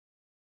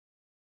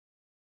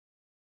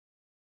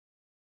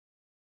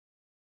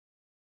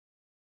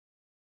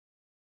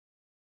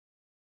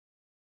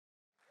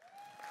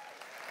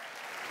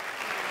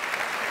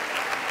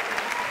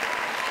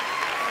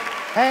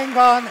Hang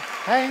on,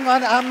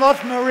 I'm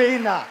not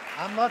Marina.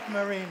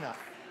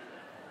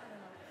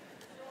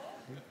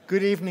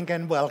 Good evening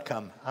and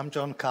welcome. I'm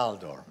John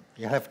Kaldor.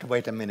 You have to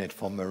wait a minute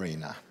for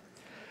Marina.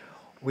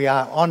 We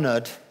are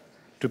honored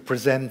to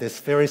present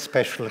this very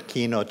special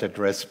keynote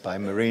address by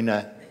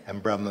Marina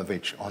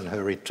Abramović on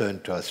her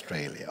return to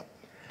Australia.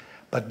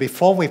 But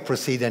before we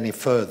proceed any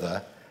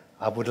further,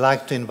 I would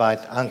like to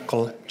invite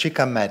Uncle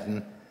Chika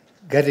Madden,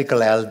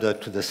 Gadigal elder,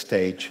 to the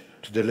stage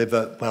to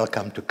deliver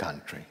Welcome to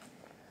Country.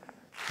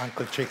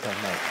 Uncle Chika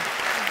Madden.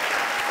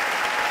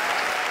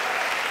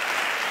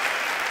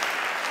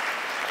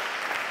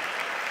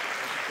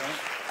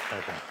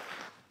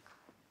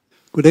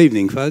 Good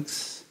evening,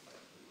 folks.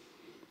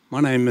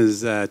 My name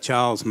is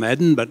Charles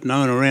Madden, but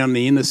known around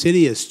the inner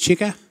city as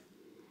Chika.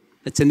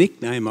 It's a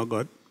nickname I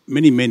got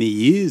many, many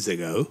years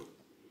ago,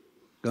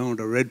 going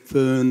to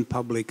Redfern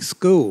Public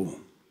School,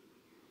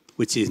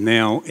 which is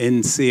now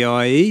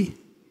NCIE,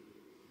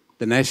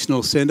 the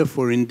National Centre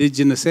for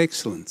Indigenous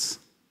Excellence.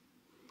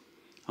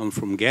 I'm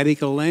from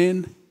Gadigal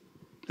land.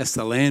 That's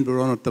the land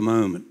we're on at the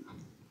moment.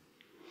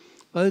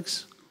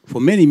 Folks, for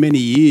many, many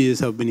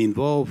years I've been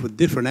involved with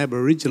different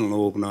Aboriginal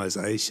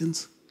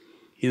organisations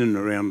in and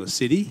around the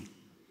city.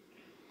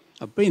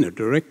 I've been a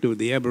director of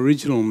the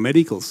Aboriginal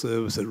Medical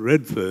Service at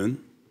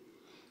Redfern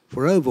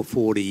for over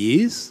 40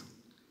 years.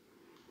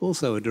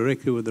 Also a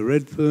director with the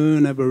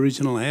Redfern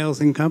Aboriginal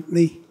Housing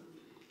Company,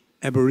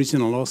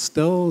 Aboriginal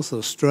Hostels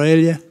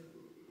Australia,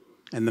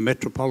 and the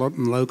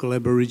Metropolitan Local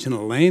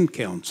Aboriginal Land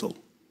Council,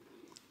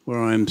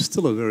 where I am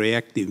still a very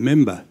active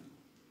member.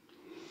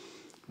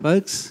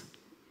 Folks,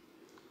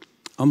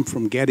 I'm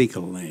from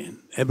Gadigal land.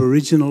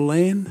 Aboriginal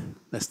land,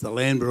 that's the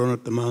land we're on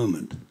at the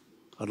moment.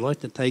 I'd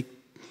like to take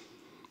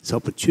this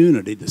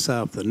opportunity this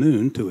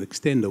afternoon to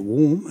extend a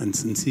warm and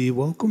sincere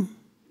welcome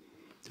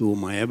to all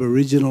my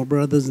Aboriginal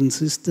brothers and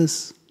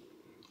sisters,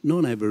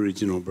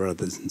 non-Aboriginal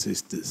brothers and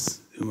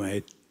sisters who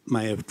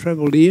may have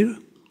travelled here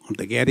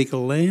onto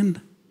Gadigal land.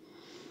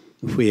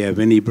 If we have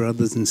any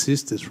brothers and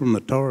sisters from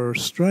the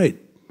Torres Strait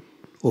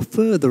or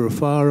further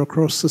afar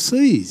across the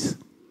seas,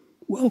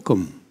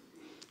 welcome.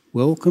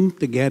 Welcome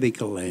to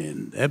Gadigal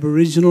land.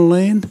 Aboriginal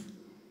land,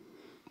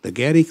 the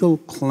Gadigal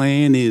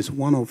clan is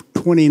one of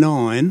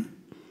 29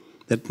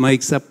 that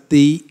makes up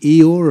the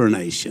Eora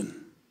Nation.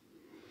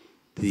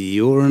 The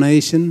Eora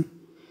Nation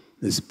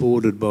is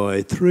bordered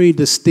by 3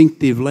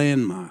 distinctive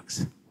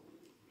landmarks.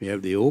 We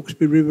have the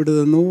Hawkesbury River to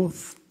the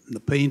north, the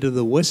Peen to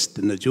the west,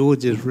 and the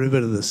Georges River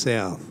to the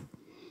south.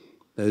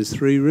 Those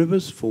 3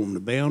 rivers form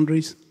the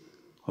boundaries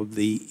of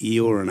the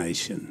Eora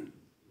Nation.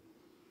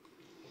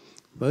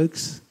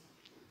 Folks,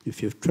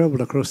 if you've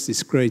travelled across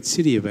this great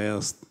city of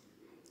ours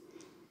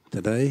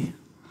today,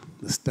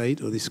 the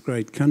state or this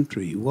great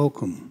country,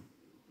 welcome.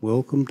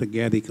 Welcome to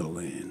Gadigal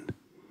land.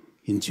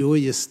 Enjoy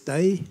your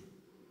stay.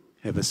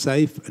 Have a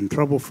safe and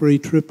trouble-free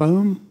trip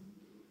home.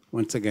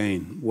 Once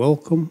again,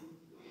 welcome,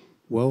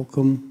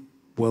 welcome,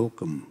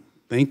 welcome.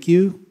 Thank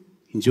you.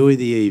 Enjoy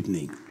the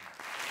evening.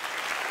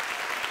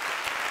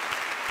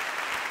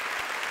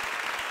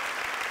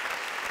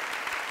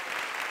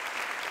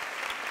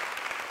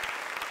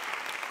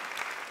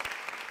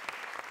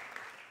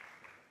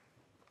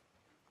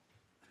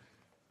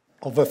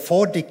 Over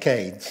 4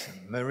 decades,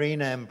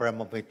 Marina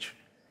Abramović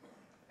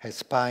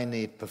has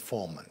pioneered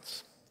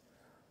performance,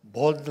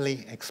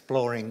 boldly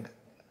exploring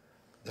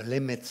the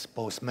limits,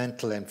 both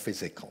mental and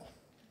physical.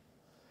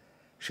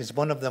 She's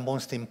one of the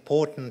most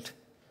important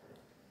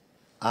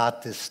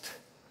artists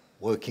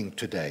working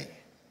today.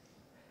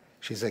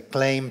 She's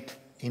acclaimed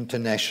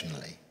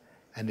internationally,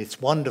 and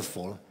it's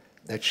wonderful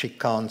that she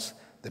counts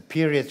the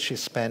period she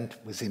spent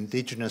with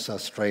Indigenous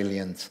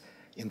Australians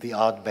in the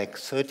Outback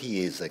 30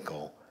 years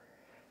ago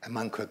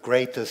among her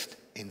greatest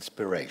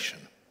inspiration.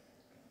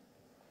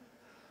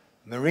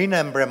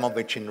 Marina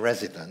Abramović in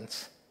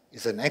Residence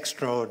is an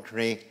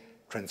extraordinary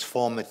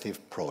transformative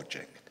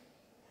project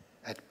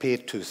at Pier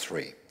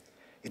 23.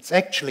 It's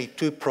actually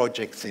 2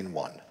 projects in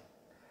one.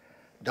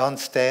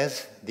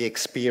 Downstairs, the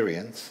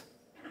experience,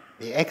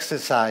 the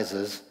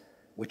exercises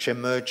which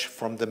emerge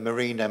from the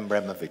Marina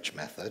Abramović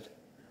method,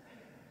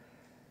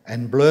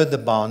 and blur the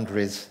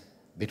boundaries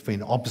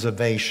between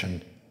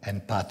observation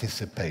and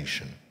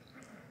participation.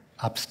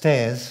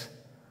 Upstairs,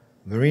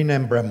 Marina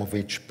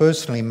Abramović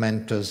personally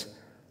mentors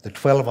the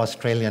 12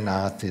 Australian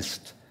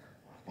artists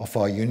of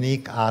our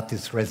unique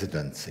artist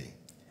residency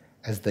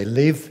as they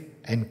live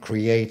and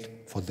create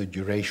for the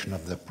duration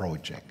of the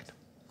project.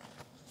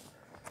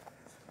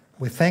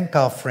 We thank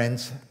our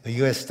friends, the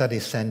US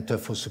Studies Center,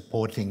 for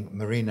supporting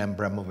Marina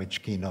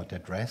Abramović keynote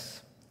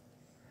address,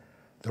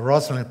 the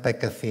Roslyn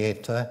Packer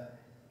Theatre,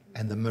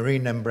 and the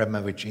Marina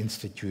Abramović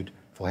Institute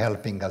for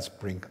helping us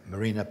bring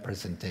Marina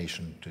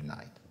presentation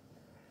tonight.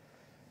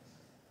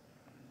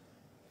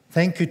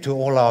 Thank you to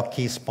all our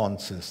key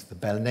sponsors, the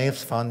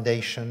Balnaves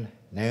Foundation,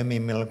 Naomi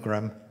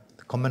Milgram,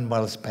 the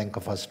Commonwealth Bank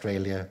of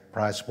Australia,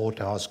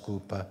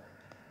 PricewaterhouseCoopers,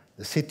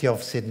 the City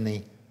of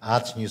Sydney,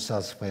 Arts New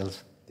South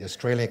Wales, the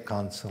Australia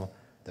Council,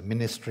 the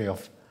Ministry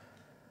of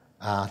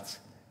Arts,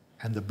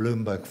 and the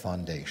Bloomberg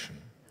Foundation.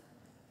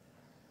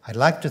 I'd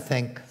like to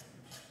thank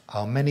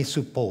our many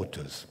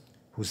supporters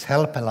whose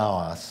help allow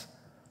us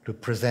to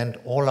present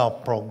all our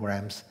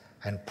programs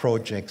and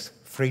projects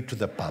free to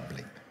the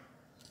public.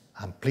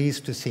 I'm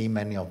pleased to see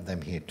many of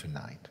them here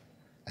tonight.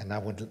 And I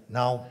would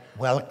now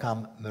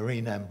welcome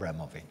Marina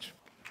Abramović.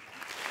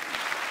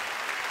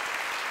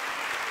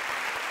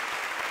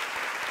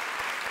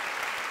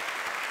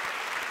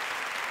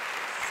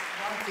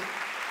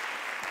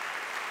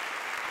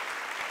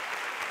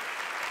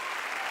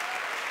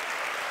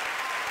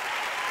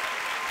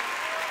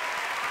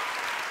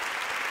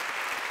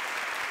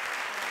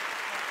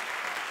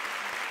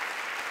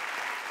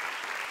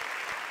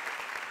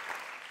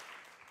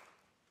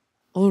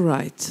 All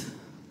right.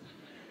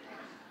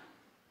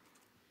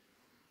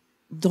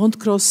 Don't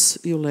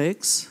cross your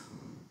legs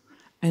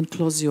and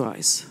close your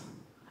eyes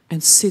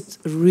and sit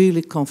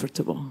really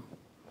comfortable.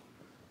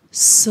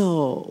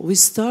 So we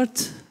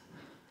start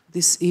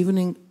this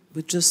evening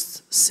with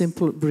just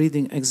simple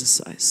breathing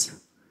exercise.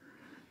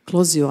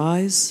 Close your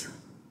eyes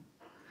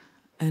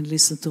and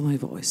listen to my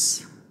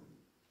voice.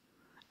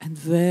 And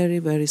very,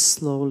 very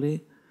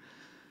slowly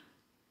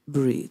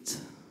breathe.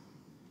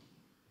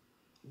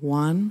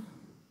 1,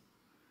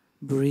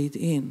 breathe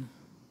in.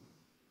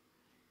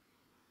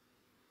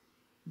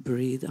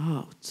 Breathe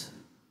out.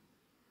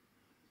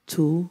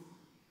 2,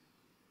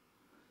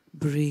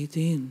 breathe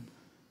in.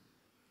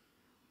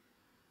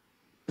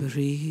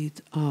 Breathe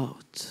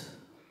out.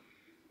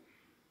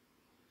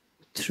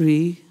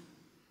 3,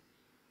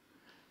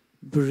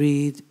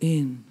 breathe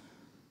in.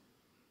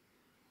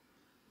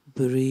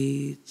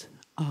 Breathe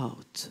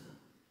out.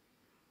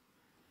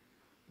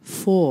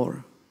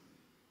 4,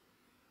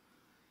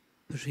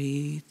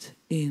 breathe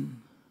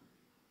in.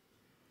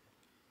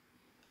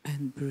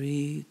 And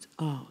breathe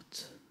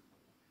out.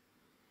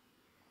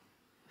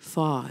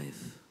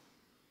 5,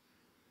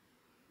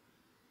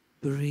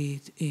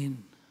 breathe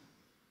in.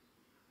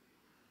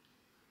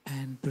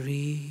 And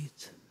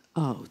breathe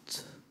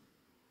out.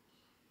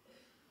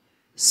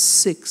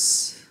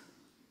 6,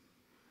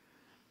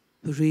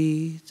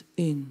 breathe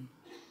in.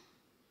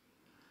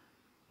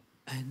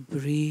 And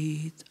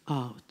breathe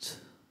out.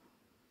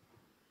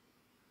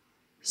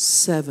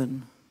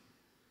 7,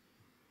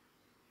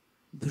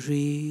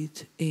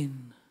 breathe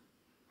in.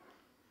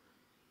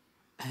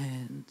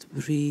 And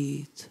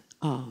breathe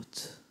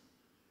out.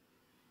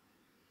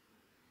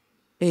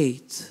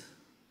 8,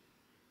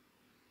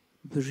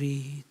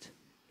 breathe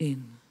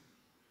in.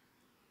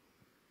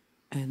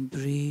 And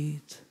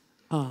breathe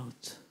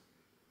out.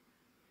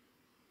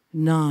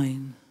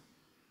 9,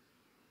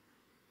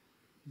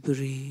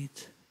 breathe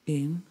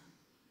in.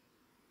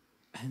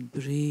 And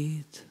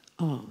breathe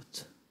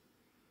out.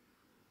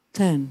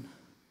 10,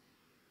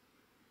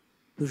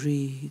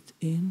 breathe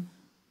in.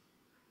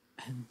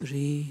 And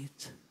breathe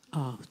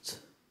out.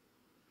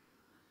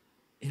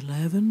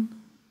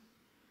 11,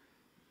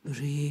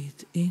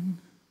 breathe in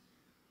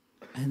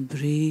and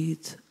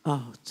breathe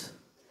out.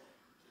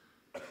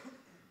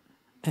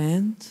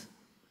 And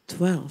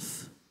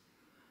 12,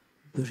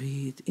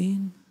 breathe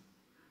in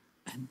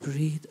and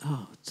breathe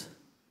out.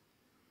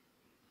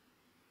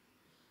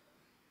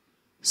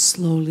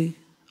 Slowly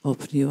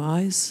open your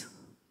eyes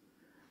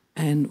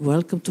and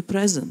welcome to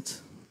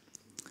present.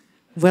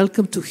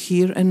 Welcome to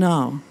here and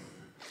now.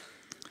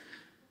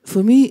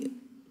 For me,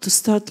 to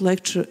start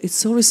lecture,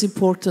 it's always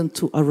important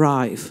to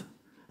arrive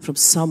from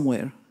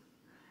somewhere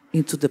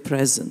into the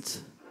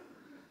present.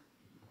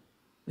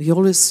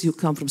 You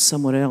come from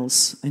somewhere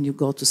else and you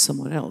go to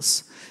somewhere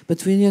else.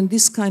 But when you're in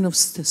this kind of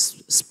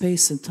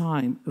space and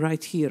time,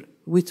 right here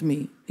with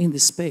me in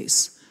this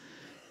space,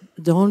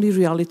 the only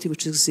reality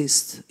which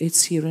exists,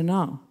 it's here and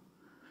now.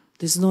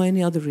 There's no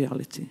any other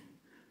reality.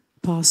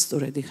 Past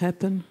already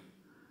happened,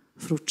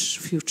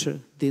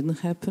 future didn't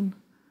happen,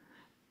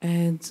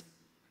 and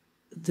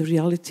the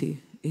reality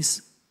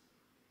is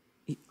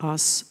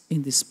us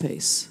in this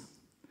space.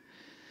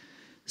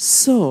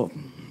 So,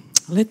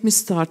 let me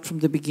start from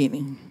the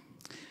beginning.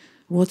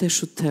 What I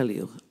should tell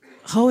you,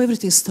 how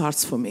everything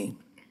starts for me,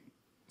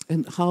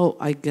 and how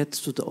I get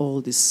to all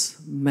these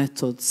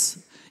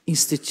methods,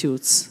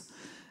 institutes,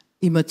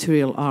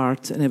 immaterial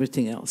art, and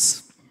everything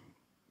else.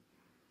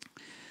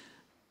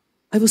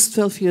 I was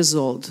 12 years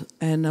old,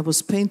 and I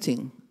was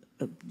painting,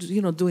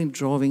 doing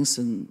drawings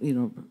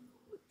and,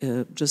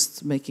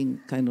 just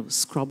making kind of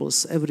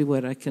scribbles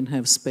everywhere I can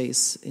have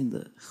space in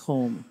the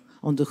home.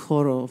 On the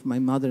horror of my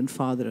mother and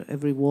father,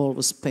 every wall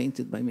was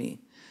painted by me.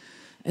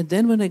 And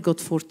then when I got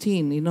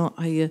 14,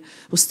 I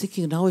was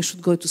thinking now I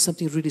should go to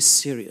something really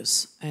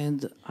serious.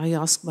 And I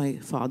asked my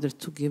father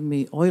to give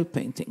me oil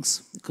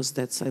paintings, because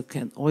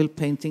oil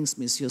paintings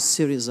means you're a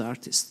serious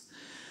artist.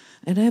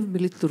 And I have a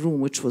little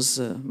room, which was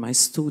my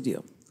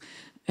studio.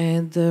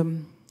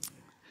 And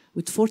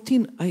with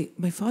 14,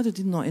 my father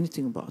didn't know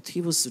anything about. He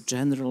was a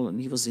general,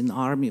 and he was in the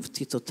army of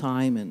Tito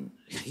time, and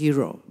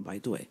hero, by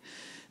the way.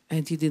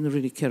 And he didn't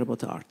really care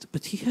about art.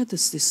 But he had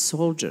this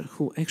soldier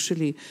who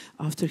actually,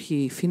 after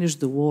he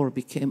finished the war,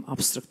 became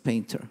abstract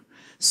painter.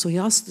 So he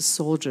asked the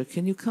soldier,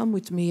 can you come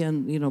with me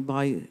and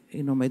buy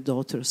my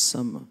daughter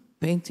some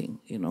painting,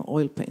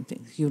 oil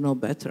painting. You know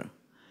better.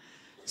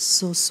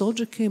 So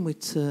Soldier came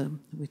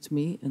with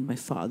me and my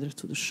father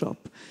to the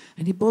shop,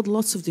 and he bought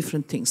lots of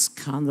different things,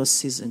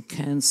 canvases and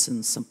cans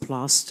and some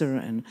plaster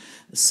and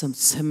some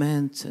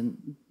cement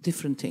and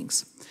different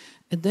things.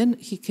 And then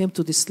he came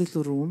to this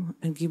little room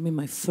and gave me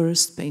my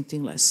first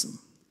painting lesson.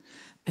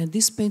 And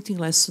this painting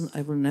lesson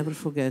I will never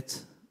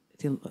forget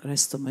till the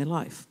rest of my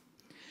life.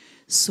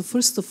 So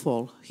first of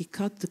all, he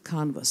cut the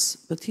canvas,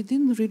 but he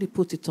didn't really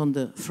put it on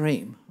the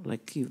frame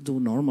like you do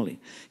normally.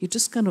 He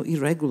just kind of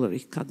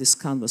irregularly cut this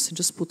canvas and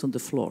just put on the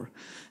floor.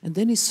 And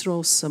then he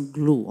throws some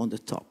glue on the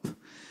top,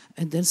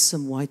 and then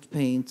some white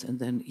paint, and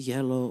then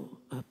yellow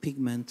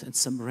pigment, and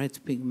some red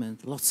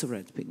pigment, lots of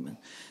red pigment.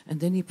 And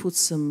then he put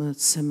some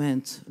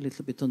cement a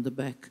little bit on the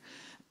back.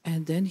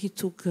 And then he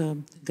took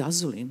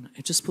gasoline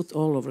and just put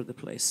all over the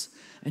place.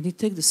 And he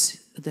took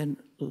this then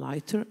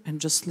lighter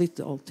and just lit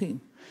the whole thing.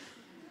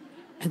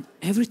 And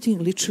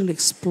everything literally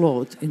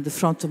exploded in the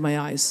front of my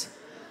eyes.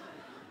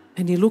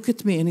 And he looked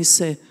at me and he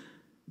said,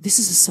 "This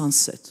is a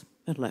sunset,"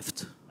 and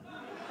left.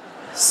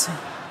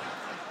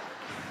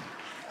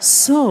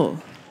 So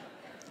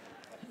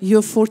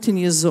you're 14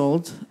 years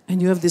old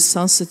and you have this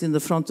sunset in the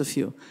front of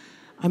you.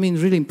 I mean,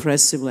 really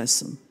impressive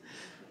lesson.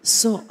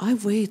 So I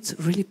wait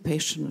really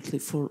patiently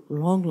for a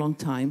long, long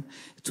time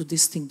to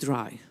this thing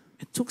dry.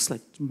 It took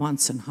like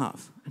months and a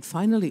half. And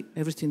finally,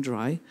 everything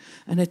dry.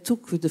 And I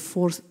took with the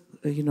fourth,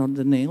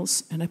 the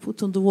nails, and I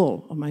put on the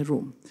wall of my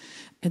room.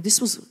 And this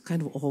was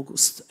kind of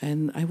August.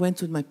 And I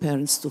went with my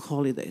parents to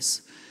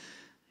holidays.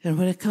 And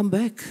when I come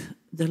back,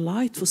 the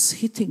light was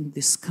hitting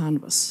this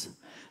canvas.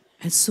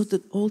 And so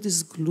that all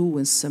this glue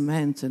and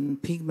cement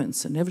and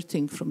pigments and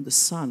everything from the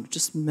sun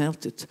just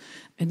melted.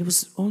 And it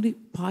was only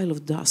a pile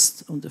of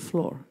dust on the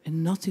floor,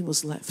 and nothing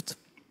was left.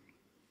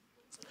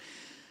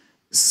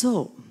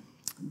 So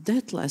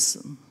that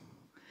lesson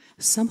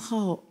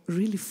somehow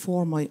really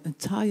formed my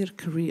entire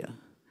career,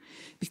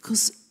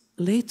 because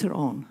later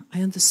on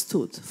I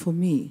understood, for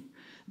me,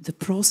 the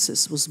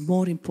process was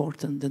more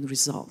important than the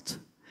result.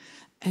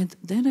 And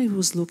then I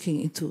was looking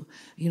into,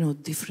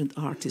 different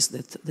artists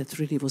that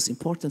really was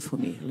important for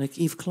me, like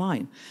Yves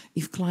Klein.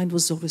 Yves Klein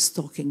was always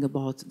talking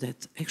about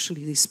that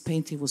actually this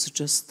painting was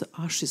just the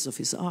ashes of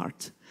his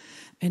art.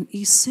 And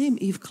same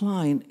Yves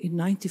Klein in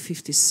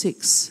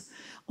 1956,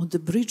 on the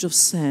Bridge of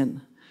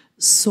Seine,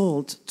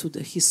 sold to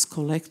his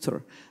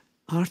collector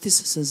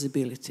artist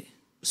sensibility.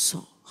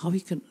 So how he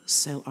can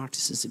sell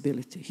artist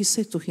sensibility? He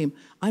said to him,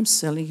 "I'm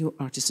selling you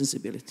artist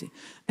sensibility."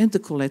 And the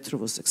collector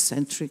was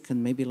eccentric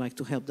and maybe liked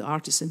to help the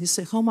artist. And he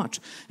said, "How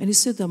much?" And he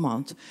said the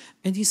amount.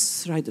 And he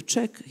wrote the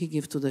check, he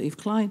gave to the Yves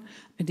Klein,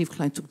 and Yves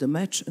Klein took the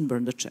match and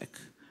burned the check.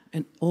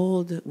 And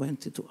all that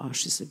went into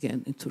ashes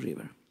again, into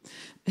river.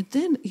 And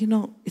then,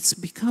 it's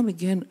become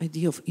again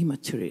idea of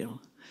immaterial.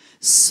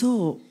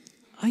 So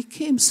I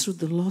came through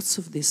lots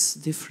of these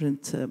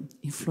different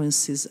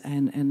influences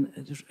and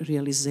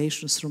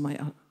realizations through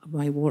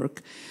my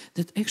work,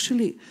 that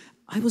actually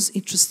I was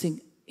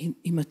interested in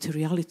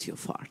immateriality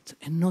of art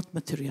and not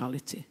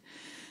materiality.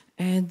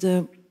 And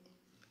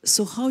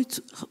so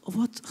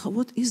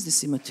what is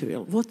this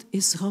immaterial? What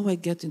is how I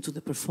get into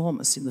the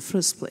performance in the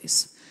first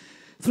place?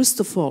 First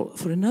of all,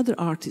 for an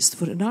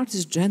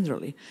artist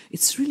generally,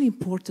 it's really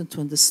important to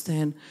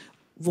understand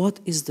what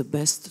is the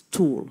best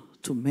tool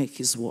to make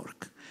his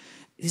work.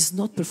 It's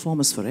not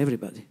performance for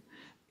everybody.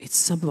 It's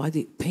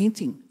somebody,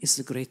 painting is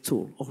a great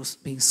tool, or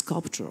being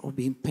sculpture, or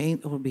being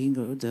paint, or being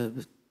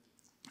the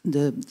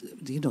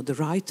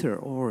writer,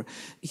 or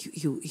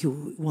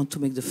you want to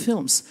make the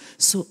films.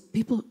 So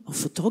people of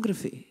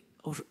photography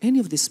or any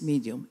of this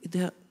medium,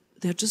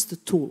 they're just the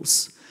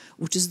tools.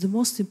 Which is the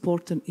most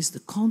important is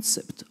the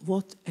concept,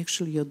 what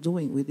actually you're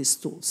doing with these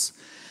tools.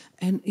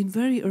 And in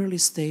very early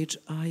stage,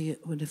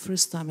 when the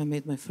first time I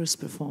made my first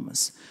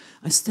performance,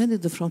 I stand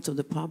at the front of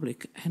the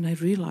public and I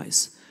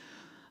realized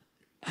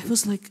I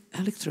was like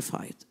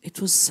electrified. It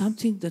was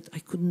something that I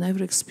could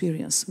never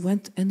experience.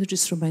 Went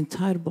energies from my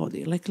entire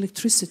body, like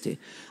electricity.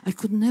 I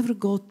could never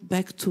go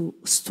back to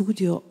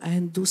studio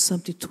and do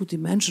something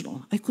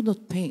two-dimensional. I could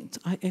not paint.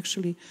 I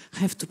actually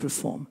have to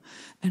perform.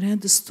 And I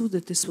understood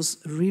that this was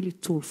really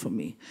a tool for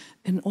me.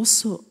 And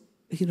also,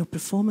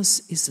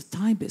 performance is a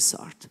time-based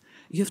art.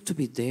 You have to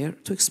be there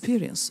to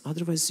experience,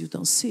 otherwise you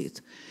don't see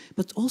it.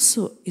 But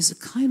also is a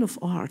kind of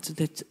art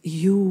that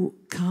you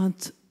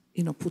can't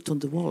put on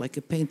the wall like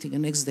a painting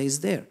and next day is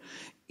there.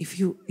 If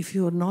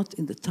you are not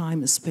in the time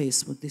and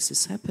space when this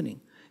is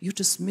happening, you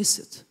just miss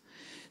it.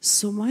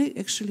 So my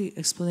actually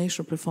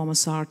explanation of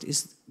performance art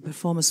is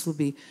performance will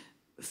be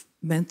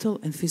mental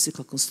and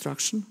physical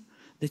construction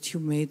that you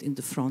made in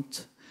the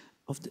front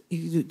of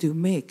you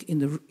make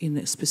in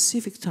a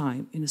specific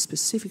time, in a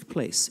specific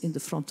place, in the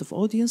front of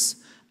audience,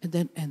 and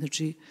then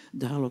energy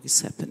dialogue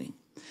is happening.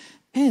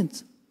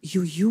 And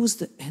you use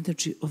the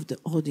energy of the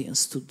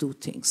audience to do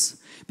things,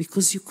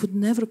 because you could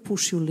never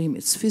push your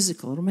limits,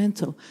 physical or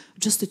mental,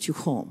 just at your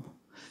home.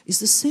 It's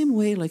the same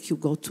way like you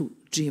go to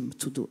gym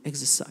to do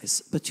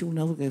exercise, but you will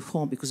never go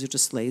home because you're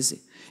just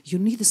lazy. You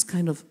need this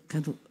kind of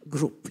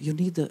group. You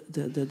need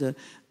the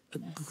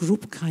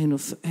group kind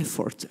of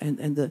effort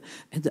and the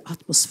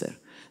atmosphere.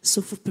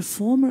 So for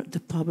performer, the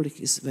public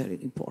is very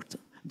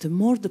important. The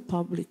more the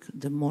public,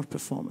 the more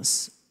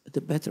performance,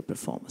 the better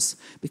performance,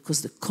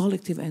 because the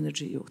collective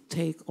energy you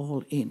take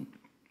all in.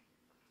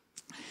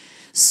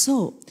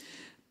 So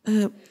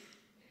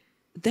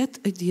that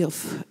idea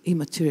of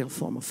immaterial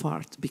form of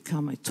art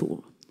became my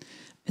tool.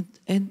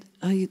 And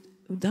I've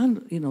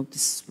done,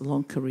 this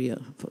long career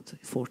for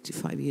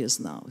 45 years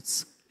now.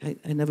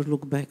 I never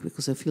look back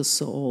because I feel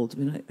so old.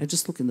 I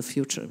just look in the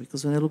future,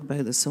 because when I look back,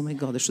 I say, oh my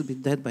God, I should be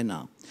dead by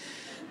now.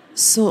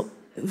 So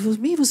for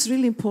me, it was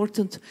really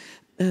important,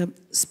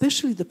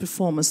 especially the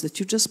performance that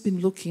you've just been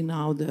looking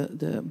now,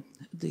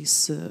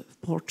 these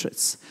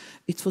portraits.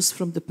 It was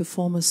from the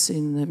performance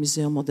in the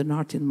Museum of Modern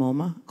Art in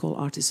MoMA called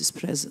Artist is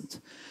Present.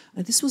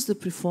 And this was the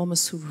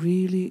performance who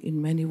really,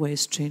 in many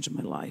ways, changed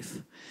my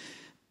life.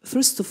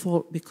 First of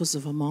all, because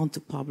of the amount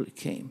of public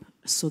came.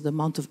 So the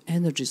amount of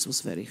energies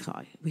was very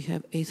high. We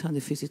have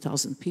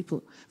 850,000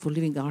 people. For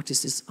living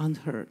artists is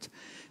unheard.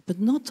 But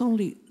not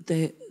only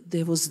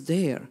they was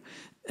there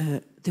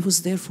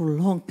for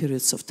long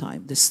periods of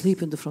time. They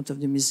sleep in the front of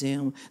the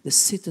museum. They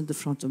sit in the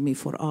front of me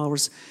for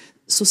hours.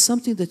 So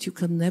something that you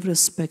can never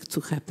expect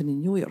to happen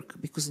in New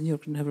York, because in New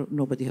York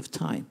nobody have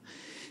time.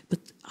 But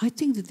I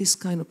think that this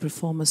kind of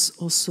performance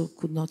also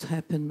could not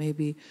happen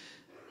maybe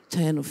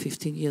 10 or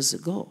 15 years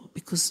ago,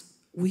 because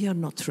we are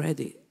not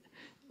ready.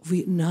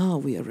 Now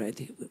we are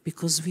ready,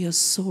 because we are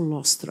so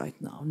lost right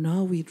now.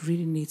 Now we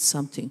really need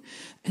something.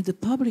 And the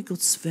public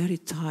gets very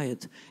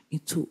tired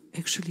into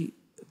actually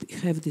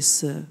have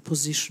this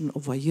position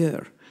of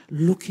voyeur,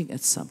 looking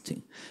at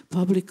something.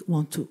 Public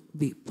want to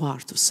be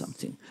part of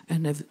something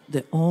and have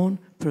their own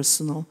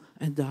personal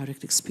and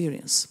direct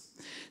experience.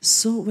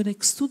 So when I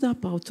stood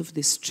up out of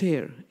this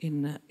chair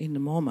in the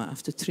MoMA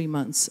after 3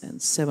 months and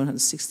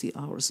 760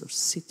 hours of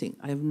sitting,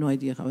 I have no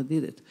idea how I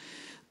did it.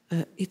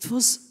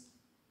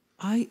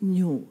 I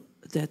knew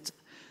that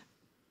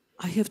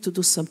I have to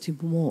do something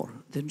more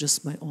than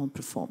just my own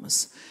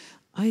performance.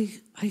 I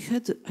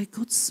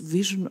got this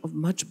vision of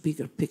much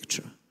bigger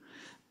picture,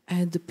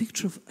 and the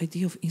picture of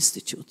idea of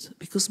institute,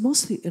 because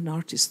mostly an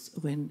artist,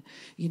 when,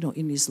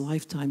 in his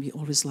lifetime, he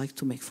always liked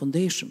to make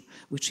foundation,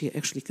 which he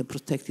actually can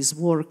protect his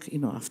work,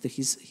 after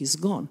he's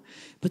gone.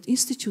 But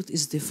institute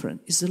is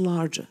different, is a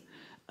larger.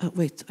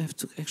 Wait, I have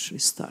to actually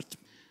start.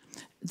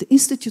 The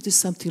institute is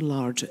something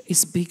larger,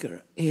 it's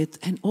bigger,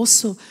 and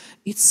also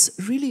it's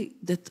really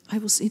that I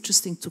was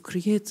interested to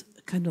create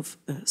a kind of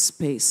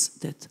space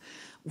that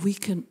we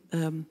can.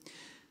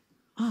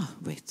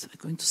 Wait, I'm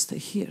going to stay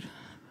here.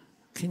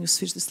 Can you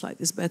switch the slide?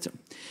 It's better.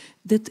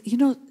 That,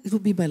 it will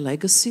be my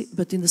legacy,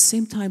 but in the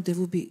same time, it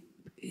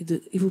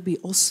will be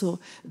also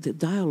the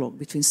dialogue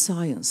between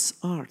science,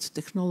 art,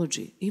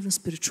 technology, even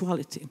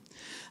spirituality.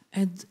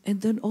 And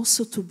then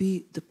also to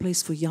be the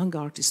place for young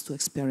artists to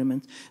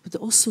experiment, but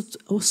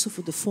also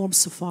for the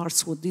forms of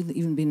arts what didn't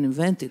even been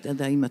invented and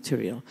are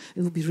immaterial.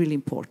 It will be really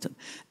important.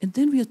 And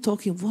then we are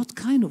talking what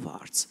kind of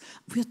arts?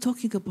 We are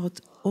talking about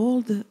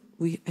all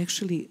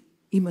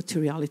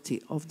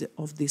immateriality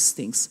of these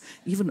things,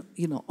 even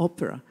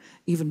opera,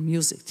 even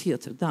music,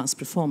 theater, dance,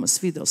 performance,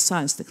 video,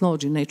 science,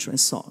 technology, nature, and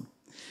so on.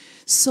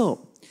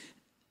 So,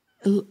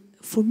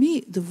 for me,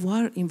 the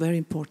very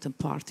important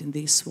part in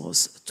this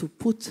was to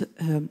put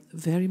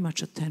very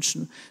much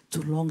attention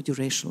to long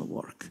durational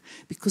work,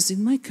 because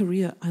in my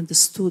career I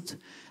understood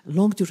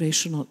long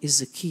durational is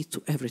the key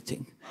to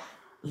everything.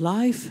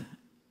 Life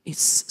is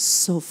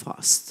so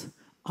fast.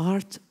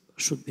 Art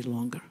should be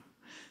longer.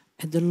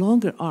 And the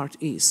longer art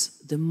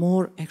is, the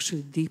more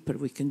actually deeper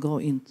we can go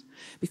in.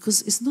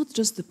 Because it's not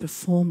just the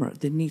performer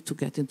that need to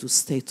get into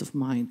state of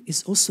mind,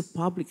 it's also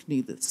public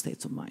need that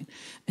state of mind.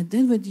 And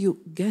then when you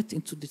get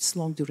into this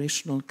long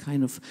durational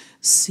kind of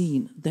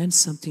scene, then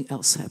something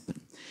else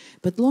happens.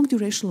 But long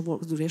durational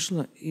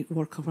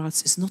work of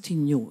arts is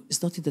nothing new,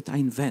 it's nothing that I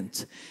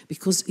invent.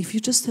 Because if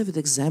you just have an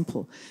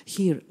example,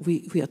 here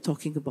we are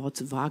talking about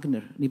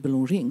Wagner,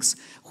 Nibelung Rings,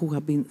 who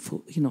have been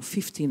for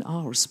 15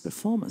 hours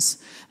performance.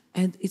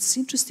 And it's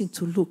interesting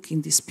to look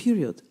in this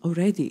period,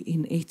 already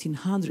in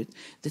 1800,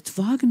 that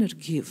Wagner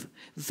gave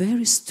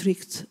very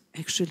strict,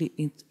 actually,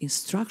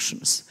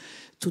 instructions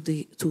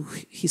to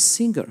his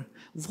singer,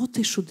 what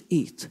they should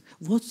eat,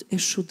 what they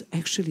should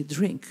actually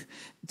drink,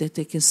 that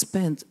they can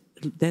spend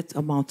that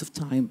amount of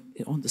time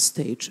on the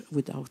stage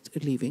without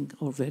leaving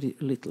or very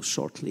little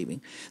short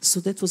leaving. So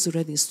that was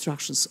already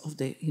instructions of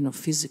the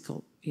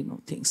physical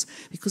things.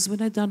 Because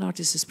when I done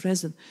Artist is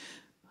Present,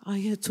 I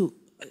had to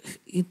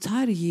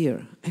entire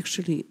year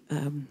actually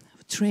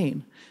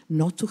train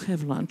not to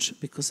have lunch,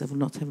 because I will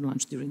not have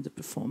lunch during the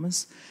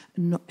performance,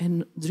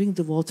 and drink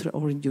the water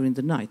or during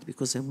the night,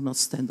 because I will not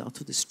stand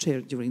out of this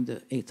chair during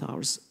the 8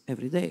 hours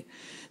every day.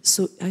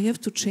 So I have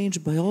to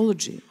change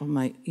biology of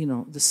my,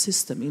 the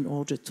system in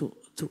order to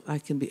I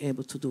can be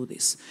able to do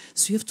this.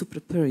 So you have to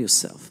prepare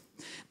yourself.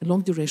 And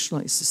long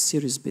durational is a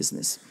serious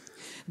business.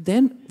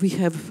 Then we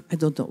have, I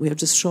don't know, we are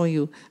just showing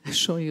you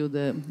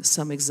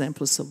some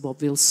examples of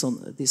Bob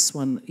Wilson. This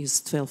one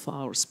is 12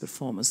 hours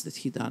performance that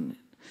he done.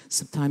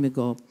 some time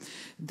ago.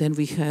 Then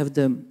we have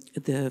the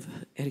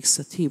Eric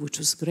Satie, which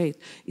was great.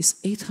 It's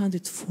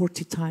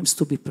 840 times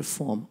to be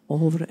performed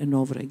over and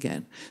over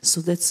again.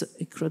 So that's an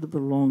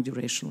incredible long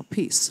durational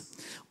piece.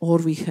 Or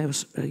we have,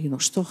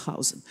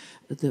 Stohausen,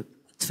 the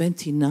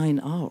 29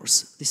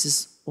 hours. This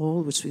is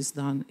all which is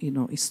done,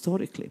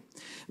 historically.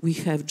 We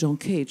have John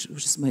Cage,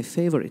 which is my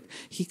favorite.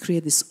 He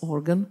created this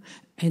organ,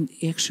 and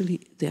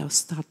actually they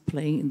start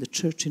playing in the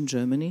church in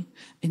Germany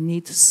and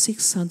need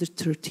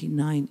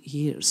 639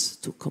 years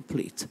to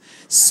complete.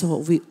 So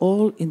we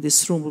all in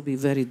this room will be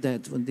very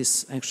dead when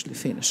this actually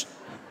finishes.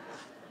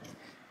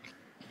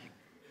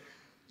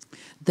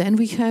 Then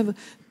we have,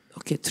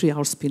 3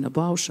 hours Pina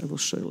Bausch, I will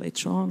show you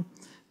later on.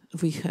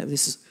 We have,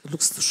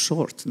 looks too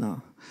short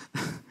now.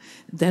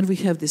 Then we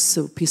have this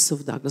piece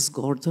of Douglas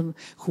Gordon,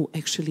 who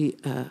actually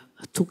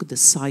took the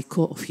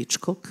Psycho of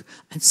Hitchcock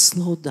and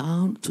slowed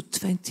down to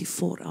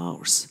 24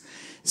 hours.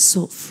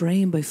 So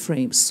frame by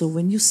frame. So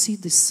when you see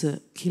this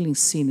killing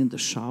scene in the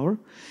shower,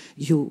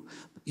 you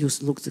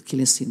look at the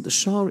killing scene in the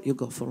shower, you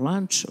go for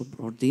lunch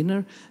or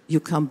dinner, you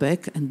come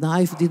back and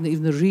knife didn't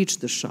even reach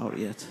the shower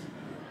yet.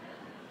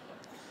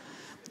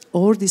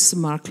 Or this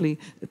Markley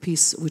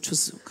piece, which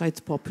was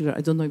quite popular,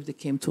 I don't know if they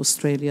came to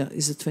Australia,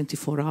 is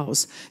 24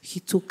 hours. He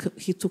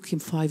took him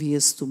 5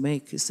 years to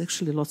make. It's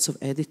actually lots of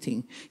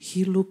editing.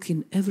 He looked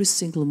in every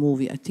single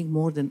movie, I think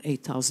more than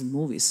 8,000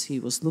 movies he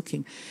was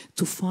looking,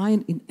 to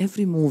find in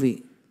every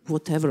movie,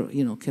 whatever,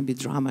 can be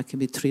drama, can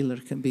be thriller,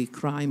 can be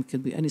crime,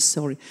 can be any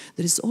story.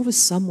 There is always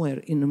somewhere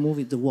in a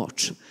movie the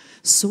watch.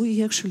 So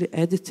he actually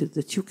edited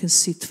that you can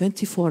see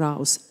 24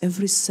 hours,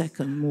 every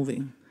second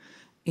moving.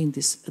 In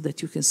this,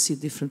 that you can see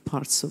different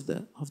parts of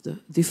the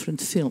different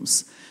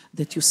films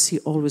that you see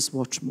always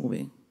watch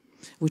moving,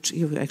 which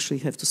you actually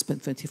have to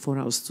spend 24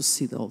 hours to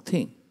see the whole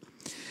thing.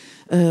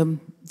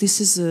 This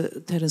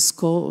is Terence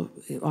Koh,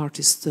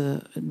 artist,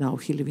 now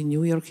he lives in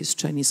New York, he's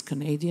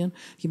Chinese-Canadian.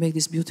 He made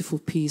this beautiful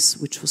piece,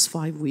 which was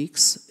 5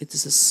 weeks. It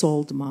is a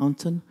Salt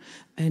Mountain,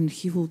 and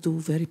he will do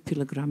very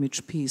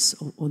pilgrimage piece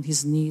on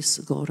his knees,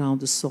 go around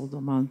the Salt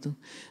Mountain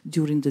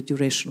during the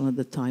duration of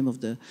the time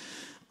of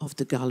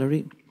the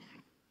gallery.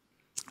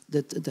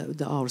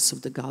 The hours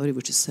of the gallery,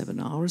 which is 7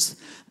 hours,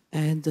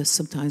 and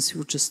sometimes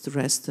you just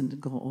rest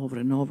and go over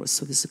and over.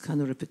 So this is a kind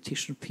of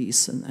repetition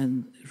piece,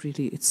 and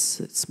really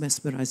it's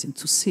mesmerizing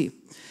to see.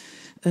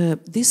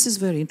 This is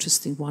very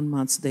interesting. 1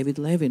 month, David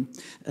Levin.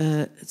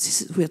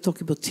 We are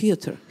talking about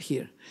theater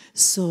here.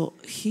 So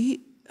he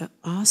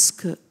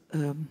asked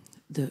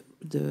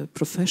the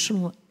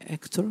professional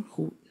actor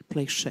who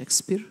plays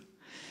Shakespeare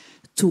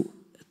to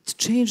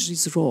change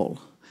his role,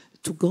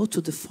 to go to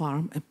the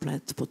farm and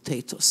plant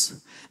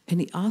potatoes.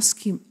 And he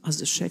asked him,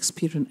 as a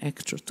Shakespearean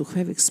actor, to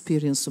have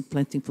experience of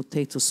planting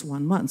potatoes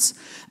 1 month.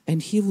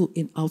 And he will,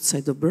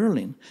 outside of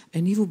Berlin,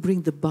 and he will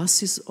bring the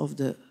buses of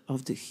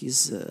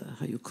his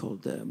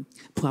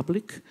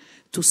public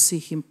to see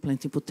him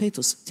planting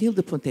potatoes, till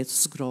the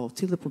potatoes grow,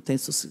 till the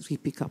potatoes he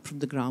pick up from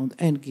the ground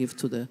and give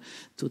to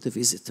the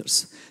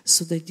visitors.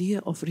 So the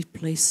idea of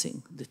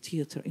replacing the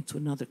theater into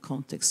another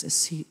context and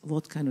see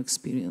what kind of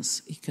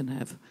experience he can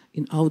have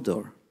in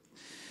outdoor.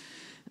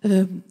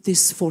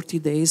 This 40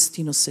 days,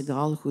 Tino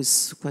Segal, who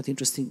is quite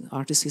interesting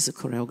artist, he's a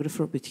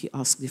choreographer, but he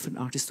asked different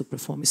artists to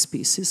perform his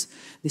pieces.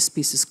 This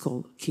piece is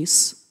called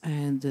Kiss,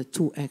 and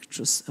 2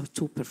 actors,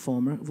 2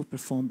 performers will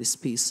perform this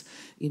piece,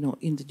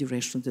 in the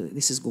duration of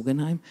this is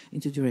Guggenheim, in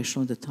the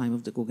duration of the time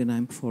of the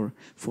Guggenheim for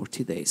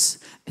 40 days.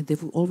 And they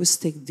will always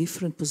take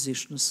different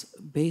positions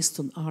based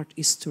on art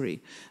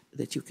history,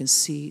 that you can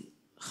see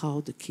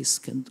how the Kiss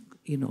can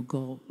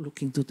go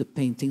looking to the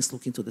paintings,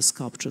 looking to the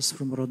sculptures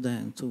from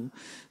Rodin to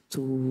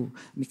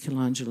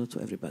Michelangelo,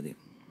 to everybody.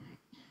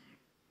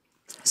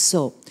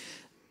 So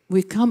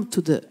we come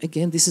to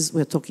again,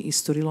 we're talking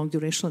history, long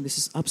duration. This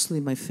is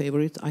absolutely my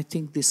favorite. I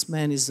think this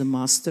man is a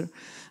master,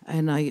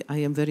 and I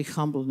am very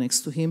humble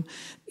next to him.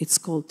 It's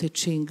called Te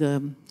Ching,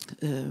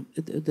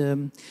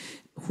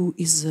 who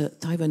is a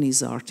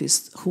Taiwanese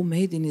artist who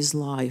made in his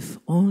life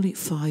only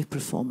 5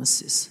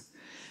 performances.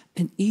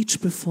 And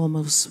each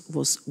performance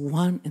was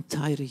 1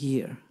 entire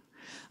year.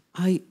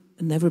 I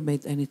never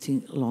made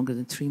anything longer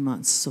than 3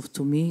 months. So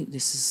to me,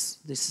 this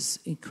is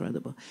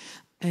incredible.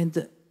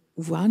 And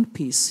one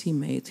piece he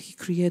made, he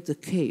created a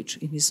cage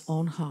in his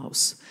own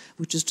house,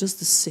 which is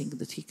just a sink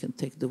that he can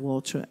take the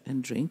water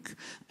and drink,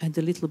 and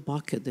a little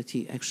bucket that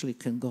he actually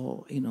can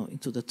go,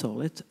 into the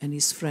toilet. And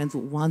his friend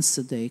once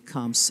a day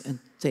comes and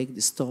take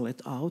this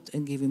toilet out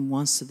and give him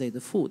once a day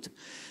the food.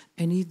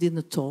 And he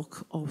didn't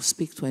talk or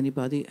speak to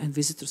anybody, and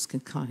visitors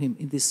can come him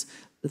in this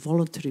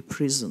voluntary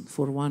prison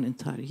for 1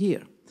 entire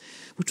year.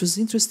 Which was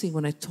interesting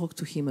when I talked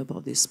to him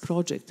about this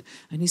project,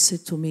 and he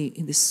said to me,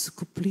 in this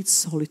complete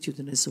solitude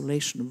and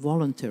isolation,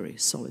 voluntary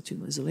solitude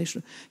and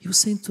isolation, he was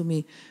saying to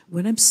me,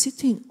 when I'm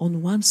sitting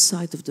on one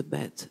side of the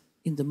bed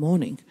in the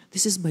morning,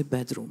 this is my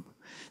bedroom.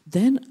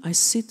 Then I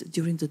sit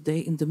during the day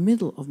in the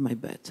middle of my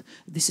bed.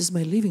 This is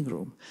my living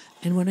room.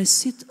 And when I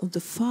sit on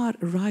the far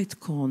right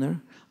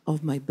corner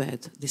of my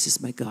bed, this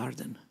is my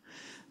garden.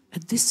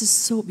 And this is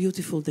so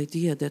beautiful, the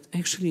idea that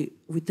actually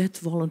with that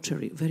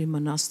voluntary, very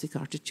monastic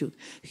attitude,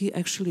 he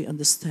actually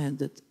understands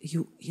that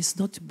it's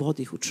not the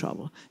body who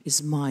travels,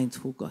 it's mind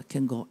who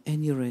can go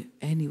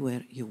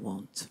anywhere you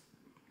want.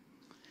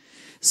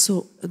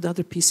 So the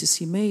other pieces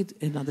he made,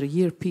 another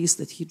year piece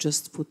that he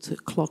just put a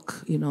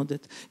clock,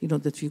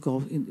 that you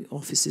go in the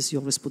offices, you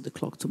always put the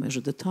clock to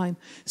measure the time.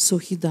 So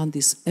he done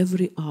this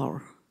every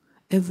hour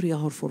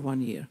for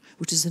 1 year,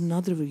 which is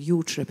another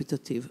huge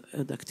repetitive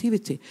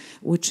activity,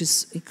 which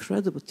is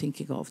incredible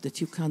thinking of, that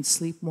you can't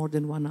sleep more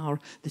than 1 hour,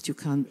 that you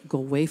can't go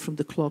away from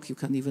the clock, you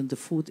can't even the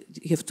food,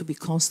 you have to be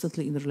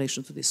constantly in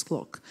relation to this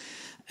clock.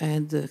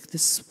 And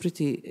this is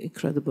pretty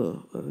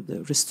incredible,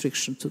 the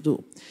restriction to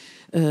do.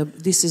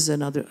 This is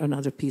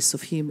another piece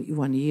of him,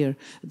 1 year,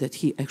 that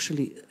he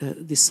actually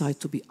decided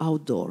to be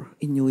outdoor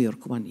in New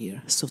York 1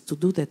 year. So to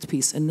do that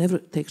piece and never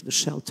take the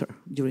shelter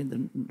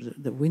during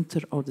the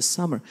winter or the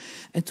summer.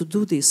 And to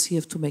do this, he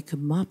have to make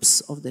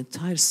maps of the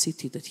entire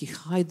city, that he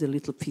hide the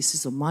little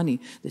pieces of money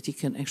that he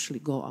can actually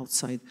go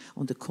outside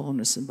on the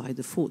corners and buy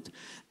the food.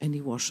 And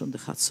he wash on the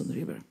Hudson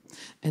River.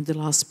 And the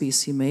last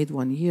piece he made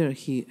 1 year,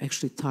 he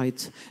actually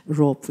tied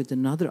rope with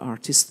another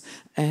artist,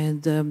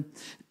 and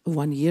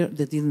 1 year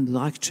they didn't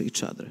like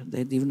each other.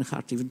 They didn't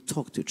hardly even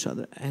talk to each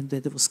other, and they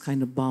was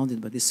kind of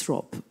bounded by this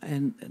rope.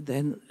 And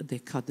then they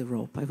cut the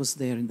rope. I was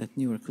there in that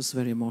New York. It was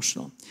very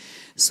emotional.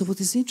 So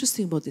what is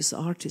interesting about this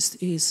artist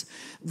is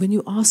when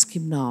you ask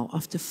him now,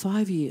 after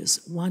 5 years,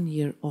 1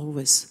 year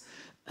always,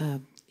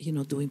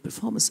 doing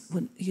performance,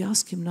 when you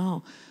ask him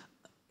now,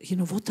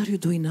 what are you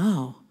doing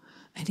now?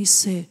 And he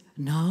say,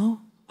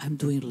 now I'm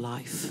doing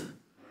life.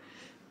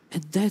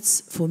 And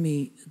that's, for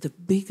me, the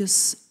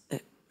biggest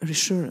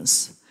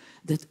reassurance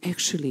that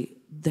actually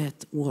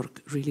that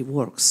work really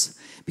works.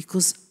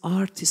 Because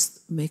artists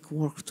make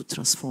work to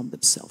transform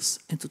themselves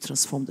and to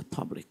transform the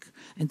public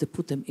and to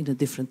put them in a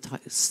different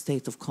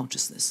state of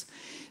consciousness.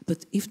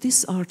 But if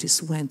this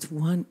artist went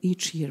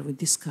each year with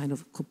this kind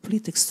of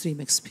complete extreme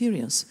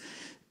experience,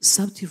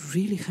 something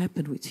really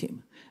happened with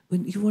him.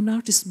 When you an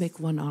artist make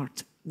one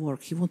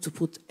work, he wants to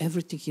put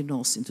everything he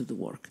knows into the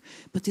work.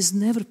 But it's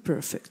never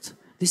perfect.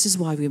 This is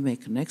why we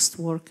make next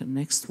work and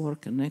next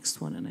work and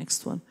next one and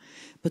next one.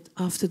 But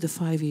after the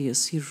 5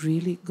 years, he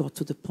really got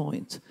to the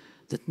point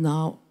that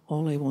now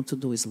all I want to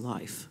do is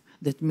life.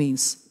 That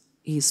means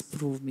he's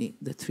proved me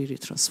that really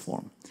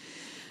transform.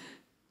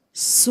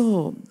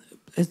 So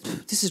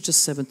this is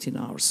just 17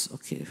 hours.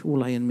 Okay,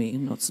 Ulay and me,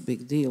 not a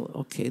big deal.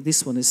 Okay,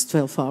 this one is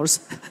 12 hours.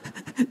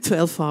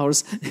 12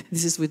 hours.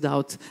 This is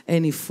without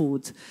any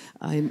food.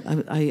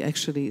 I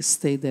actually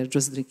stayed there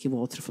just drinking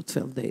water for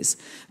 12 days.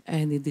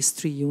 And in these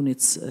 3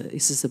 units,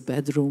 this is a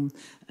bedroom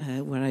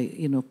where I,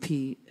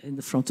 pee in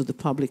the front of the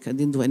public. I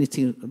didn't do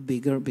anything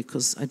bigger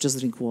because I just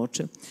drink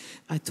water.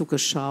 I took a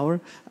shower.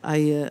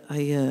 I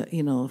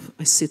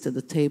sit at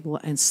the table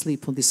and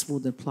sleep on this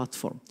wooden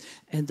platform.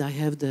 And I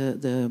have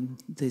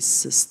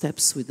these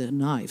steps with the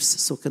knives,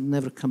 so I can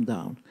never come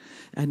down.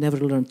 I never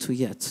learned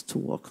to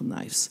walk on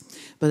knives.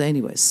 But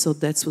anyway, so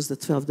that was the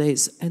 12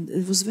 days. And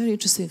it was a very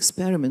interesting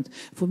experiment.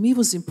 For me, it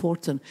was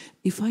important,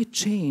 if I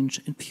change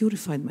and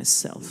purified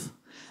myself,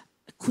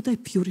 could I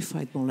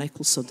purify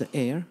molecules of the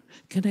air?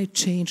 Can I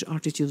change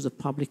attitudes of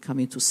the public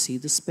coming to see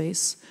the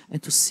space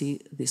and to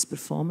see this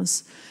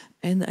performance?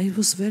 And it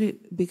was a very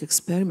big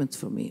experiment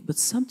for me, but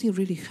something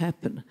really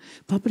happened.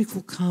 Public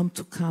will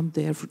come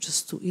there for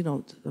just to,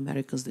 the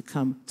Americans, they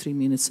come 3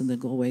 minutes and they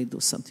go away, do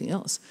something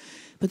else.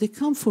 But they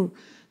come for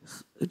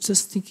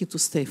just thinking to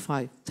stay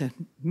 5, 10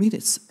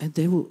 minutes, and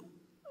they will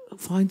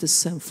find the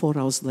same 4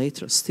 hours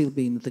later, still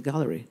be in the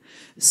gallery.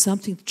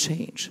 Something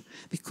changed,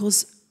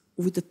 because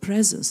with the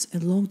presence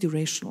and long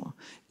durational,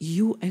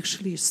 you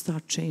actually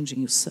start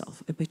changing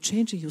yourself. And by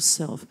changing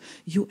yourself,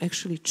 you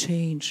actually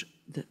change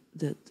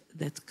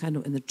that kind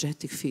of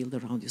energetic field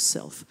around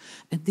yourself.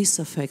 And this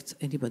affects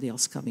anybody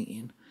else coming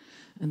in.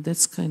 And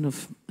that's kind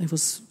of, I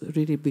was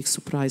really big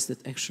surprised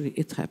that actually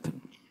it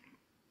happened.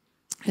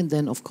 And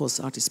then, of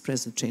course, Artist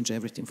Present changed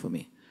everything for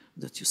me,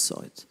 that you saw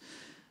it.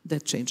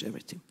 That changed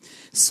everything.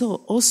 So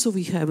also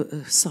we have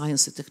a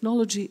science and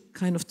technology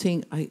kind of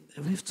thing. I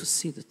have to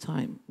see the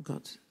time.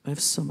 God, I have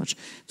so much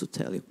to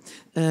tell you.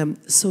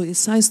 So in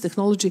science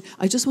technology,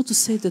 I just want to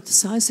say that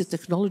science and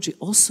technology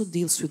also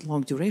deals with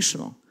long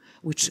durational,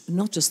 which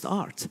not just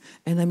art.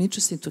 And I'm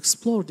interested to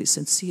explore this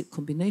and see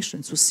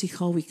combinations, to see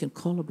how we can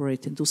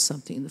collaborate and do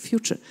something in the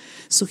future.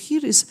 So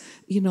here is,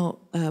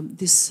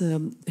 this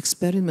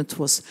experiment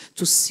was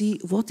to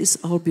see what is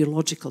our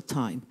biological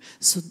time.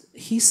 So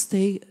he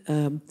stayed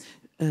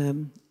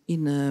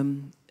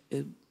in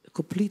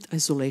complete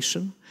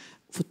isolation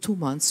for 2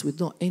 months with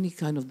no any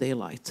kind of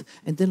daylight.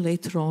 And then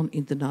later on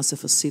in the NASA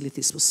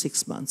facilities for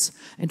 6 months.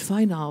 And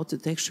find out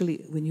that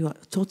actually when you are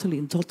totally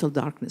in total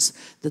darkness,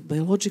 that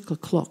biological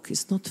clock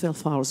is not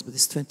 12 hours, but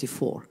it's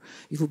 24.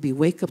 You will be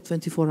wake up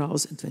 24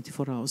 hours and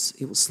 24 hours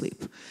you will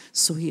sleep.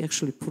 So he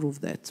actually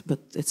proved that, but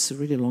it's a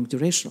really long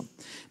duration.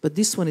 But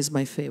this one is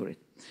my favorite.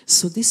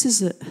 So this is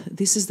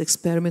the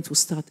experiment we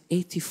started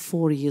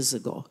 84 years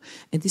ago,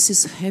 and this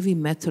is heavy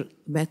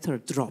matter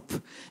drop,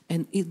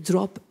 and it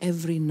drop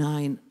every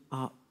 9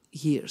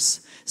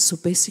 years. So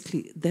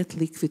basically, that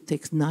liquid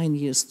takes 9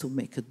 years to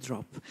make a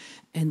drop,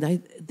 and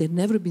they've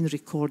never been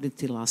recorded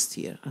till last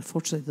year.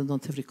 Unfortunately, they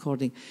don't have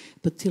recording,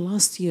 but till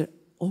last year,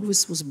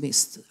 always was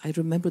missed. I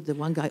remember the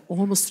one guy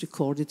almost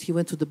recorded. He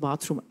went to the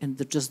bathroom, and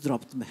the just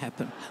dropped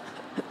happened.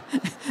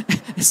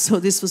 So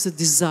this was a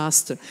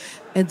disaster,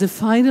 and they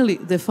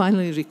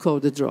finally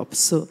recorded the drop.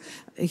 So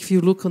if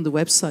you look on the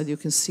website, you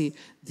can see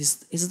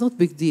this. It's not a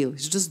big deal.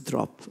 It's just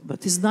drop,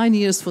 but it's 9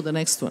 years for the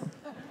next one.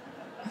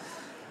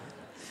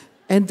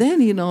 And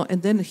then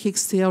and then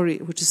Higgs theory,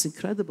 which is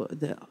incredible.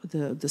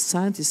 The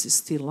scientist is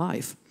still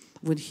alive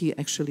when he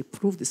actually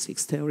proved this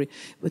Higgs theory,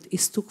 but it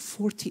took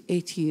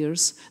 48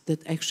 years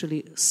that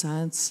actually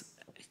science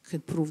can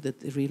prove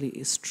that it really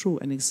is true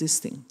and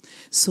existing.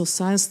 So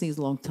science needs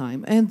a long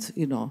time, and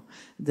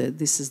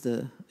this is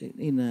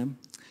in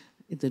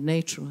the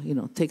nature,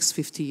 takes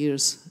 50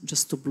 years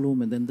just to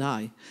bloom and then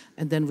die.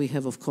 And then we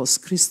have, of course,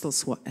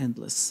 crystals who are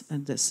endless,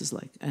 and this is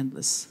like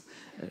endless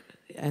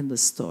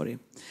story.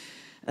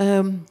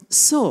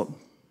 So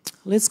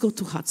let's go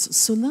to Hudson.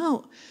 So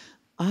now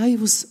I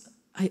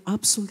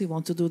absolutely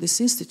want to do this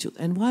institute,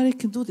 and why I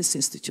can do this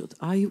institute?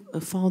 I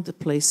found a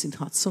place in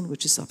Hudson,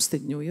 which is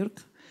upstate New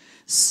York.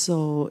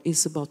 So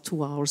it's about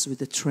 2 hours with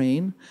the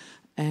train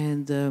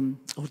and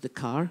or the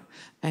car,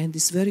 and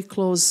it's very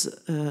close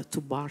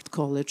to Bard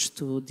College,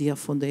 to Dia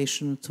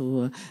Foundation,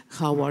 to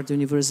Howard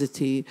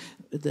University,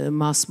 the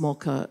Mass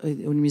MoCA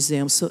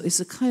Museum. So it's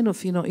a kind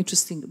of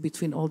interesting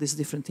between all these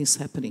different things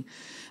happening.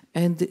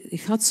 And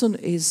Hudson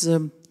is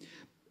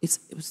it's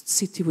a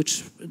city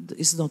which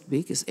is not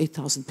big. It's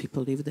 8,000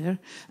 people live there,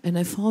 and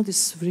I found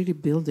this really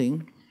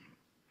building.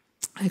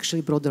 I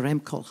actually brought the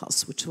Ramcall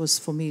House, which was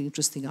for me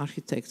interesting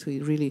architect.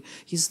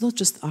 He's not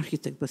just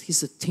architect, but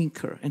he's a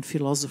thinker and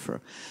philosopher.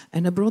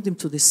 And I brought him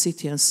to this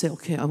city and said,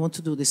 okay, I want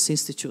to do this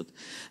institute,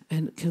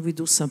 and can we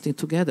do something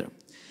together?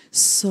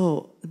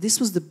 So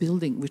this was the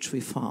building which we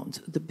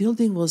found. The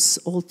building was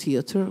old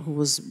theater, who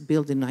was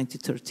built in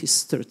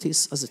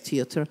 1930s as a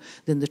theater,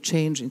 then the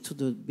change into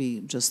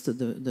just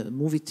the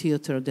movie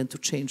theater, then to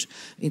change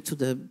into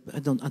the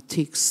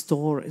antique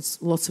store.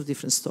 It's lots of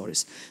different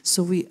stories.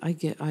 So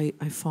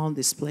I found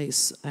this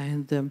place,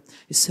 and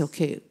I said,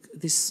 okay,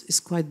 this is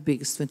quite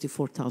big. It's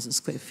 24,000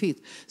 square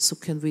feet. So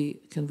can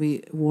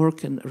we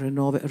work and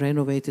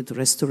renovate it,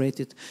 restore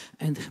it,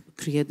 and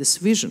create this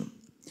vision?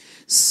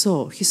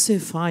 So he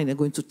said, fine, I'm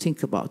going to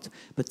think about it.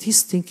 But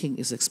his thinking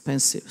is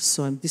expensive.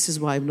 So this is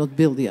why I'm not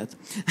built yet.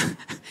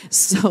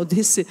 So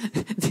this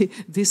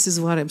is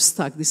where I'm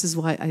stuck. This is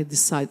why I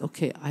decide,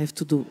 okay, I have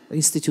to do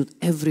institute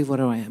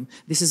everywhere I am.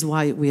 This is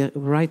why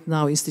right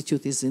now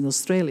institute is in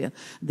Australia.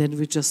 Then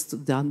we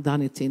just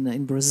done it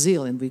in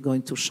Brazil, and we're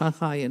going to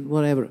Shanghai and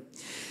whatever.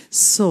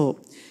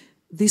 So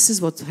this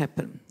is what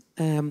happened.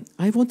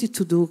 I wanted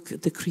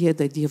to create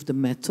the idea of the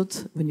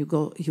method. When you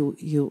go,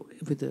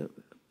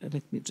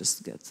 let me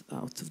just get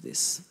out of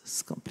this.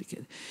 It's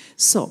complicated.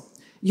 So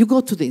you go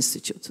to the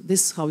institute.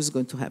 This is how it's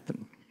going to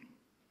happen.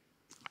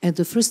 And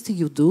the first thing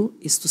you do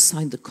is to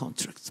sign the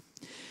contract.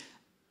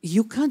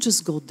 You can't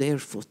just go there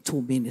for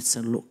 2 minutes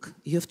and look.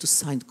 You have to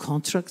sign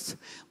contract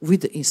with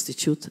the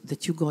institute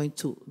that you're going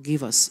to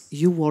give us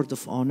your word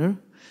of honor,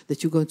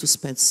 that you're going to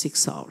spend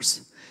 6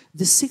 hours.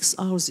 The 6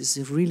 hours is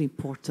a really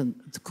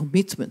important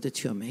commitment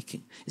that you are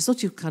making. It's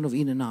not you kind of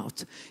in and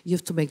out. You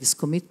have to make this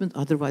commitment,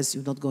 otherwise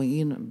you're not going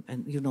in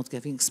and you're not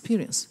getting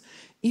experience.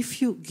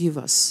 If you give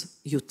us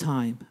your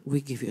time, we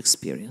give you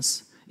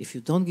experience. If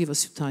you don't give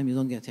us your time, you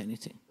don't get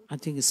anything. I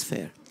think it's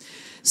fair.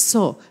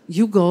 So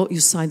you go, you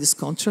sign this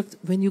contract.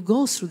 When you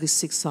go through this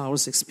 6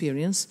 hours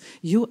experience,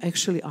 you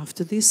actually,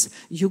 after this,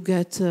 you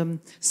get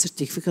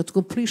certificate of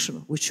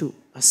completion, which you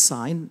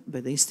assign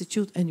by the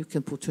institute, and you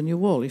can put on your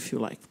wall if you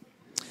like.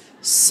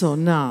 So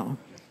now,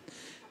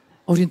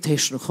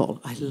 orientation hall.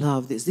 I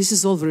love this. This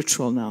is all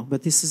virtual now,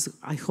 but this is,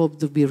 I hope,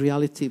 to be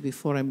reality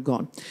before I'm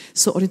gone.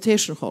 So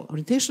orientation hall.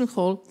 Orientation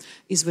hall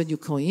is when you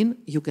go in,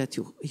 you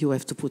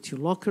have to put your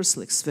lockers,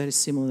 like it's very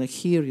similar like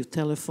here, your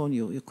telephone,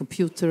 your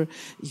computer,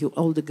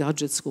 all the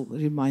gadgets will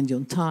remind you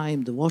on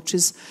time, the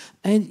watches,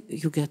 and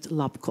you get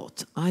lab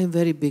coat. I am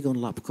very big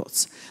on lab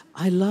coats.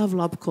 I love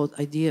lab coat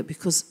idea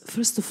because,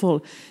 first of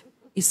all,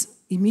 it's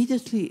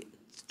immediately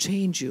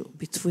change you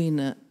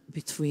between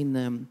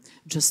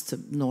just a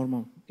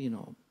normal,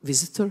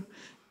 visitor.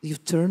 You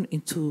turn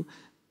into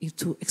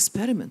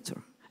experimenter,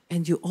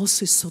 and you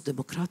also is so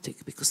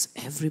democratic because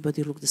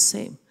everybody look the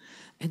same,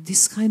 and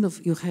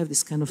you have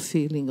this kind of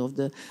feeling of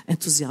the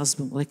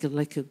enthusiasm, like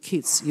a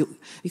kids.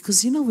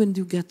 Because when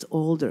you get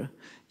older,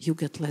 you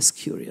get less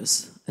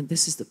curious, and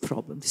this is the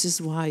problem. This is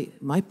why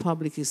my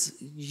public is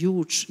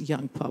huge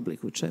young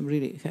public, which I'm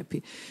really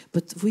happy.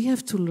 But we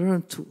have to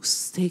learn to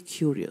stay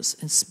curious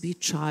and be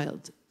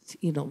child,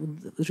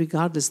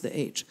 regardless the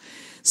age.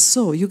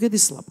 So you get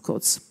these lab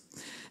coats,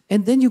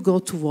 And then you go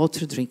to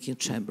water drinking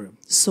chamber.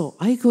 So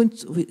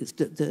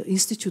the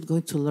institute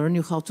going to learn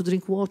you how to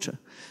drink water.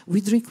 We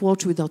drink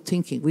water without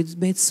thinking. We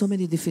made so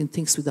many different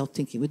things without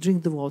thinking. We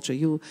drink the water.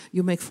 You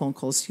make phone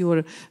calls.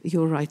 You're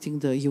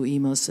writing your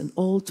emails, and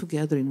all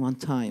together in one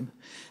time.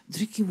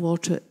 Drinking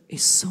water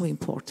is so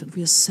important.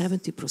 We are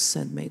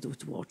 70% made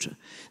with water.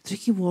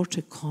 Drinking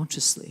water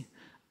consciously,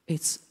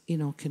 it's,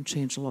 can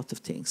change a lot of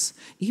things.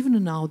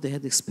 Even now they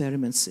had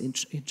experiments in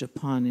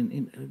Japan,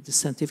 in the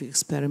scientific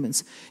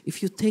experiments.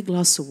 If you take a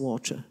glass of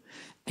water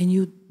and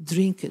you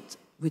drink it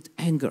with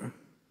anger,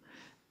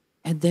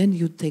 and then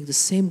you take the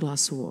same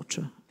glass of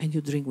water and you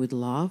drink with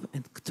love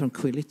and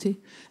tranquility,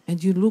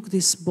 and you look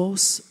this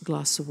both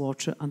glass of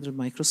water under a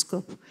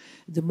microscope,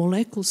 the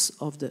molecules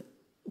of the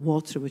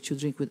water which you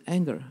drink with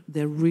anger,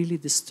 they're really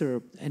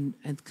disturbed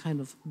and kind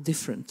of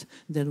different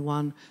than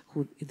one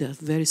they're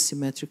very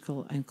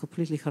symmetrical and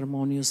completely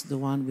harmonious, the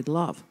one with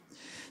love.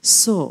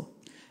 So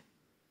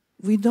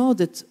we know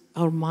that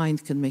our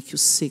mind can make you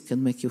sick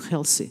and make you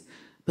healthy,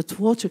 but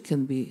water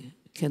can be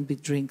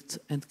drinked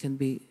and can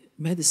be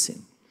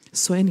medicine.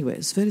 So anyway,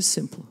 it's very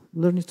simple,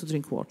 learning to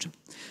drink water.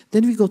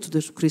 Then we go to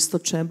the crystal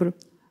chamber.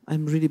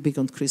 I'm really big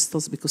on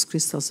crystals because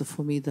crystals are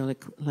for me they're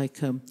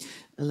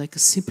like a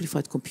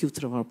simplified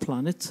computer of our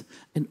planet,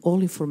 and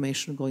all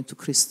information going to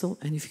crystal.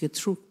 And if you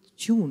can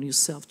tune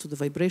yourself to the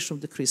vibration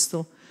of the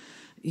crystal,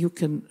 you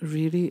can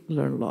really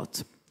learn a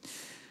lot.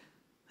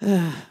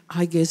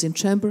 Eye gazing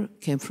chamber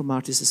came from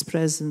Artist is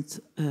Present.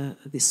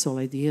 This whole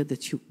idea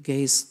that you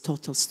gaze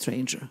total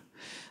stranger.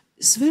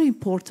 It's a very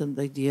important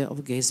idea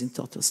of gazing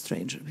total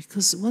stranger,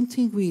 because one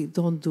thing we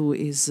don't do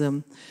is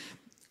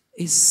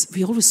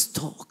we always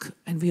talk,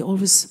 and we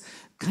always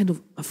kind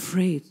of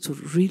afraid to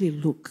really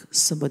look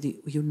somebody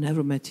you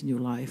never met in your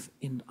life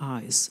in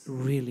eyes,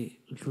 really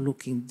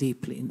looking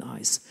deeply in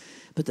eyes.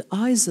 But the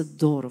eye is the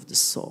door of the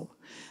soul.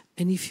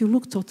 And if you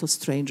look total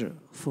stranger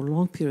for a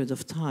long period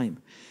of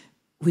time,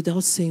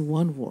 without saying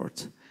one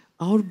word,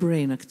 our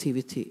brain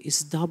activity is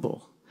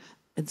double.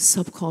 And the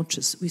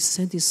subconscious, we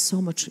send in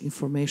so much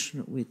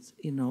information with,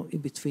 in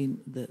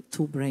between the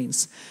two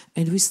brains.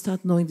 And we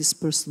start knowing this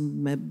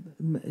person,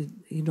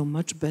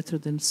 much better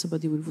than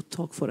somebody we would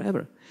talk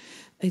forever.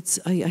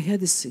 I had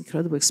this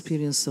incredible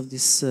experience of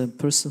this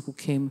person who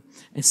came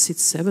and sit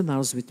 7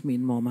 hours with me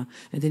in MoMA.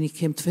 And then he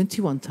came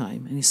 21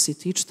 times. And he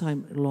sit each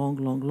time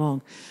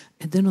long.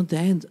 And then on the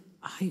end,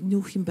 I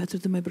knew him better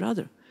than my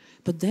brother.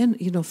 But then,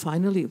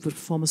 finally, the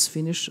performance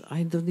finished,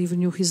 I don't even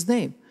knew his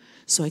name.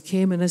 So I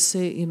came and I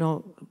say,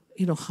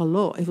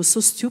 hello. It was so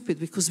stupid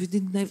because we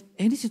didn't have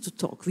anything to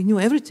talk. We knew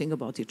everything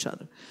about each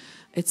other.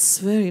 It's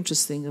very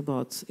interesting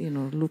about,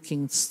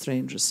 looking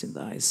strangers in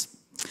the eyes.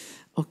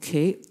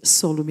 Okay,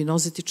 so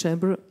luminosity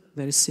chamber,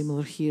 very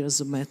similar here as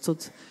a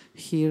method.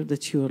 Here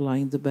that you are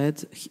lying in the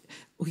bed.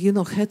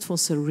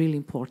 Headphones are a really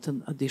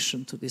important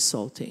addition to this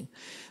whole thing.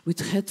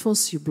 With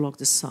headphones, you block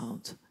the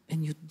sound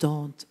and you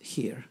don't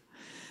hear.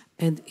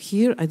 And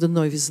here, I don't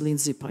know if it's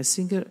Lindsay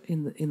Peisinger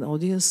in the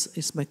audience,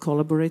 is my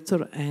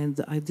collaborator, and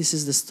this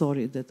is the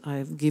story that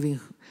I'm giving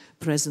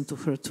present to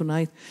her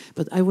tonight.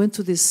 But I went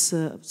to this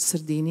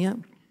Sardinia,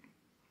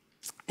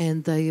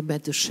 and I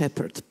met a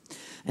shepherd.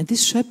 And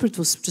this shepherd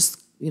was just,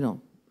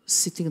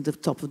 sitting at the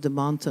top of the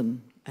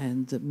mountain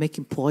and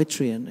making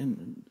poetry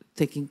and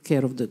taking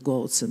care of the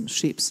goats and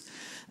sheep.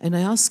 And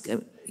I asked,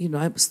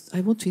 I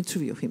want to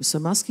interview him, so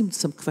I'm asking him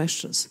some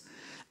questions.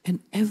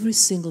 And every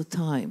single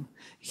time,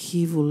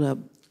 he will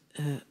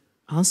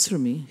answer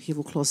me, he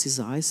will close his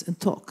eyes and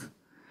talk.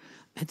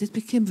 And it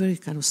became very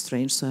kind of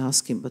strange, so I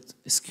asked him, but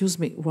excuse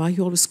me, why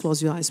you always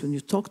close your eyes when you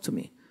talk to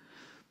me?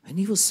 And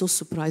he was so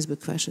surprised by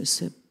the question. He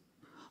said,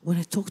 when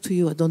I talk to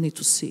you, I don't need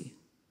to see.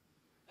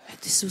 And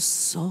this was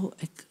so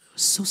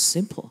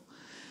simple.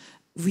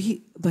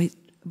 We,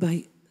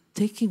 by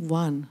taking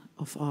one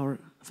of our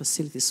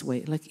facilities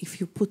away, like if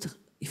you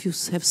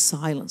have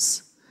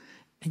silence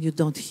and you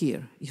don't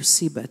hear, you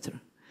see better.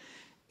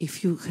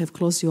 If you have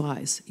closed your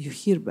eyes, you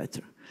hear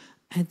better.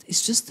 And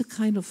it's just the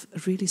kind of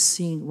really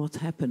seeing what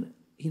happened,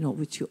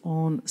 with your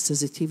own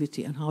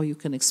sensitivity and how you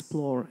can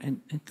explore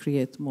and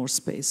create more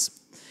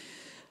space.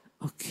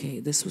 Okay,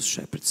 this was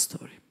Shepherd's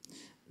story.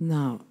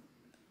 Now,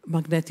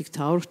 magnetic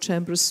tower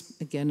chambers,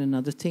 again,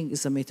 another thing,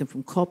 is made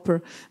from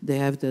copper. They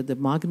have the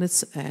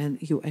magnets, and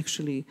you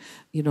actually,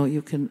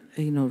 you can,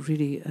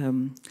 really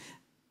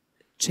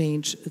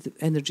change the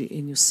energy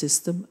in your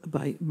system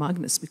by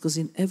magnets, because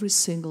in every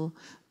single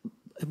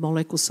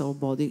molecules of our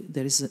body,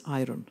 there is an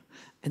iron,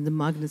 and the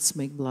magnets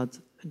make blood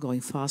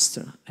going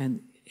faster,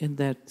 and in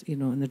that,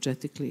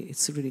 energetically,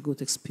 it's a really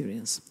good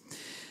experience.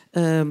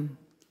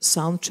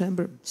 Sound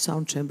chamber,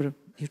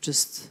 you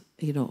just,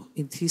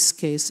 in this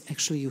case,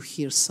 actually you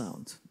hear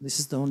sound. This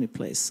is the only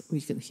place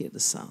we can hear the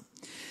sound.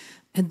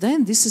 And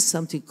then this is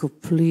something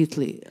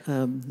completely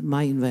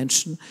my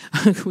invention,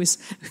 with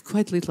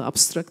quite a little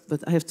abstract,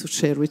 but I have to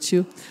share with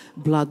you,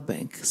 blood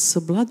bank.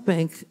 So blood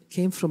bank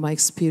came from my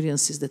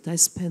experiences that I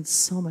spent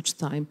so much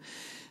time,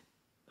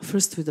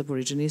 first with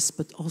Aborigines,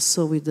 but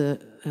also with the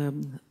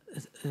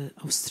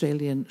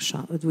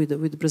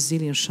with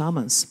Brazilian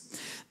shamans.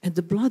 And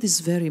the blood is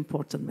very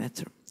important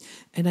matter.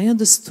 And I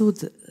understood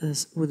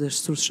through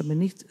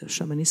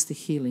shamanistic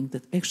healing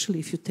that actually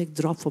if you take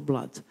drop of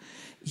blood,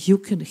 you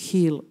can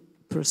heal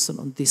person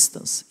on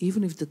distance.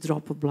 Even if the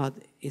drop of blood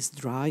is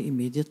dry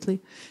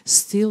immediately,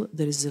 still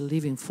there is a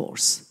living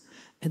force.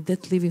 And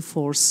that living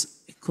force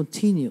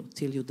continue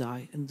till you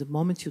die. And the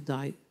moment you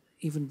die,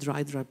 even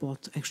dry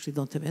blood actually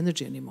don't have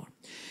energy anymore.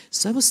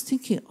 So I was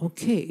thinking,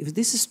 okay, if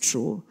this is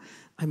true,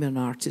 I'm an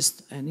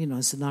artist, and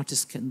as an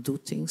artist can do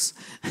things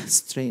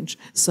strange.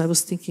 So I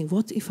was thinking,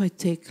 what if I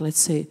take, let's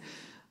say,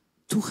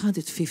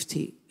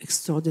 250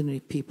 extraordinary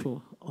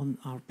people on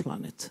our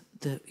planet,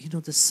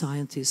 the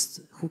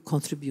scientists who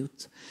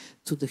contribute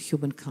to the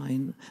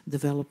humankind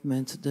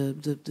development,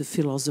 the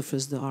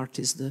philosophers, the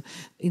artists, the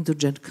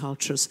indigent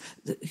cultures,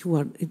 who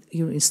are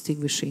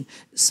distinguishing,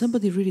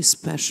 somebody really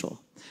special.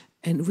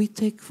 And we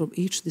take from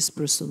each this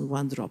person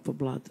one drop of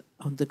blood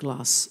on the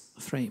glass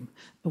frame.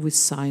 And we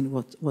sign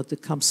what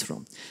it comes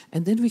from.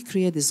 And then we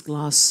create this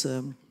glass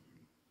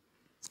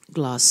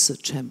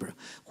chamber,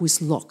 who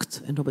is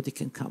locked and nobody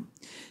can come.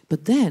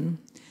 But then,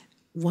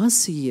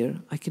 once a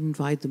year, I can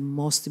invite the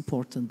most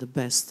important, the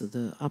best,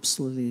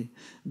 absolutely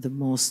the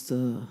most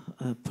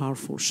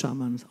powerful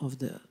shaman of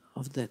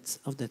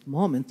that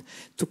moment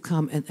to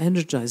come and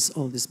energize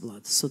all this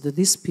blood, so that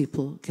these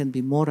people can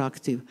be more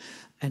active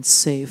and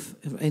save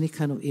any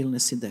kind of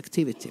illness in the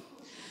activity.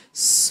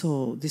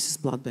 So this is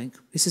blood bank.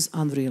 This is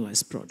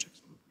unrealized project.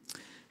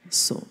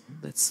 So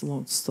that's a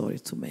long story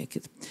to make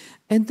it.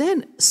 And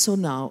then, so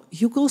now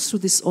you go through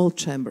these old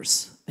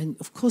chambers, and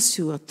of course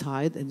you are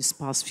tired and it's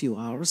past few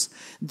hours.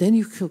 Then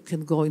you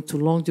can go into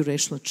long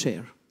durational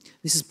chair.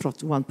 This is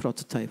one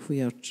prototype.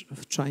 We are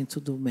trying to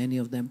do many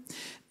of them.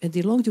 And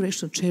the long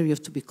durational chair, you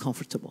have to be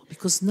comfortable,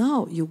 because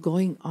now you're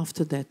going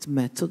after that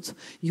method,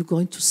 you're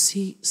going to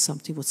see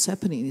something, what's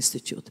happening in the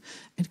institute.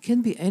 And it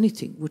can be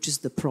anything, which is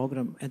the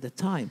program at the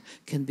time.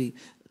 Can be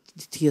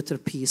theater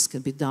piece,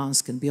 can be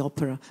dance, can be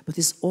opera, but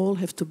these all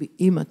have to be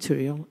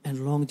immaterial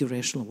and long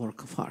durational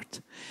work of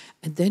art.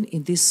 And then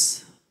in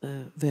this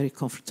very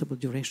comfortable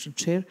duration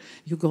chair,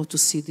 you go to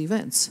see the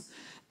events.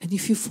 And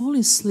if you fall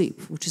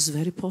asleep, which is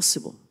very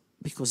possible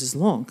because it's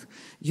long,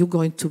 you're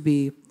going to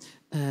be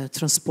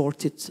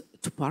transported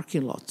to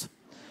parking lot.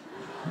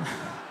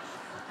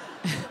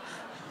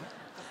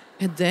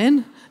 and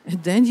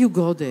then you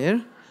go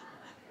there.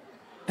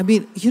 I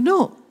mean,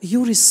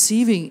 you're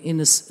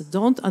receiving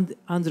don't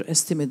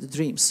underestimate the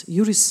dreams.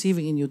 You're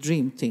receiving in your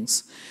dream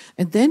things.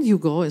 And then you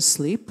go and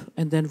sleep,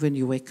 and then when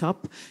you wake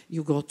up,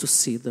 you go to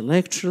see the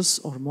lectures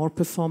or more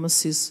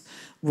performances,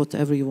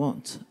 whatever you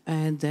want.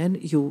 And then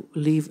you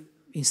leave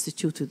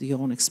institute with your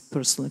own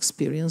personal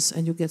experience,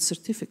 and you get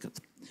certificate.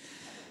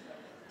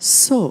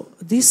 So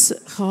this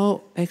is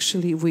how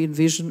actually we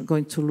envision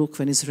going to look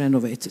when it's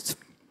renovated.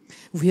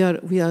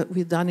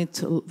 We've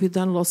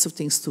done lots of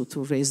things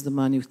to raise the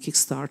money with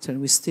Kickstarter,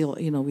 and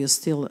we are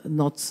still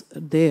not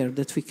there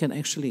that we can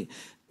actually.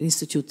 The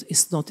institute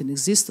is not in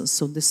existence,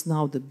 so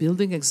now the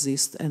building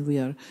exists, and we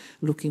are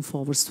looking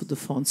forward to the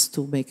funds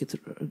to make it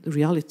a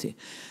reality.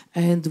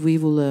 And we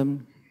will.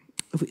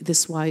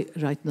 That's why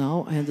right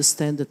now I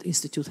understand that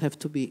institute have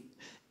to be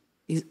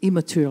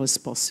immaterial as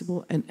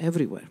possible and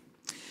everywhere.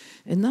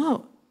 And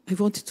now.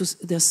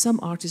 There are some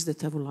artists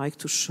that I would like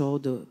to show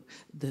the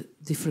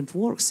different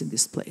works in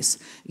this place.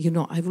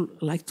 I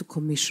would like to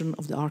commission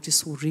of the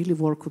artists who really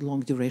work with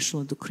long duration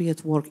and to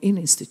create work in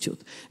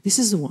institute. This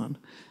is the one,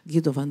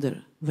 Guido van der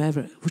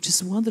Wever, which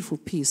is a wonderful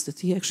piece that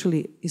he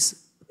actually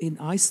is in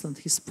Iceland.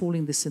 He's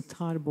pulling this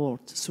entire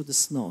board through the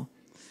snow.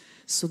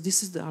 So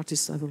this is the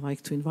artist I would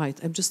like to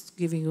invite. I'm just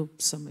giving you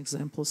some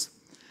examples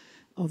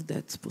of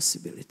that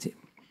possibility.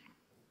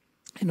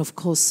 And of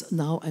course,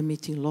 now I'm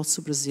meeting lots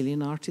of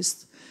Brazilian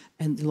artists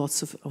and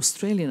lots of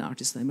Australian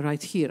artists. I'm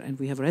right here, and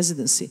we have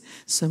residency.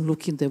 So I'm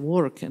looking at their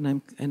work, and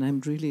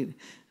I'm really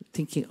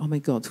thinking, oh my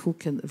God, who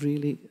am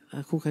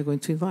I going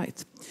to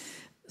invite?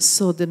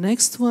 So the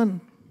next one,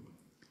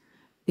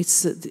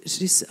 this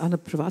is Anna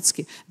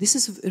Pravatsky. This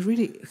is a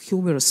really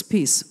humorous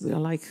piece. I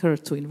like her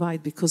to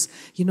invite because,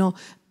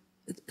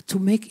 to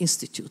make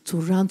institute, to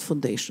run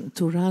foundation,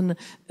 to run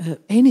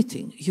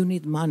anything, you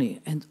need money.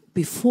 And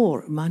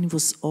before, money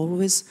was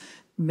always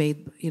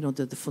made,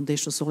 the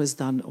foundation was always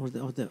done, or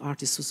the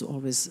artist was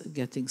always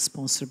getting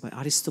sponsored by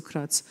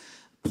aristocrats,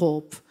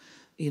 Pope,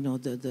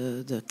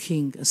 the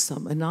king,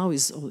 and now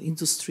it's all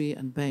industry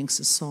and banks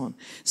and so on.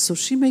 So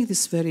she made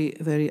this very,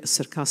 very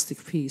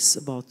sarcastic piece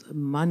about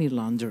money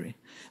laundering,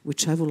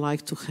 which I would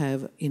like to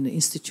have in the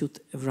institute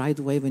right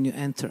away when you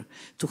enter,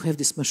 to have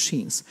these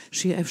machines.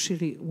 She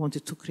actually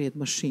wanted to create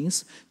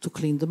machines to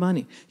clean the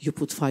money. You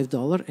put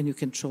 $5 and you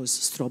can choose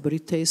strawberry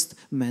taste,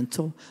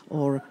 menthol,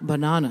 or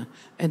banana,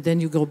 and then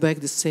you go back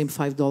the same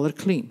 $5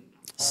 clean.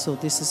 So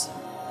this is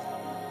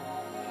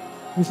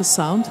with the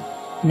sound.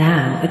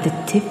 Now, at the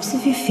tips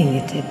of your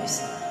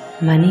fingertips,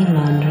 money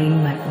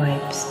laundering wet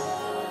wipes.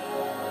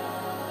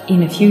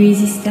 In a few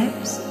easy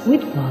steps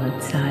with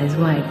wallet-size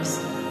wipes.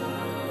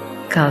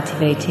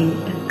 cultivating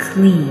a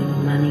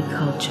clean money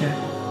culture,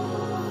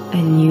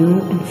 a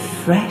new and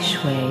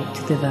fresh way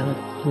to develop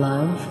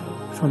love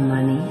for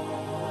money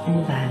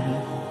and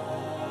value.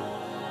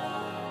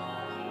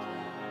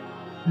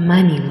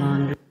 Money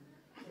laundering.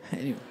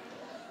 Anyway.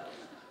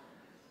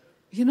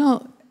 You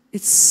know,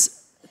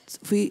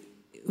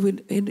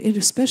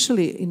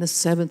 especially in the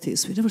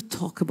 70s, we never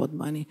talk about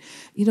money.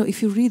 You know,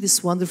 if you read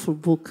this wonderful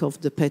book of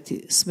the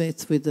Patti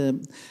Smith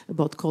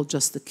about called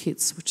Just the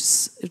Kids, which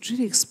is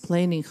really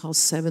explaining how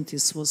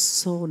 70s was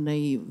so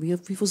naive. We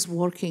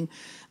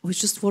was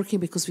just working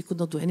because we could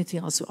not do anything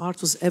else. So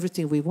art was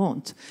everything we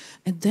want.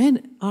 And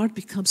then art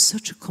becomes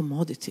such a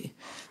commodity.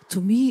 To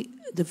me,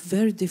 the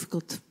very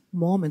difficult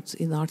moment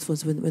in art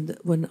was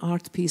when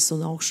art piece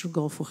on auction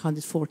go for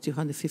 $140,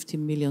 $150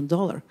 million.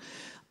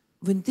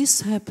 When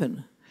this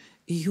happened,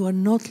 you are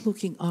not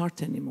looking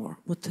art anymore.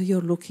 What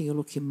you're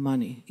looking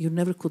money. You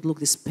never could look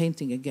this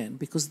painting again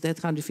because that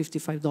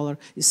 $155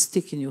 is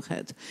stick in your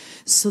head.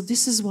 So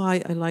this is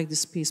why I like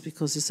this piece,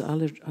 because it's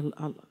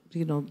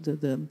you know,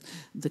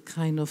 the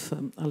kind of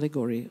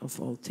allegory of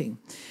all things.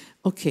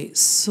 Okay,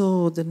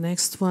 so the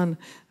next one.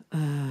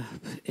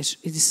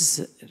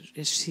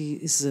 She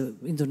is an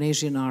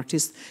Indonesian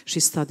artist. She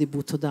studied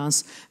Buto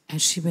dance,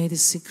 and she made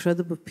this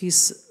incredible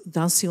piece,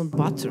 dancing on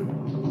butter.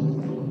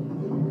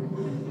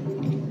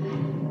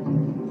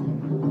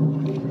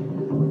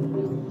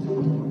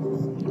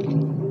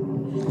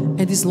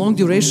 And it's long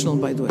durational,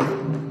 by the way.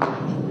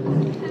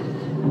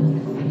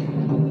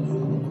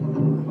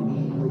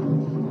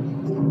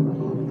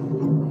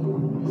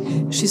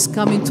 She's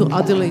coming to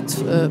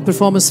Adelaide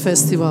Performance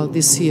Festival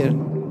this year.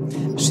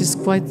 She's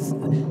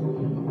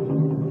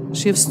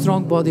she has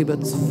strong body, but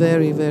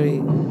very,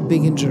 very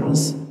big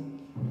endurance.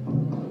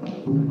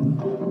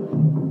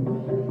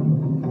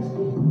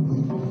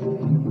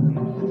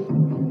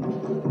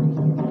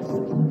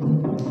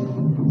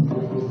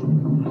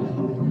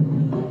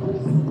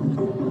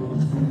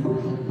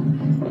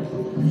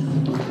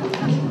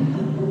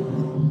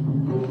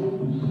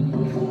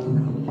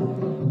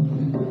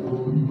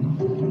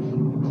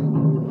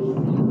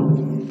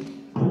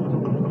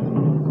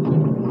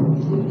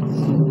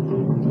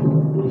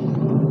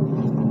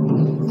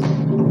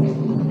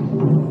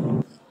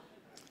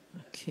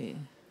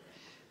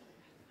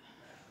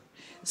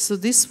 So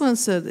this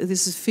one's,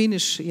 this is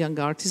Finnish young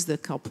artists, the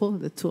couple,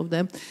 the two of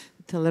them,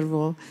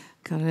 Tellervo,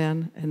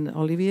 Karian and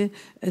Olivier.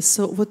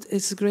 So what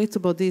is great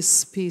about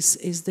this piece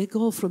is they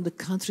go from the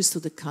countries to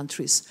the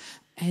countries,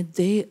 and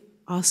they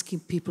asking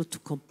people to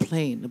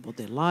complain about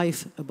their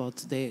life, about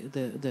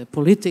the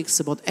politics,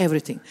 about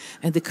everything.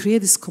 And they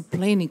create these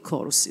complaining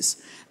choruses.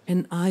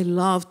 And I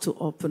love to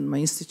open my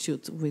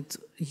institute with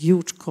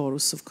huge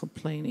chorus of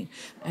complaining.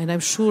 And I'm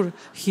sure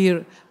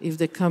here, if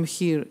they come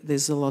here,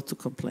 there's a lot to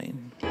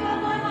complain.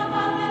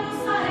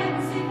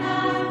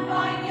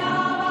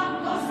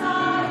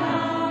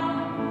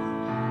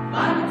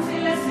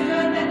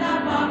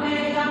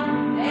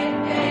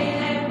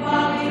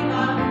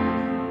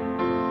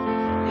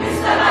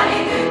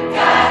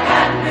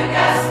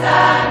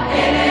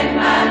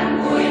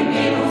 Enemmän kuin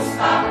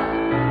minusta.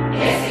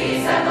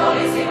 Esi-isät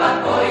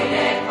olisivat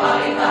voineet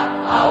valita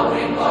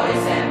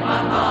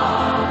aurinkoisemman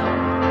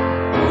maan.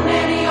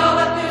 Uneni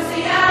ovat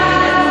tylsiä,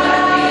 ne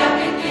tulevat liian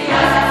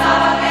pitkiä.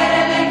 Saavat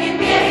edelleenkin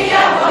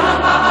miehiä,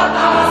 huonompaa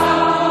valtaa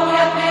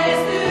kuulijat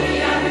menestyy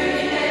liian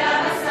hyvin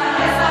elämässä.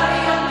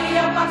 Kesari on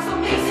liian paksu,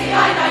 miksi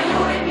aina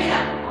juuri minä?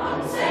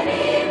 On se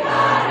niin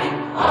väärin,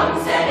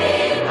 on se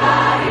niin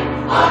väärin,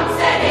 on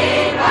se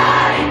niin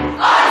väärin,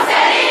 on se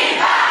niin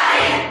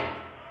väärin.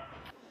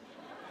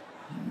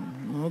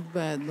 Not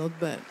bad, not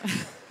bad.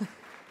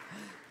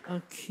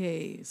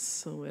 Okay,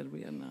 so where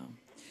we are now.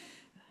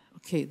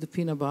 Okay, the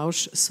Pina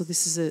Bausch. So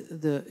this is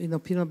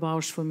Pina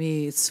Bausch for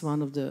me, it's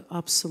one of the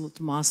absolute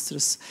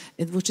masters.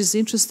 And which is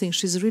interesting,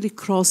 she's really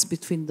cross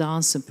between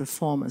dance and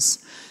performance.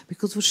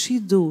 Because what she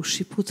do,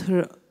 she put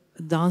her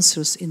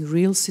dancers in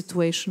real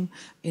situation,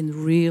 and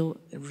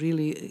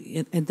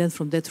then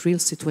from that real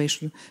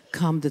situation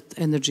come that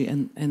energy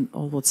and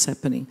all what's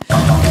happening.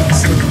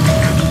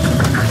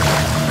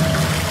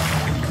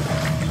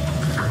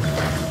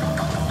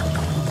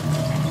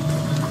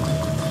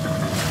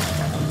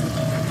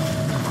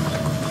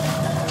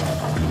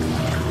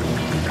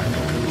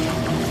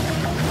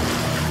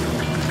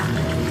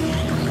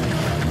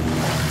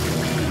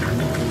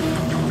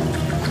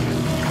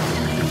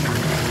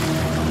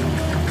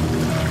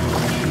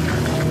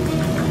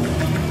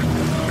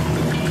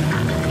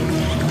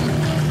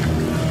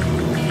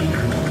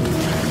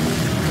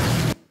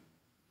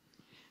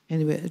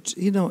 Anyway,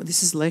 you know,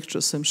 this is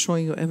lecture, so I'm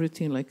showing you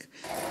everything like,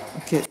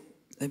 okay,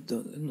 I'm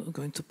not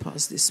going to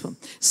pass this one.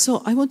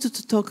 So I wanted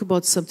to talk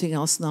about something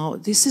else now.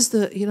 This is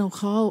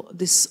how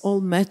this whole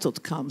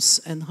method comes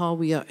and how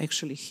we are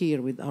actually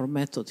here with our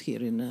method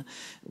here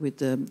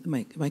with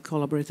my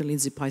collaborator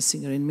Lindsay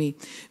Peisinger and me.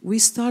 We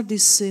start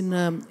this in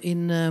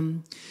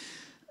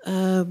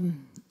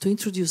to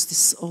introduce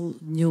this all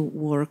new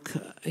work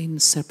in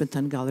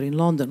Serpentine Gallery in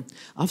London.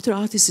 After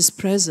Artist is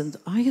Present,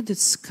 I had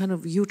this kind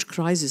of huge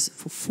crisis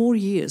for 4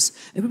 years.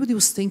 Everybody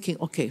was thinking,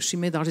 okay, she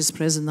made Artist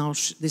Present, now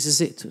this is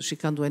it. She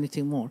can't do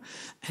anything more.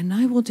 And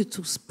I wanted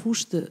to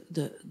push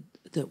the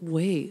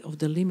way of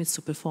the limits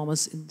of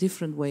performance in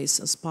different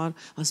ways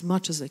as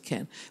much as I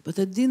can. But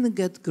I didn't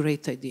get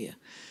great idea.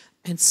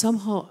 And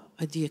somehow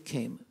idea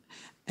came.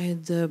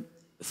 And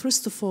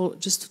first of all,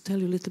 just to tell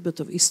you a little bit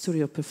of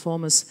history of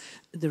performance,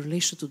 the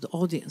relation to the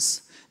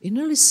audience. In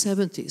early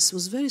 70s, it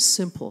was very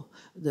simple.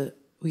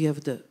 We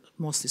have the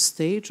mostly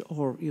stage,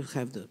 or you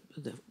have the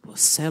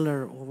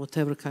cellar, or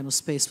whatever kind of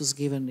space was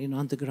given in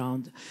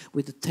underground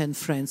with the 10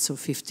 friends or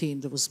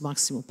 15, there was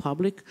maximum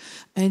public,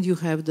 and you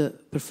have the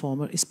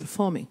performer is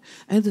performing,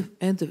 and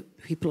the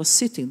people are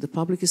sitting, the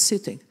public is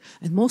sitting,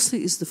 and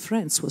mostly it's the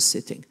friends who are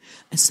sitting.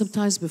 And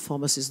sometimes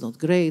performance is not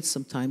great,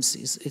 sometimes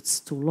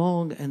it's too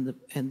long, and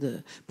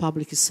the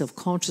public is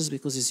self-conscious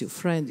because it's your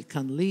friend, you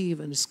can't leave,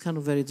 and it's kind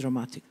of very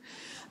dramatic.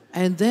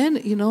 And then,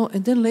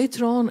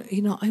 later on,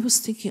 I was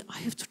thinking, I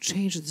have to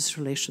change this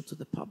relation to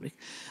the public.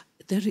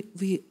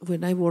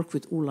 When I work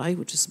with Ulay,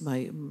 which is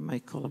my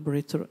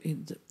collaborator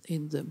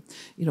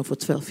for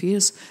 12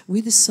 years, we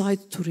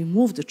decided to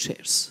remove the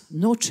chairs,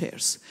 no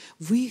chairs.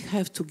 We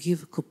have to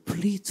give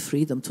complete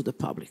freedom to the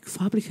public.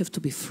 Public have to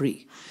be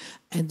free.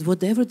 And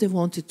whatever they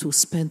wanted to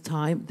spend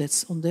time,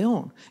 that's on their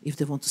own. If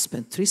they want to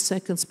spend 3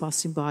 seconds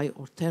passing by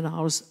or 10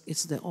 hours,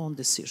 it's their own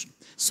decision.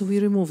 So we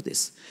remove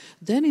this.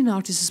 Then in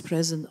Artist is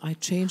Present, I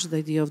changed the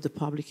idea of the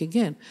public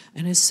again.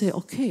 And I say,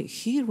 okay,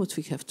 here what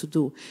we have to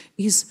do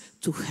is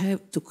to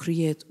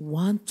create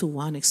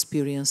one-to-one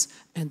experience,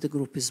 and the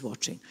group is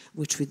watching,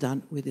 which we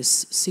done with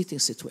this seating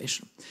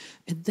situation.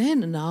 And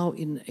then now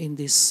in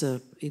this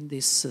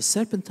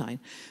Serpentine,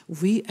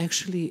 we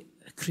actually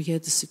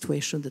create the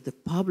situation that the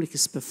public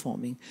is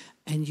performing,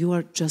 and you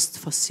are just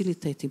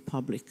facilitating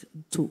public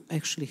to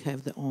actually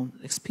have their own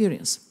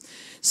experience.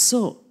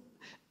 So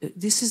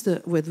this is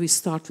where we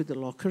start with the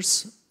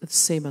lockers, the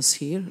same as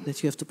here,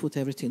 that you have to put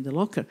everything in the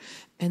locker.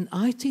 And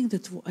I think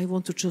that I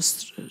want to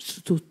just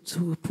to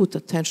put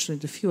attention in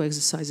the few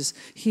exercises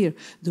here.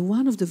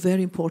 One of the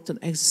very important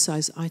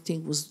exercise I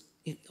think was,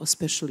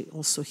 especially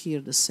also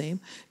here the same,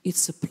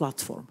 it's a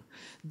platform.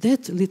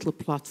 That little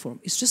platform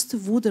is just a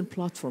wooden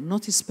platform,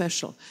 nothing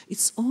special.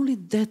 It's only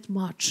that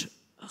much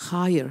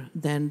higher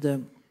than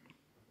the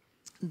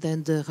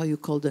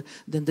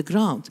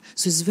ground.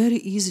 So it's very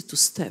easy to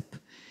step.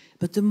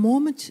 But the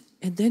moment,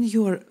 and then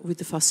you are with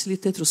the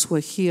facilitators who are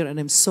here, and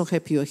I'm so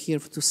happy you are here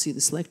to see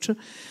this lecture.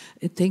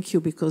 And thank you,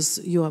 because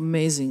you are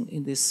amazing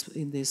in this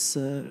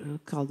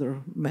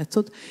Kaldor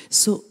method.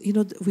 So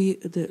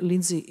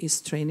Lindsay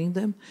is training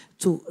them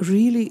to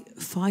really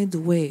find a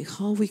way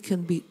how we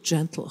can be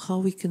gentle, how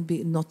we can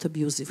be not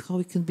abusive, how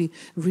we can be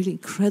really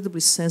incredibly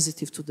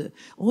sensitive to the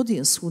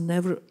audience who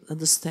never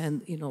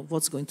understand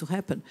what's going to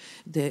happen.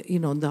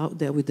 Now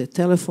they're with their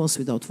telephones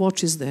without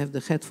watches. They have the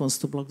headphones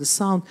to block the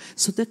sound.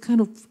 So they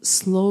kind of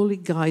slowly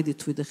guide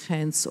it with the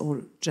hands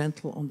or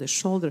gentle on their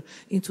shoulder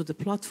into the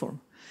platform.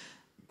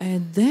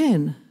 And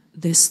then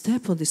they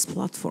step on this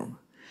platform,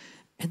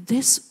 and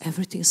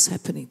everything is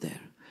happening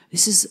there.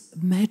 This is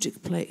a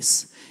magic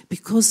place,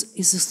 because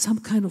it's some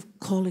kind of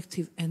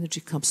collective energy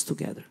comes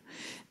together.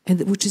 And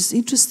which is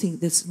interesting,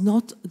 that's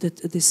not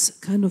that this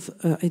kind of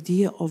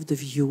idea of the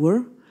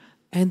viewer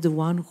and the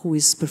one who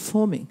is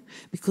performing,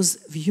 because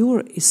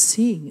viewer is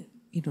seeing,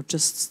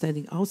 just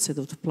standing outside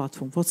of the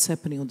platform, what's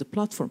happening on the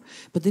platform.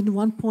 But then at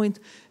one point,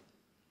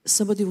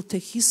 somebody will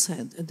take his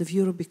hand, and the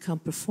viewer become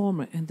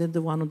performer, and then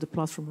the one on the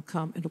platform will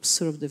come and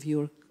observe the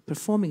viewer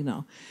performing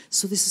now.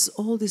 So this is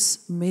all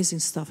this amazing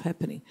stuff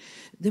happening.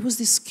 There was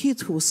this kid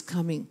who was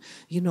coming,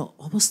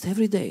 almost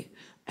every day,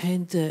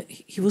 and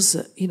he was,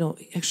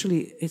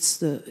 actually,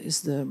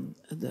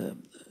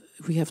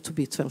 we have to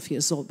be 12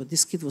 years old, but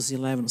this kid was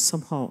 11.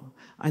 Somehow,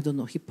 I don't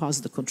know, he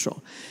passed the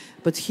control,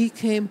 but he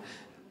came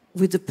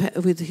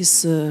with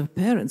his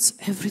parents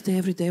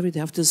every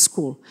day after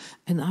school.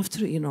 And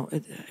after,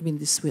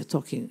 this we're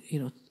talking,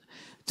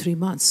 3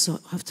 months. So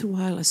after a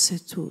while, I say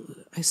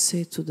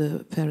to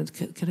the parent,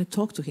 can I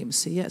talk to him? He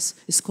said, yes.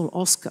 It's called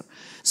Oscar.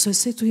 So I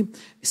say to him,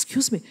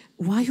 excuse me,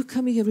 why are you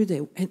coming every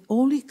day? And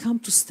only come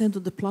to stand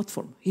on the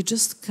platform. You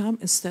just come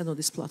and stand on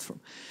this platform.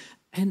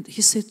 And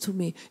he said to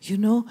me,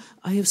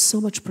 I have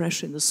so much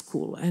pressure in the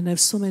school, and I have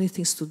so many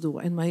things to do,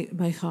 and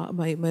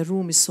my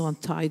room is so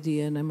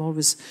untidy, and I'm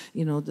always,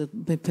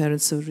 my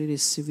parents are really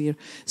severe.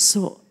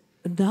 So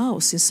now,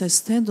 since I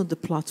stand on the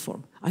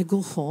platform, I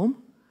go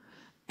home,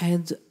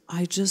 and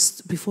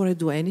before I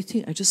do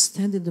anything, I just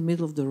stand in the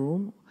middle of the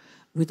room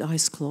with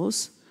eyes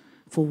closed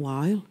for a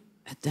while,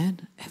 and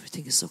then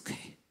everything is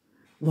okay.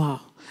 Wow.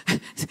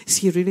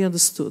 He really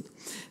understood.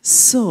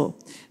 So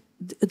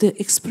the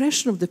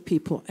expression of the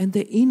people and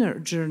the inner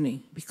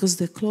journey, because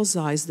they close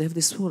eyes, they have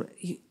this whole,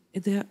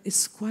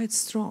 it's quite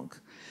strong.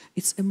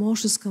 Its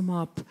emotions come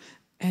up,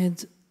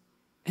 and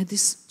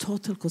this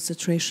total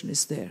concentration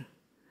is there.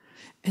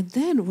 And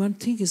then one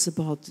thing is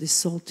about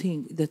this whole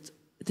thing, that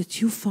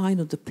that you find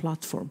on the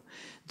platform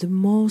the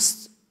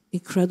most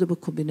incredible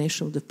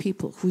combination of the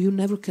people who you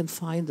never can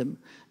find them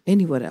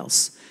anywhere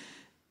else.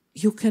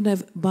 You can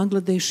have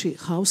Bangladeshi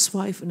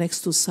housewife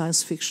next to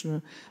science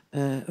fiction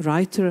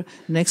writer,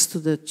 next to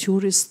the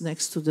tourist,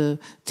 next to the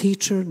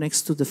teacher,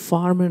 next to the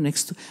farmer,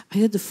 I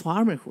had the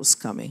farmer who was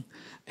coming.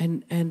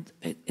 And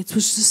it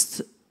was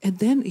just, and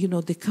then, you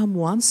know, they come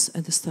once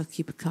and they start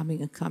keep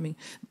coming and coming.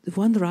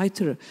 One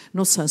writer,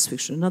 not science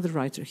fiction, another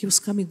writer, he was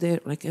coming there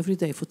like every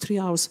day for 3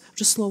 hours,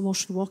 just slow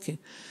motion walking.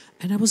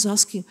 And I was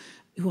asking,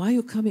 why are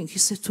you coming? He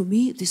said, to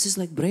me, this is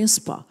like brain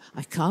spa.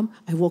 I come,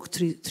 I walk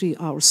three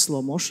hours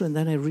slow motion, and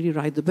then I really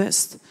write the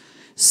best.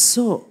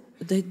 So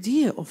the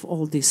idea of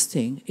all this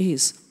thing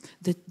is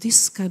that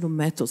this kind of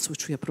methods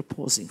which we are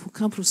proposing, who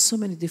come from so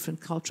many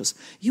different cultures,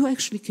 you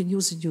actually can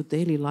use in your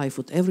daily life,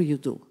 whatever you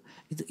do.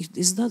 It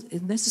is not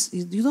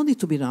necessary. You don't need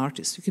to be an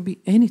artist. You can be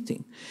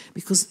anything,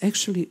 because it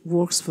actually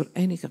works for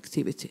any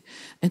activity.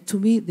 And to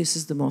me, this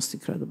is the most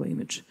incredible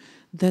image.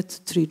 That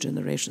 3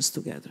 generations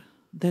together.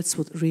 That's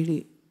what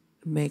really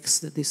makes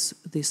that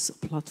this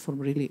platform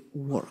really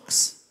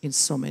works in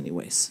so many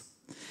ways.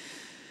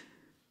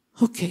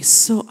 Okay,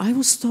 so I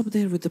will stop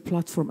there with the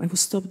platform. I will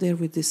stop there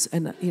with this,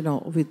 and you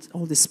know, with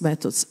all these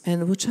methods.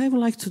 And what I would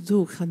like to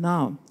do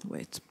now,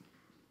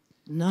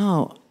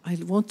 now I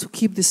want to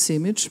keep this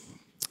image,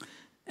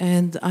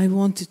 and I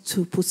wanted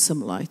to put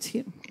some light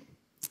here.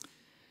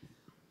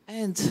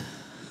 And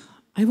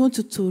I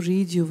wanted to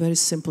read you a very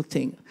simple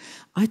thing.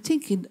 I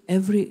think in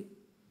every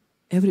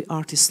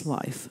artist's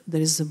life,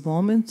 there is a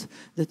moment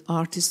that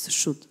artist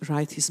should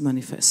write his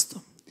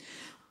manifesto.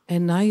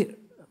 And I,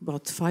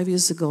 about 5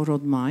 years ago,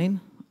 wrote mine,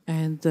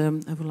 and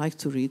I would like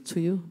to read to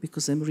you,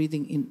 because I'm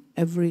reading in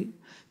every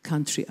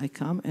country I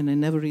come, and I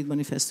never read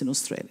manifesto in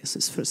Australia, so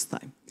it's the first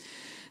time.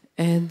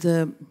 And,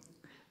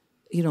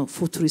 you know,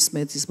 futurists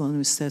made this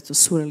manifesto,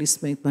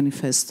 surrealists made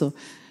manifesto,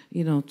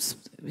 you know,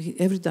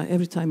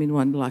 every time in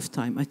one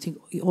lifetime. I think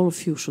all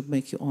of you should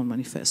make your own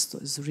manifesto.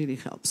 It really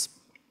helps.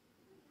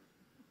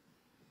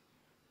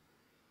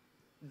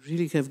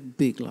 Really have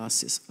big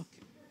glasses.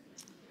 Okay.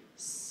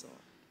 So,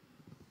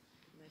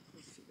 let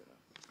me figure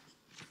out.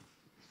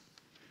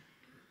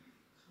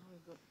 How I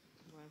got,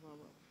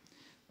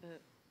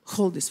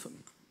 hold this for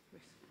me.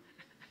 Wait.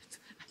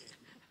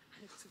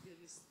 I have to get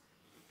this.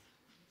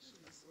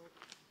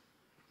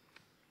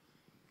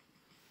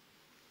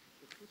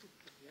 Put it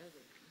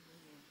together.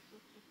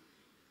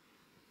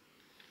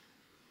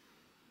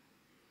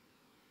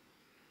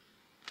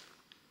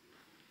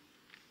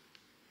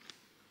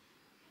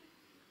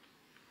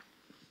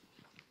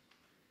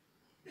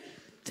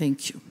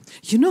 Thank you.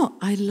 You know,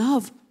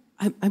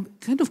 I'm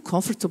kind of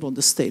comfortable on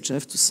the stage, I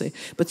have to say.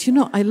 But you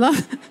know, I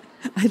love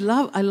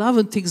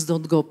when things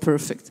don't go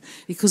perfect,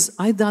 because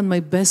I've done my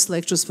best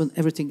lectures when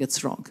everything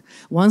gets wrong.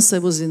 Once I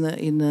was in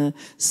I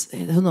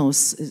don't know,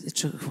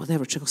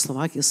 whatever,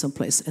 Czechoslovakia,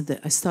 someplace, and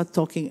I start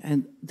talking,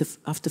 and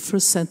after the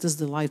first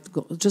sentence,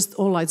 just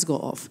all lights go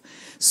off.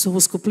 So it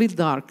was complete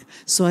dark.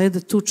 So I had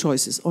the 2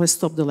 choices: or I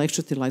stop the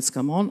lecture till lights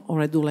come on, or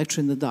I do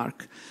lecture in the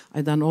dark.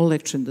 I done all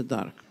lecture in the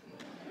dark.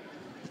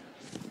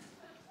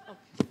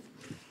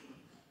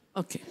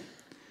 Okay,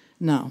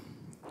 now,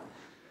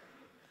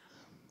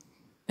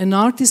 an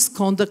artist's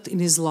conduct in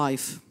his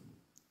life.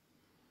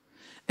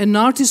 An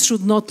artist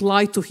should not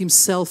lie to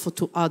himself or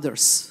to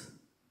others.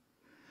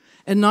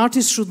 An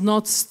artist should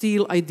not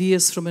steal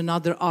ideas from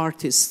another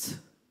artist.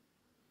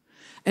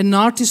 An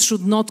artist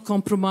should not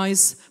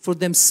compromise for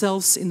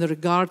themselves in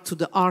regard to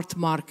the art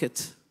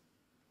market.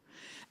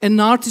 An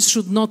artist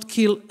should not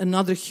kill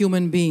another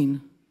human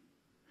being.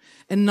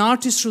 An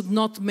artist should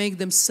not make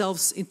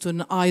themselves into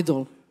an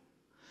idol.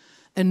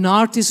 An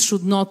artist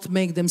should not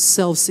make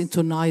themselves into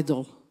an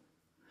idol.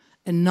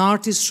 An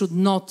artist should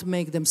not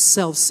make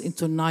themselves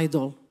into an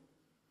idol.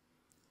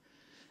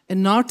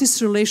 An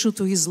artist's relation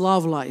to his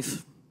love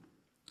life.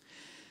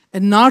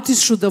 An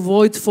artist should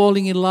avoid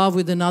falling in love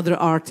with another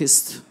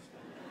artist.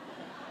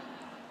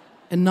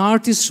 An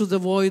artist should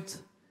avoid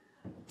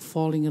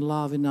falling in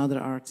love with another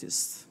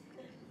artist.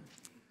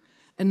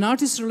 An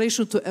artist's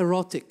relation to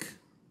erotic.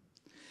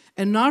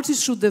 An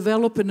artist should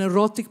develop an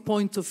erotic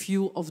point of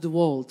view of the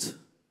world.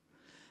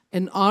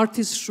 An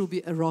artist should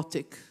be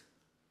erotic.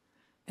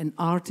 An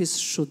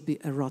artist should be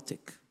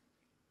erotic.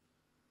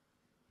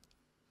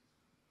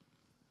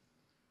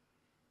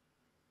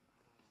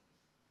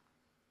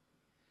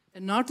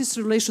 An artist's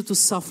relation to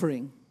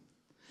suffering.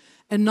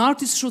 An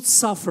artist should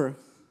suffer.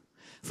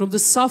 From the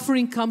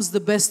suffering comes the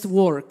best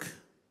work.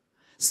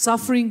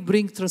 Suffering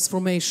brings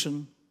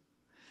transformation.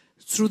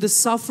 Through the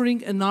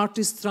suffering, an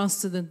artist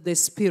transcended their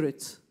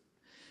spirit.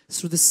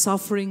 Through the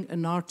suffering,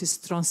 an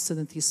artist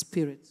transcended his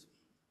spirit.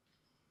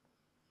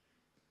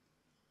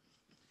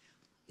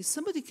 If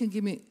somebody can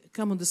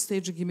come on the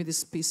stage and give me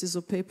these pieces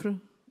of paper,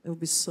 it would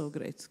be so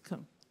great.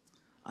 Come.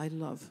 I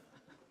love.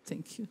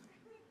 Thank you.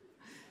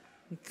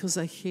 Because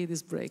I hate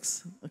these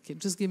breaks. Okay,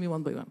 just give me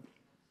one by one.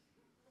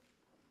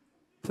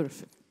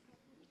 Perfect.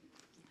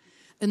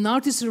 An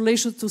artist's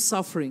relation to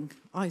suffering.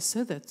 I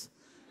said that.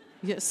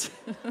 Yes.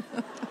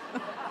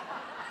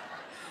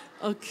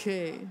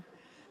 Okay.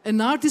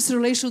 An artist's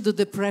relation to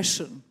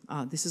depression.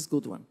 This is a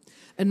good one.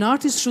 An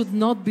artist should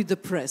not be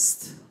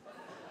depressed.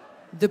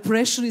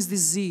 Depression is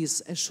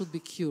disease and should be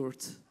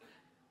cured.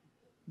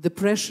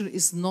 Depression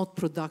is not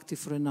productive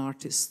for an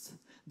artist.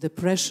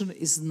 Depression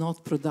is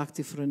not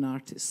productive for an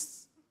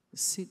artist. You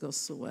see, it goes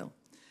so well.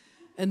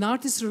 An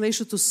artist's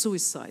relation to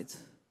suicide.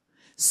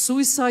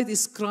 Suicide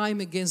is crime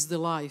against the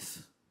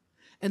life.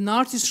 An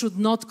artist should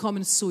not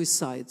commit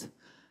suicide.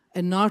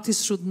 An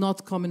artist should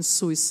not commit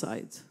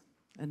suicide.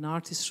 An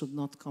artist should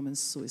not commit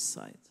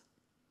suicide.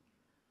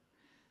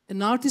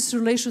 An artist's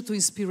relation to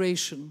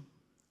inspiration.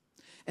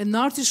 An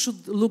artist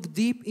should look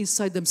deep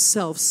inside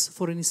themselves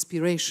for an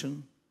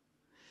inspiration.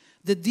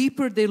 The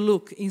deeper they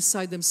look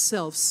inside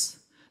themselves,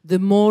 the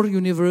more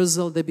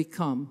universal they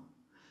become.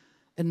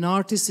 An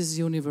artist is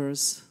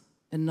universe.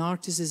 An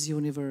artist is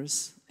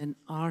universe. An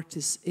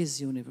artist is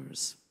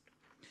universe.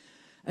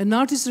 An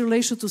artist's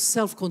relation to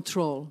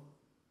self-control.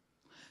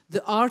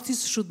 The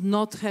artist should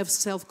not have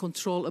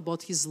self-control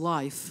about his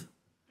life.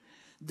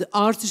 The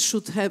artist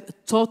should have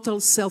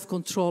total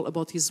self-control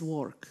about his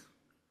work.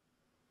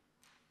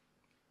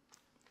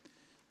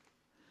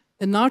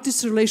 An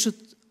artist's relation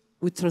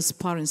with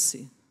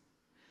transparency.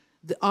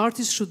 The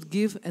artist should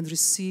give and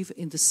receive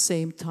in the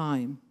same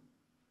time.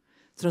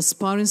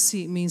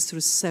 Transparency means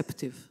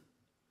receptive.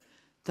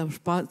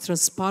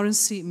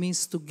 Transparency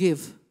means to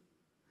give.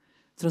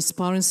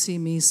 Transparency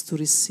means to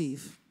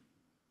receive.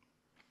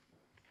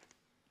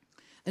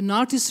 An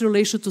artist's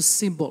relation to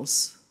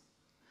symbols.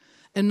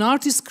 An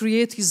artist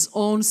creates his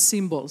own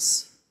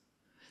symbols.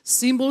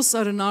 Symbols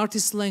are an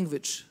artist's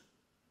language.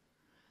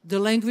 The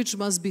language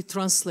must be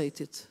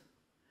translated.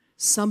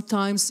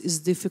 Sometimes it's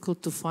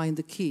difficult to find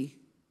the key.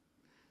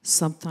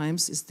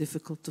 Sometimes it's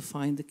difficult to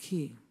find the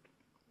key.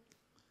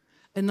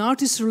 An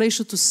artist's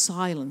relation to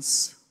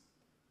silence.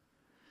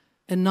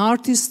 An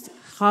artist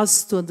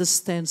has to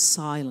understand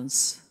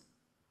silence.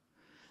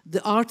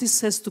 The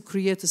artist has to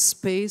create a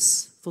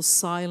space for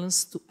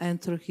silence to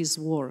enter his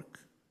work.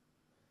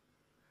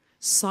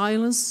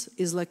 Silence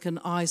is like an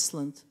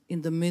island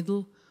in the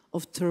middle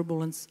of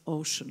turbulent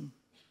ocean.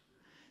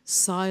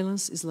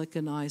 Silence is like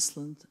an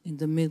island in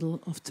the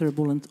middle of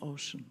turbulent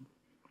ocean.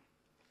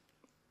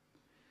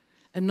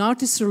 An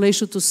artist's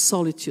relation to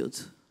solitude.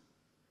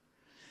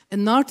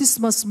 An artist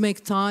must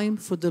make time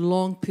for the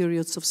long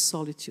periods of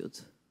solitude.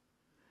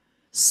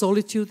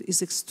 Solitude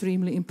is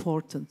extremely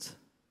important.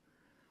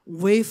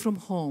 Away from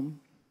home,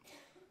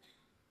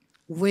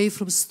 away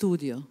from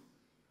studio,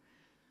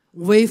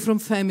 away from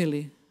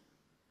family,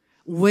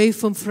 away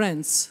from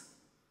friends.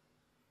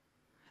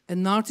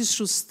 An artist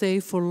should stay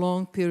for a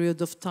long period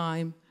of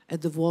time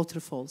at the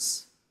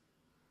waterfalls.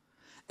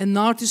 An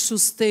artist should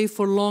stay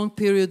for a long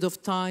period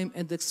of time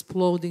at the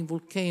exploding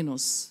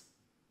volcanoes.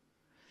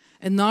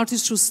 An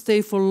artist should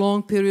stay for a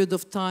long period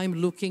of time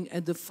looking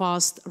at the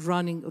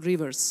fast-running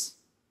rivers.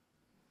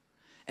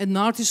 An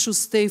artist should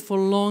stay for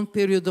a long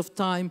period of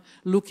time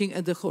looking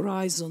at the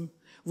horizon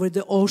where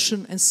the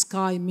ocean and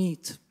sky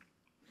meet.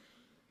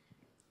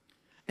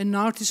 An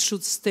artist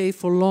should stay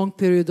for a long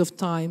period of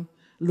time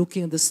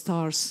looking at the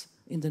stars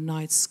in the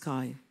night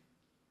sky.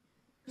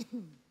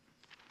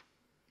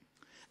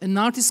 An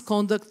artist's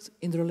conduct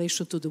in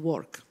relation to the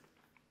work.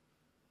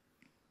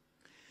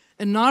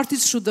 An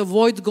artist should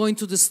avoid going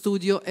to the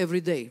studio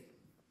every day.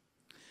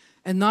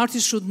 An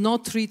artist should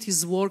not treat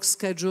his work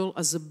schedule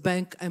as a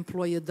bank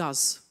employee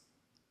does.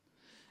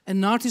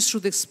 An artist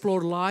should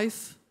explore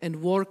life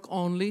and work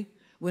only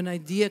when an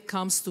idea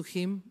comes to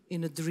him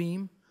in a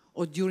dream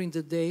or during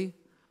the day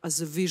as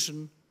a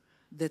vision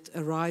that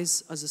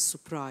arises as a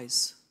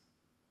surprise.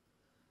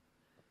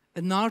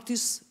 An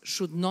artist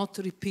should not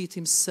repeat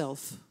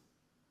himself.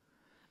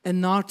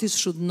 An artist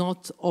should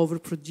not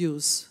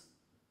overproduce.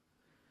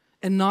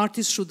 An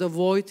artist should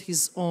avoid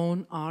his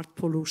own art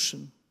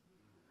pollution.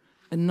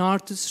 An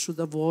artist should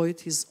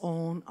avoid his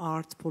own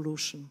art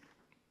pollution.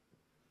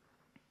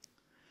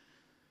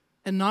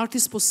 An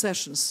artist's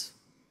possessions.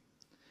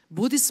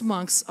 Buddhist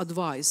monks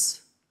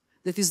advise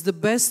that it's the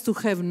best to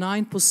have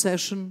 9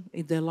 possessions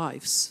in their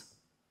lives.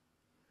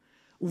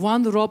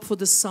 1 robe for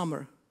the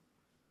summer,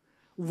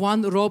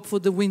 1 robe for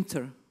the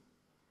winter,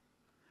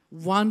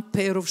 1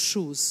 pair of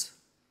shoes,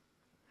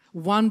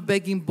 1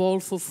 begging bowl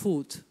for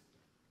food,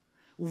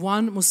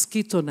 1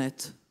 mosquito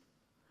net,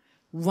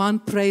 1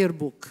 prayer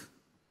book,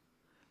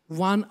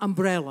 1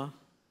 umbrella,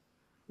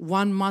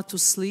 1 mat to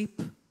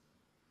sleep,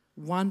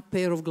 1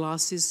 pair of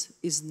glasses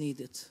is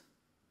needed.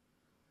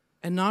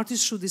 An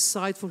artist should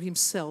decide for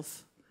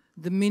himself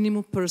the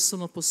minimum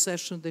personal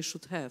possession they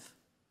should have.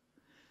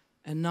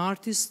 An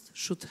artist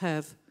should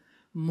have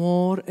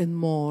more and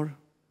more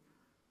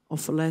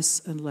of less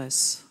and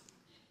less.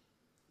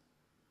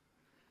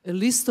 A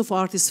list of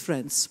artist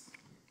friends.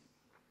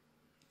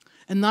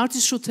 An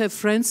artist should have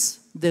friends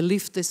that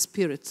lift their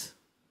spirit.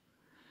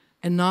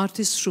 An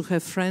artist should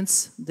have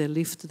friends that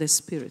lift their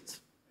spirit.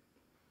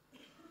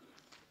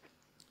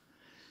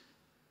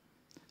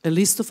 A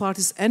list of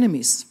artist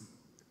enemies.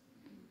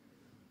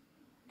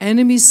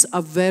 Enemies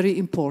are very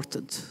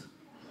important.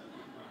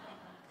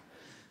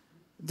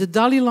 The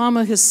Dalai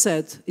Lama has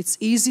said, it's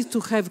easy to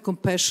have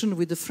compassion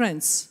with the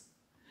friends,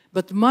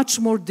 but much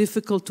more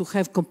difficult to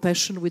have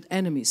compassion with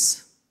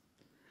enemies.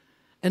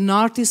 An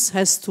artist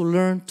has to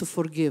learn to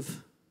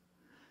forgive.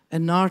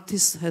 An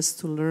artist has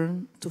to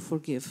learn to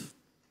forgive.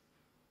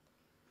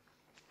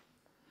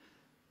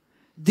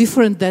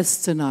 Different death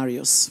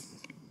scenarios.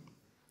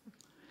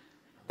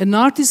 An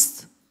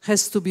artist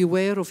has to be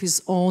aware of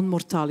his own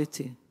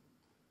mortality.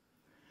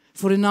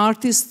 For an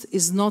artist, it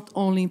is not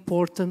only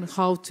important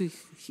how to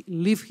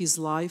live his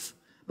life,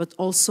 but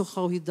also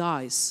how he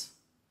dies.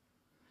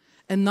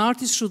 An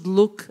artist should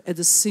look at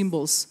the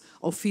symbols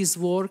of his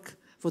work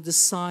for the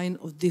sign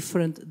of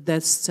different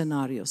death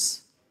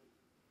scenarios.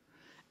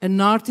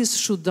 An artist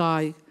should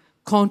die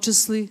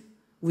consciously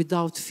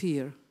without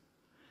fear.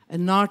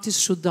 An artist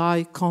should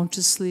die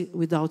consciously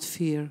without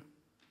fear.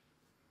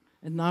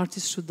 An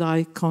artist should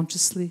die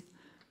consciously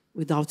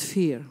without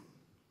fear.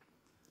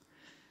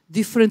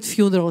 Different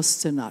funeral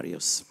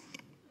scenarios.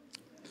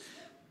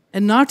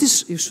 An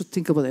artist, you should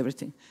think about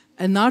everything.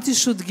 An artist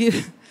should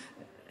give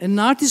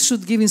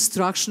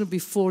instruction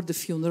before the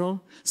funeral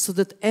so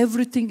that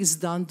everything is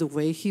done the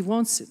way he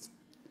wants it.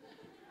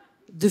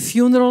 The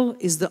funeral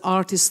is the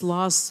artist's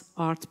last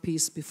art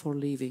piece before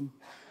leaving.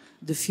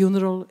 The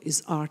funeral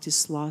is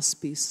artist's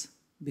last piece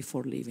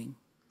before leaving.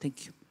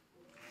 Thank you.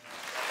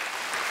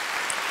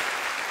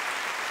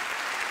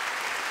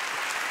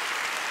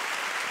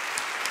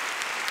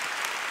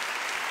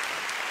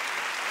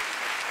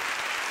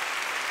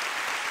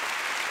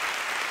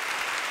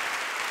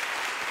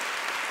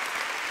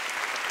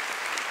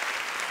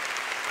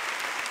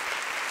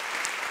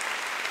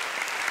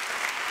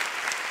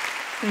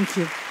 Thank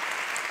you.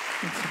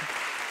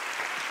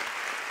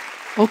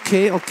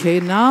 Okay,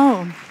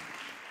 now,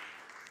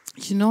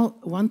 you know,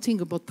 one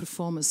thing about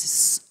performance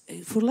is,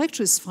 for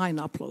lecture it's fine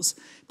applause,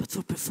 but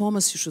for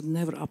performance you should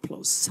never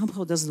applause.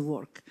 Somehow it doesn't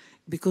work,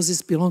 because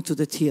it belongs to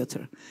the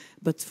theater.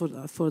 But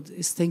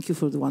thank you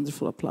for the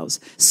wonderful applause.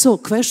 So,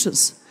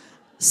 questions.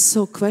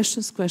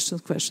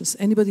 Questions.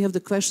 Anybody have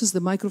the questions?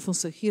 The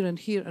microphones are here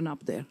and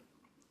up there.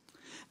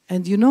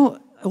 And you know,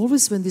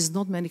 always when there's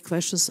not many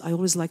questions, I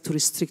always like to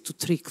restrict to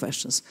 3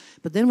 questions.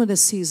 But then when I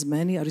see as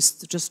many, I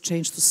just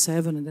change to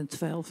 7 and then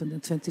 12 and then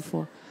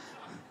 24.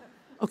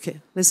 Okay,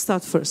 let's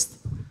start first.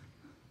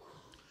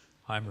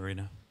 Hi,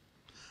 Marina.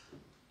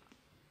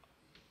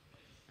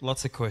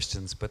 Lots of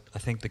questions, but I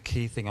think the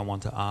key thing I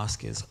want to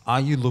ask is,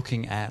 are you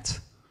looking at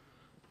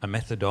a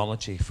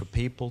methodology for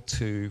people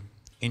to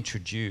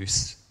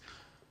introduce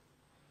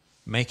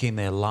making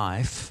their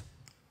life,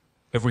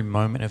 every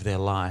moment of their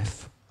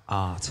life,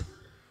 art?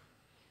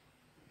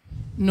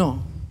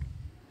 No.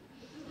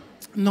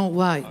 No,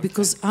 why? Okay.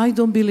 Because I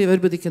don't believe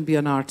everybody can be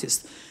an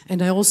artist.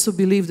 And I also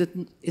believe that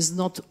it's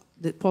not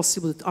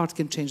possible that art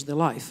can change their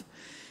life.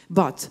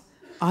 But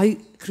I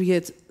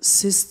create a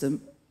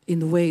system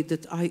in a way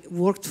that I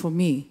worked for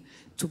me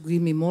to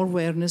give me more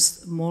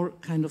awareness, more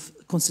kind of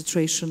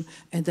concentration,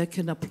 and I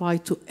can apply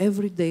to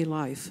everyday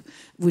life,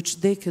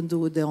 which they can do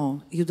with their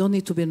own. You don't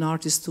need to be an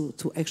artist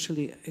to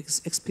actually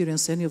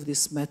experience any of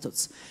these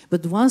methods.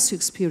 But once you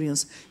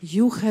experience,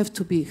 you have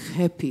to be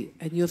happy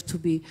and you have to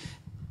be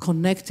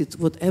connected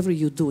whatever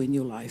you do in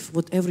your life,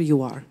 whatever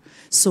you are.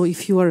 So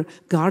if you are a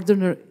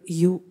gardener,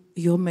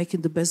 you're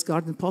making the best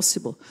garden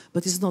possible,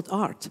 but it's not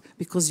art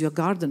because you're a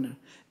gardener.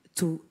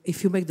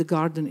 If you make the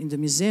garden in the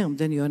museum,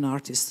 then you're an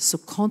artist. So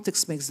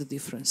context makes the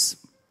difference.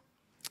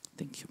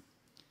 Thank you.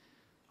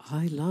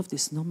 I love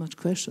this. Not much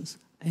questions.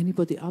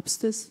 Anybody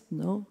upstairs?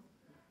 No?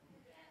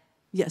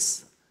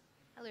 Yes.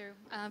 Hello.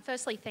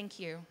 Firstly, thank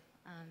you.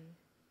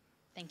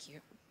 Thank you.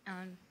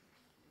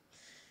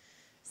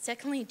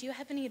 Secondly, do you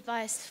have any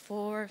advice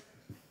for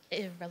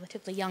a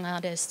relatively young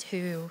artist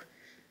who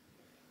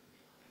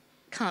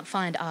can't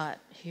find art,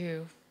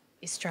 who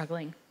is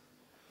struggling?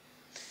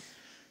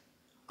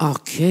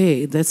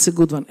 Okay, that's a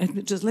good one. Let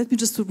me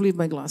just relieve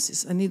my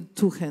glasses. I need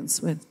 2 hands.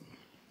 Wait.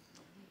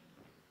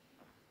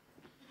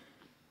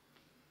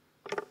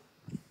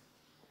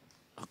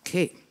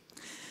 Okay.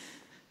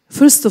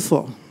 First of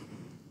all,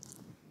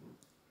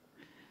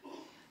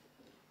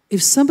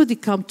 if somebody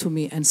come to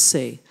me and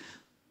say,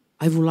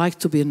 I would like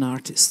to be an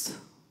artist,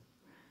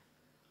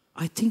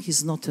 I think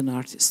he's not an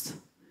artist.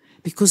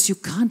 Because you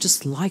can't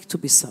just like to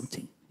be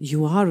something.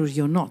 You are or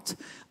you're not.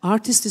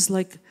 Artist is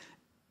like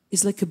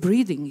a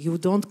breathing. You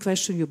don't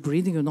question your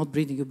breathing or not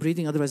breathing. You're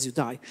breathing, otherwise you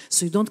die.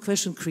 So you don't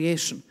question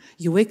creation.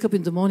 You wake up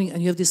in the morning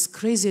and you have these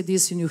crazy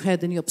ideas in your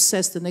head and you're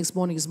obsessed. The next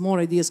morning is more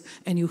ideas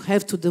and you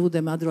have to do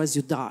them, otherwise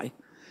you die.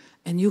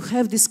 And you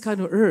have this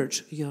kind of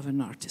urge, you have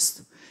an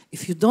artist.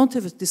 If you don't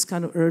have this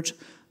kind of urge,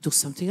 do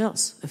something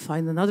else and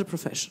find another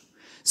profession.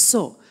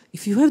 So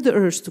if you have the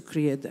urge to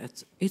create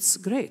that, it's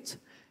great.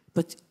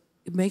 But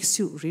it makes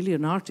you really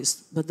an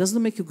artist, but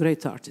doesn't make you a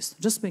great artist.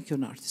 Just make you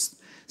an artist.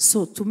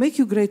 So to make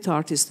you a great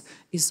artist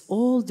is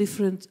all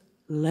different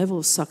level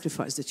of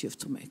sacrifice that you have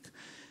to make.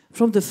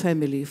 from the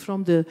family,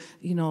 from the,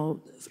 you know,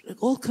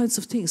 all kinds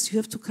of things. You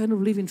have to kind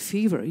of live in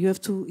fever. You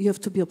have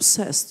to be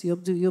obsessed. You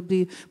have to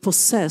be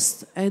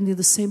possessed, and at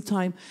the same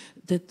time,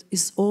 that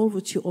is all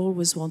what you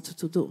always wanted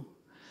to do,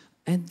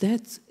 and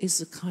that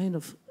is a kind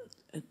of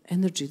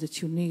energy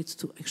that you need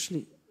to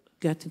actually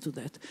get into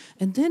that.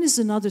 And then is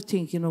another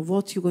thing, you know,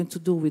 what you're going to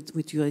do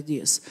with your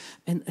ideas.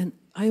 And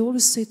I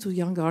always say to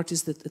young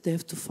artists that they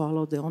have to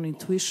follow their own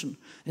intuition,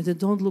 and they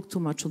don't look too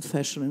much on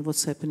fashion and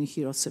what's happening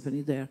here, what's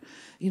happening there.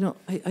 You know,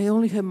 I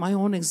only have my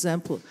own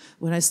example.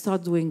 When I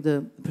started doing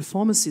the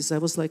performances, I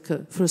was like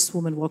a first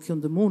woman walking on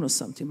the moon or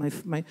something.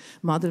 My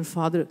mother and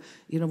father,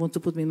 you know, want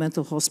to put me in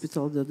mental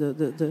hospital.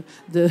 The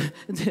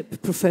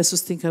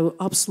professors think I was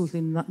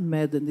absolutely not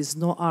mad and there's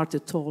no art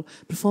at all.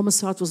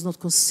 Performance art was not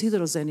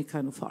considered as any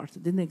kind of art.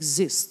 It didn't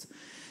exist.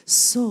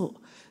 So,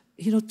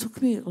 you know, it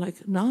took me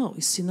like now,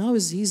 you see, now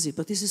is easy,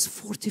 but this is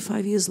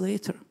 45 years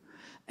later.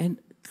 And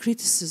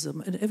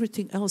criticism and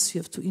everything else you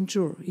have to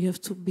endure. You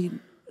have to be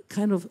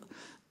kind of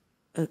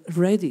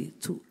ready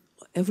to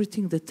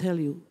everything they tell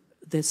you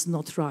that's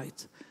not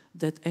right,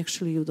 that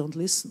actually you don't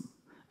listen,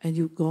 and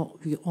you go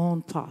your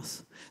own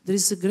path. There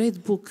is a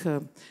great book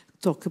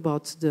talk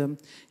about the,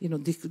 you know,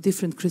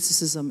 different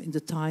criticism in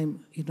the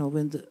time, you know,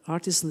 when the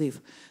artists live.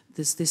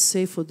 They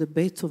say for the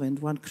Beethoven,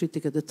 one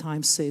critic at the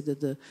time said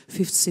that the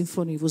Fifth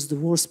Symphony was the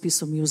worst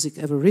piece of music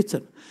ever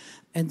written.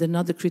 And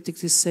another critic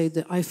said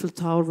the Eiffel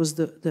Tower was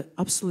the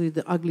absolutely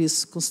the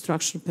ugliest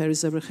construction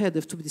Paris ever had. They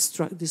have to be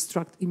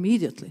destructed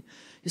immediately.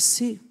 You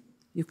see,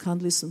 you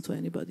can't listen to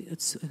anybody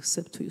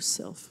except to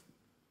yourself.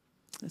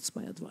 That's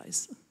my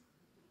advice.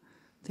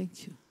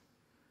 Thank you.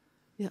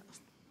 Yeah.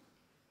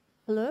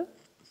 Hello?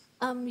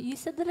 You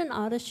said that an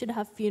artist should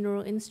have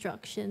funeral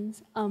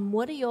instructions.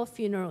 What are your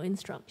funeral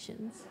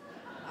instructions?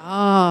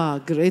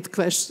 Ah, great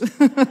question.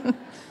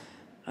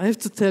 I have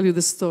to tell you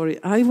the story.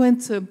 I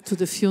went to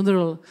the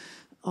funeral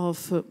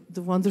of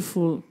the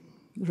wonderful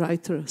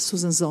writer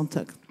Susan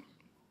Sontag.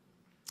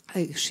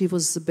 She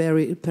was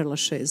buried in Père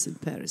Lachaise in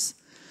Paris.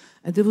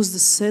 And it was the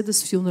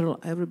saddest funeral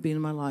I've ever been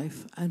in my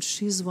life. And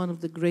she's one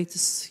of the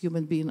greatest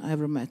human beings I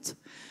ever met.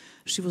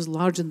 She was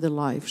larger than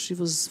life. She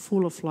was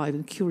full of life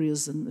and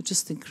curious and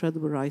just an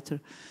incredible writer.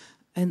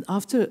 And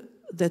after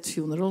that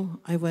funeral,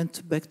 I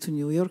went back to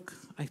New York.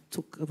 I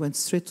went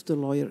straight to the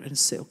lawyer and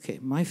said, okay,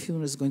 my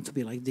funeral is going to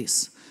be like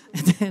this.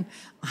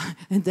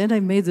 And then I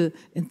made an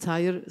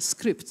entire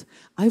script.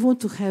 I want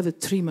to have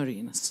 3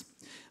 marinas.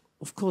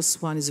 Of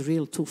course, one is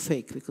real, 2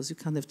 fake, because you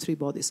can't have 3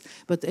 bodies.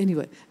 But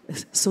anyway,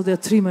 so there are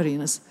 3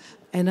 marinas.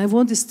 And I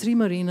want these 3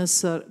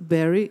 marinas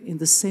buried in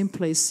the same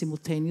place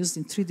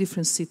simultaneously in 3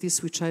 different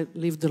cities which I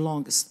lived the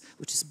longest,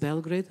 which is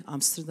Belgrade,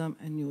 Amsterdam,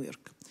 and New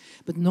York.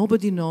 But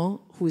nobody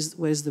knows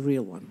where's the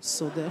real one.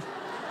 So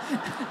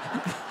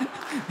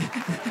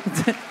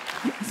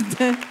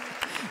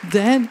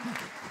then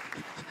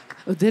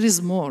oh, there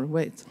is more,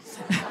 wait.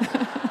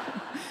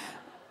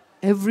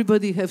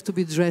 Everybody have to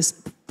be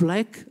dressed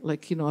black,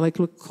 like, you know, like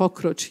a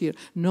cockroach here.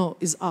 No,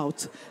 is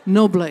out.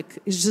 No black.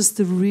 It's just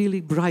the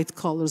really bright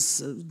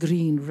colors,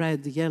 green,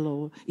 red,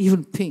 yellow,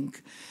 even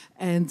pink.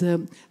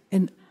 And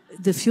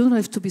the funeral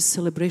have to be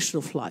celebration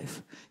of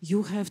life.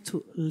 You have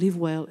to live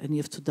well and you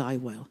have to die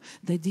well.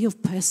 The idea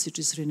of passage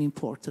is really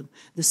important.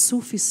 The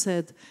Sufi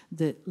said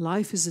that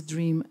life is a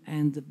dream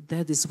and the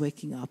dead is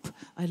waking up.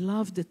 I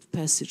love that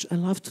passage. I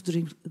love to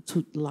dream,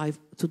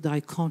 to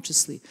die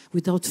consciously,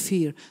 without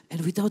fear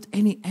and without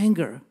any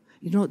anger.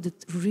 You know,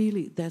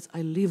 that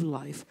I live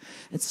life.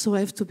 And so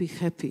I have to be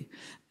happy.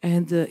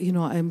 And, you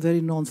know, I'm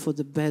very known for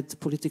the bad,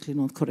 politically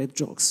not correct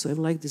jokes. So I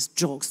like these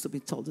jokes to be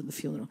told in the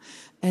funeral.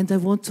 And I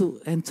want to,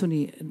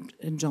 Anthony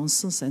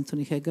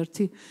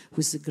Hegarty, who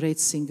is a great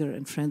singer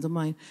and friend of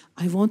mine,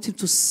 I want him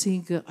to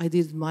sing I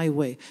Did It My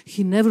Way.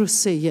 He never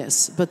say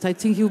yes, but I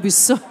think he'll be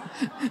so,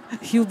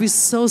 he'll be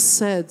so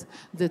sad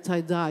that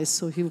I die,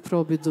 so he'll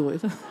probably do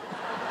it.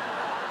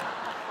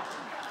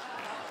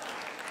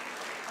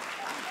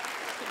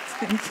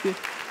 Thank you.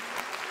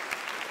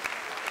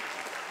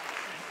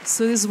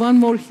 So there's one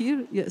more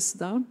here. Yes,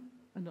 down.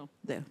 Oh, no,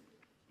 there.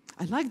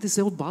 I like this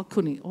old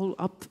balcony, all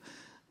up.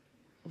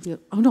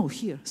 Oh, no,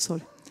 here,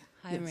 sorry.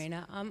 Hi, yes.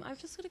 Marina. I've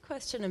just got a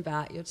question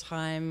about your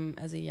time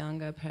as a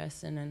younger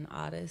person and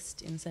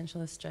artist in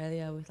Central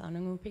Australia with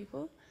Anangu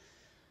people.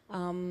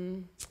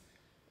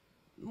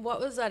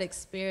 What was that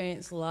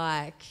experience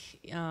like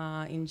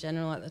in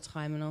general at the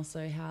time, and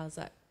also how has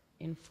that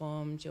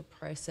informed your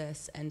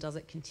process, and does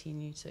it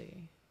continue to?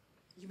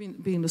 You mean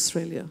being in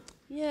Australia?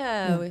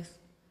 Yeah,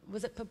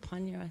 was it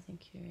Papunya, I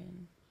think you're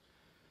in?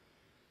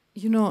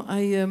 You know,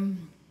 I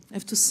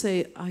have to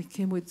say I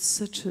came with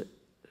such a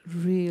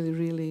really,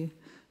 really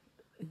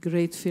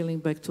great feeling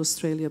back to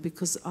Australia,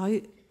 because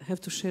I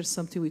have to share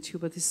something with you,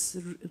 but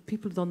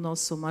people don't know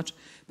so much.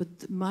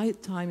 But my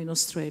time in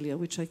Australia,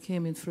 which I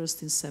came in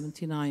first in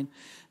 '79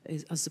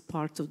 as a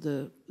part of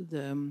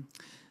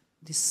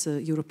this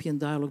European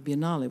Dialogue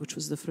Biennale, which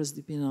was the first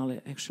biennale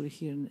actually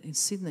here in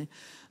Sydney.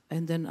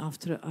 And then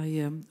after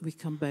we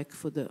come back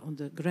on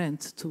the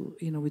grant to,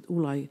 you know, with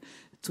Ulay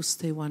to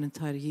stay one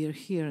entire year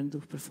here and do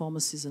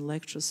performances and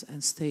lectures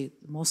and stay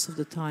most of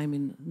the time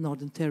in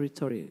Northern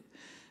Territory,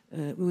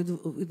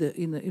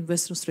 in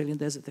Western Australian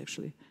desert,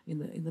 actually,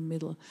 in the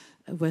middle,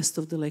 west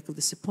of the Lake of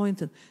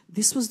Disappointment.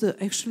 This was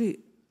actually,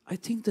 I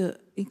think, the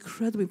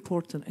incredibly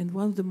important and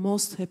one of the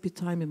most happy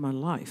time in my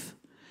life.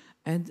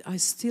 And I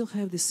still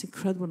have this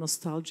incredible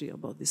nostalgia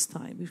about this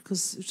time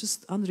because it's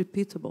just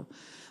unrepeatable.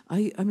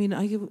 I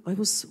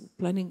was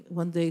planning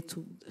one day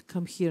to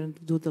come here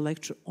and do the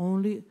lecture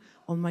only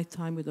on my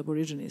time with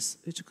Aborigines,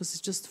 because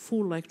it's just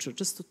full lecture,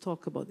 just to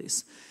talk about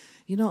this.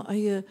 You know,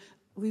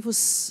 we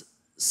was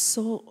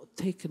so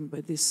taken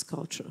by this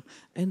culture.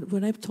 And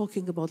when I'm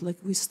talking about, like,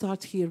 we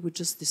start here with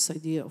just this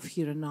idea of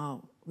here and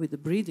now, with the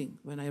breathing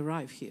when I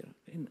arrive here.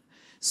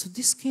 So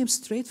this came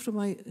straight from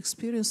my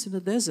experience in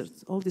the desert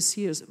all these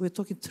years. We're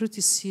talking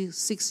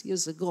 36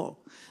 years ago,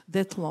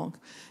 that long.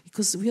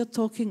 Because we are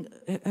talking,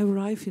 I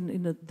arrived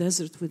in a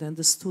desert, we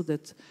understood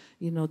that,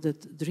 you know,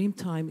 that dream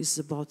time is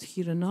about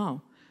here and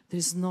now. There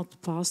is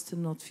not past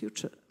and not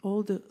future.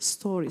 All the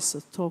stories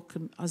are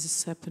talking as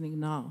it's happening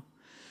now.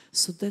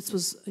 So that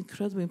was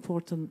incredibly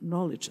important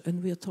knowledge.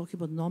 And we are talking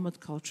about nomad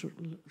culture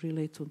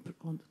related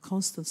on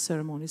constant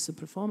ceremonies and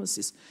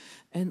performances,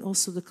 and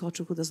also the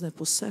culture who doesn't have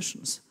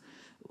possessions.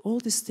 All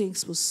these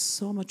things was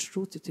so much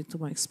rooted into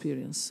my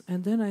experience.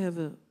 And then I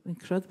have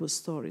incredible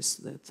stories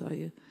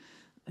that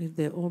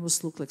they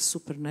almost look like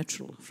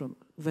supernatural from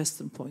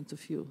Western point of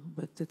view,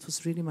 but that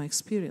was really my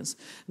experience.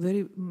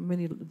 Very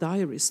many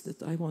diaries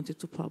that I wanted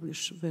to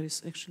publish,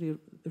 actually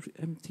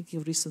I'm thinking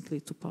of recently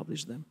to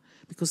publish them,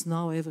 because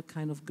now I have a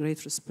kind of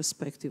great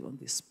perspective on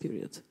this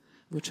period,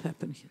 which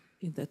happened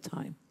in that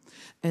time.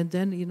 And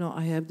then, you know,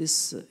 I have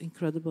this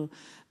incredible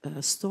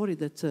story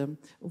that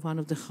one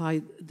of the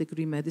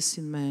high-degree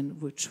medicine men,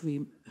 which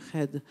we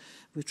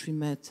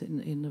met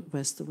in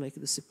west of Lake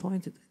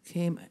Disappointed,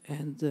 came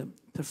and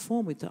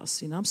performed with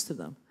us in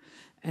Amsterdam,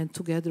 and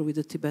together with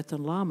the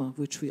Tibetan Lama,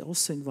 which we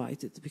also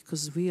invited,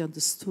 because we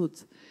understood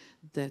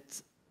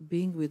that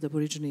being with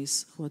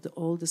Aborigines, who are the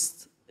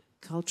oldest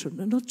culture,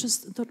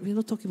 we're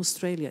not talking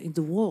Australia, in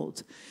the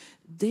world,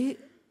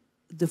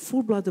 the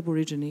full-blood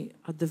Aborigine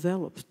are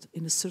developed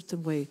in a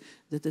certain way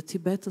that the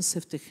Tibetans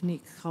have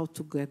technique how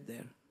to get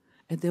there.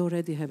 And they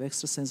already have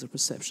extrasensory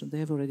perception. They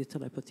have already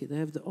telepathy. They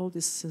have all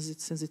this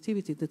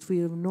sensitivity that we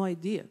have no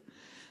idea.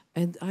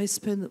 And I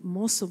spend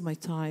most of my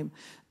time,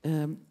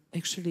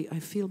 actually, I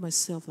feel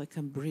myself like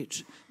I'm a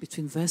bridge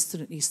between Western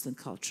and Eastern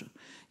culture.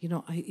 You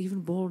know, I even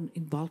born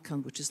in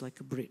Balkan, which is like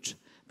a bridge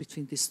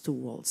between these two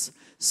worlds.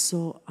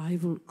 So I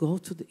will go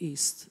to the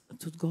East,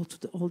 to go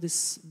to all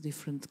these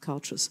different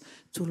cultures,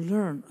 to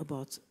learn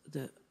about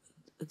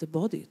the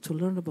body, to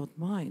learn about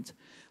mind,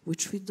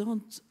 which we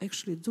don't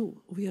actually do.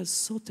 We are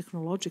so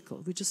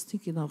technological. We just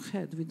think in our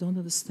head. We don't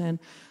understand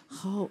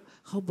how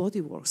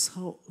body works,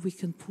 how we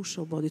can push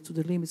our body to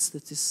the limits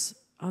that is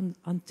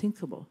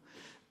unthinkable.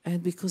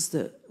 And because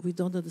we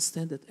don't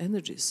understand that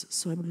energies.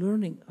 So I'm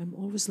learning. I'm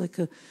always like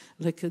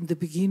in the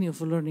beginning of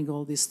learning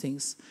all these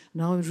things.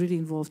 Now I'm really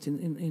involved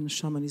in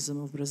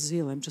shamanism of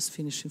Brazil. I'm just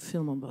finishing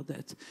film about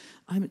that.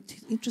 I'm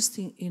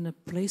interested in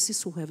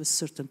places who have a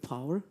certain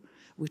power,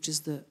 which is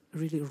the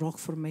really rock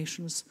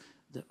formations,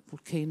 the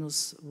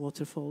volcanoes,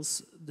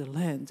 waterfalls, the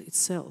land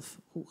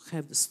itself, who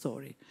have the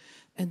story.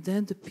 And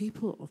then the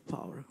people of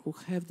power, who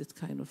have that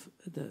kind of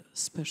the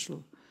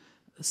special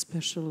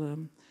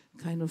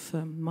kind of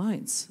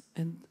minds,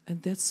 and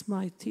that's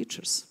my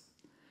teachers.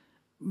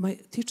 My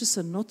teachers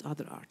are not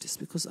other artists,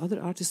 because other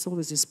artists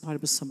always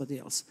inspired by somebody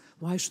else.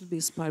 Why should be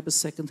inspired by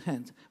second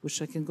hand,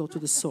 which I can go to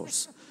the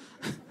source?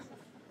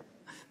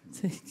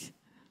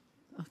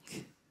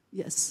 Okay,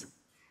 yes.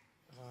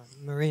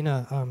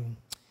 Marina,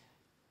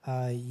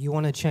 you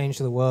want to change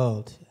the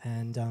world,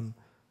 and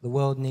the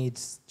world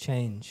needs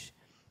change.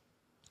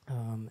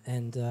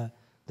 And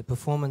the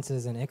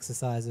performances and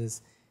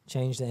exercises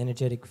change the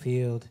energetic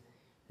field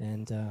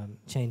and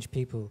change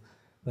people.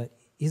 But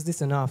is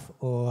this enough,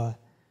 or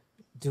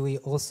do we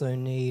also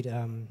need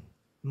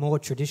more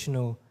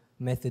traditional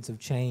methods of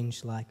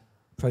change, like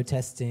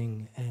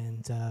protesting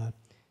and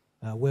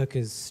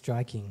workers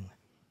striking?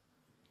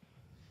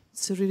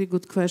 It's a really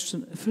good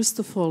question. First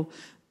of all,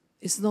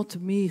 it's not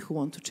me who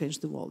want to change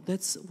the world.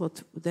 That's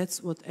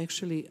what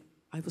actually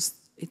I was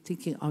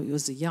thinking when I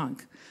was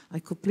young. I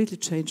completely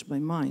changed my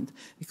mind,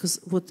 because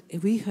what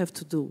we have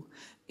to do,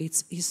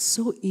 it's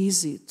so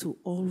easy to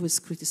always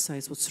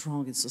criticize what's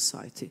wrong in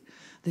society.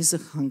 There's a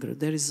hunger.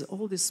 There is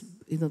all this,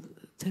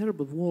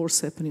 terrible wars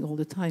happening all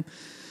the time.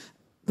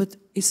 But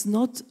it's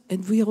not,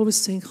 and we are always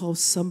saying how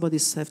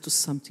somebody's have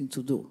something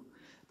to do.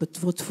 But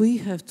what we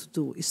have to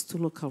do is to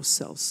look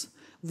ourselves.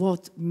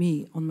 What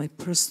me, on my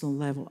personal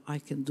level, I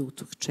can do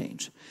to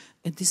change.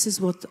 And this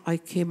is what I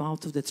came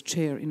out of that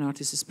chair in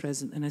Artist is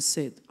Present, and I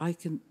said, I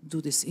can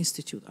do this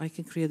institute, I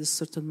can create a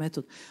certain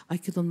method, I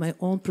can on my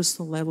own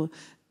personal level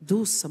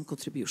do some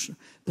contribution.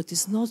 But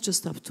it's not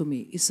just up to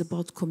me, it's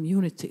about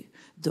community.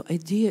 The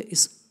idea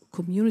is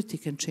community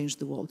can change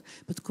the world,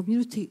 but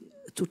community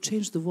to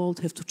change the world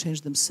have to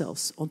change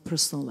themselves on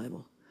personal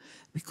level.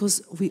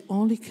 Because we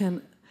only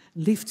can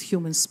lift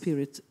human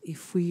spirit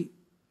if we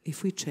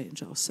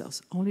change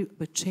ourselves. Only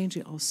by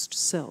changing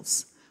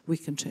ourselves we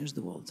can change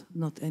the world,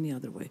 not any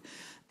other way.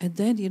 And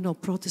then,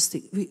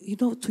 protesting,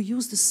 to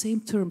use the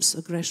same terms,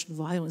 aggression,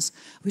 violence,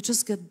 we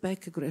just get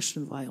back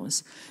aggression,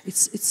 violence.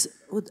 It's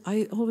what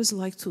I always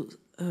like to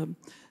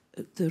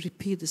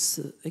repeat this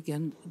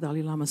again,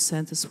 Dalai Lama's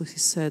sentence, where he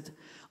said,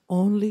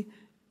 only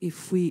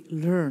if we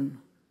learn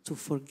to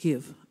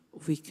forgive,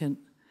 we can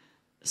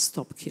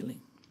stop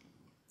killing.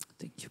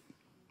 Thank you.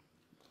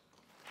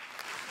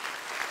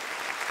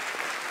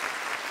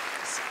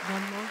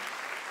 One more.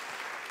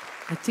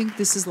 I think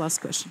this is last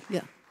question.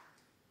 Yeah.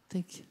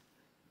 Thank you.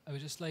 I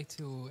would just like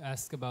to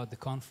ask about the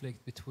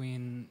conflict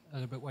between a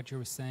little bit what you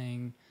were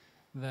saying,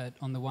 that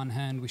on the one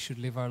hand we should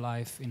live our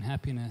life in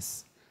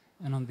happiness,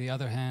 and on the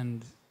other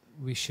hand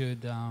we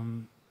should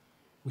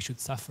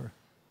suffer.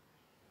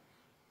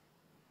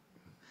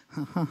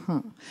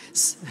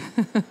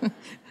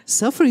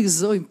 Suffering is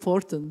so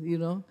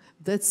important,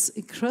 That's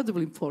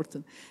incredibly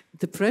important.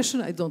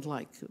 Depression, I don't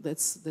like.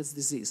 That's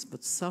disease.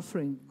 But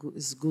suffering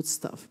is good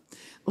stuff.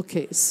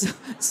 Okay,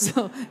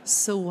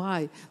 so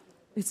why?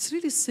 It's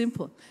really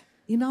simple.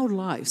 In our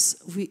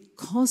lives, we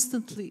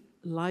constantly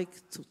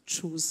like to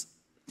choose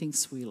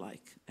things we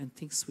like and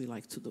things we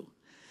like to do.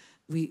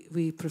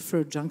 We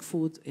prefer junk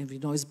food, and we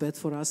know it's bad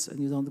for us, and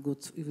we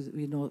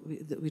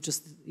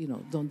just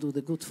don't do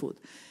the good food.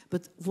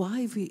 But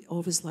why we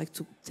always like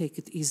to take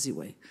it easy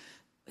way?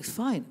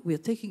 Fine, we are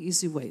taking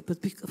easy way, but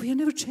we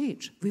never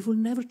change. We will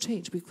never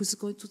change because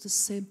it's going to the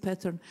same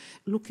pattern.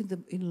 Look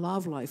in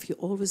love life. You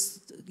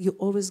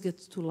always get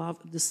to love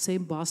the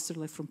same bastard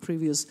like from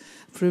previous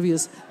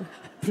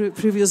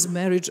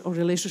marriage or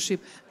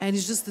relationship, and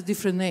it's just a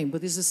different name,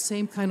 but it's the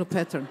same kind of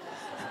pattern.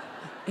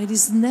 And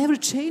it's never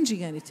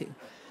changing anything.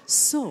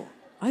 So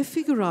I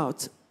figure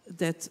out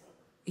that,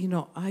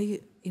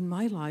 in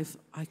my life,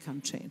 I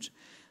can't change.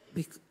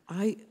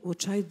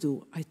 What I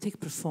do, I take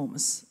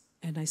performance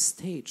and I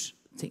stage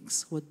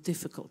things who are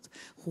difficult,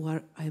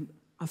 I'm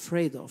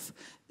afraid of.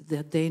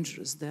 They're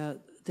dangerous.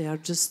 They are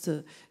just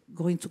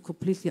going to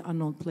completely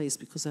unknown place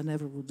because I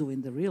never would do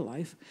in the real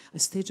life. I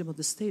stage them on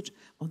the stage,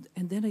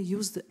 and then I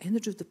use the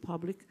energy of the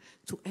public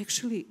to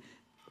actually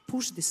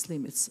push these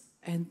limits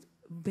and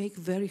make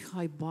very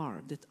high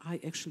bar that I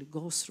actually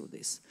go through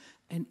this.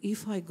 And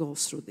if I go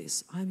through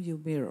this, I'm your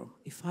mirror.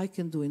 If I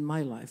can do in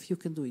my life, you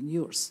can do in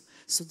yours.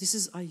 So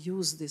I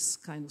use this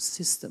kind of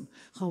system,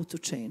 how to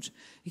change.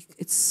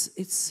 It's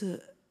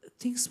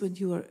things when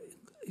you are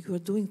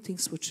doing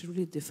things which are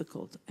really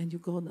difficult and you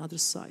go on the other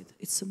side.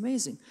 It's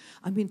amazing.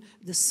 I mean,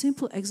 the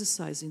simple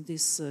exercise in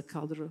this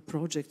Kaldor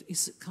project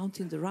is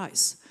counting the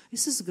rice.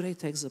 This is a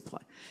great example.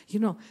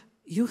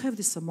 You have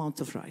this amount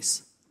of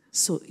rice.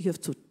 So you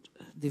have to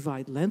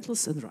divide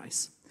lentils and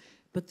rice.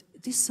 But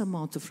this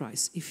amount of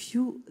rice, if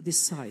you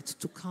decide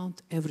to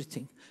count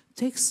everything,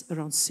 takes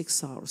around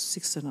 6 hours,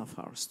 6.5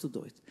 hours to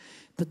do it.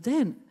 But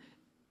then,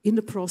 in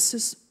the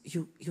process,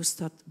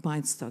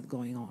 minds start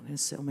going on and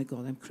say, oh my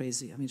God, I'm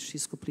crazy. I mean,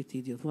 she's a complete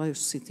idiot. Why are you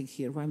sitting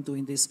here? Why I'm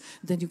doing this?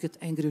 Then you get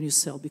angry on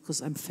yourself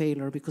because I'm a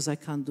failure, because I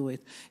can't do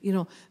it,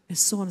 and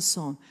so on and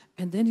so on.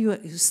 And then you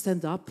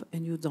stand up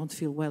and you don't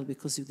feel well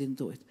because you didn't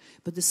do it.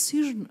 But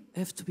decisions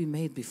have to be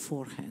made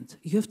beforehand.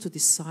 You have to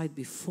decide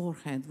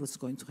beforehand what's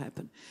going to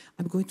happen.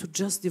 I'm going to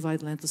just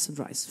divide lentils and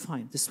rice.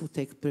 Fine, this will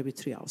take maybe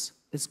 3 hours.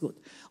 That's good.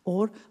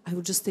 Or I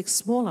will just take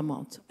small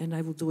amount and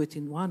I will do it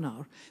in 1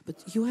 hour.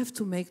 But you have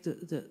to make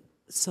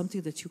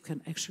something that you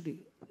can actually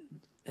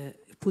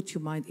put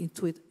your mind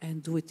into it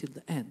and do it till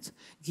the end.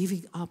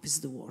 Giving up is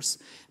the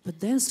worst. But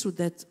then through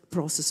that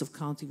process of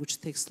counting,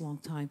 which takes a long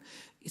time,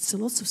 it's a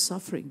lot of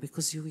suffering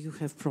because you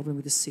have problem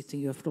with the sitting,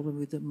 you have problem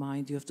with the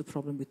mind, you have the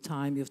problem with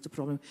time, you have the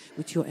problem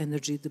with your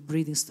energy, the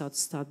breathing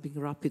starts being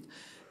rapid.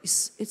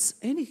 It's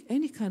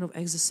any kind of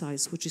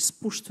exercise which is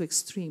pushed to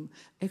extreme.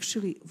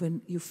 Actually,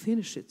 when you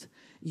finish it,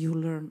 you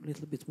learn a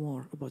little bit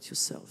more about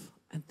yourself.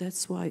 And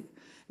that's why,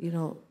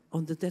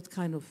 that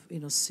kind of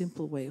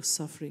simple way of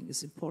suffering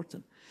is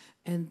important.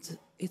 And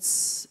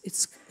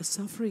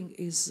suffering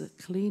is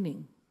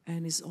cleaning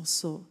and is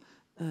also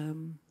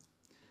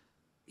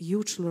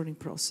huge learning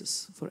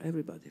process for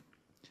everybody.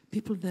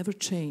 People never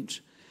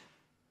change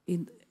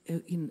in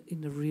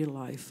the real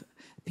life.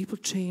 People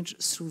change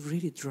through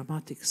really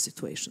dramatic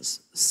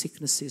situations,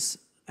 sicknesses,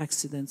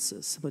 accidents,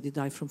 somebody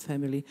died from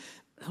family.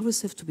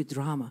 Always have to be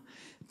drama.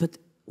 But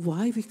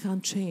why we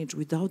can't change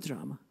without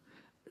drama?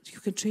 You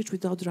can change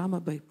without drama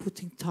by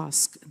putting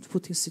tasks and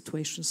putting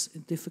situations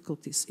and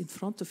difficulties in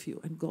front of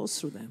you and go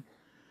through them.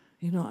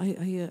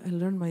 I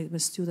learn my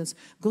students,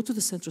 go to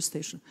the central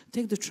station,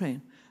 take the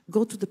train,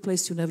 go to the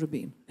place you've never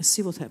been and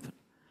see what happened.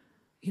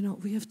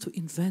 We have to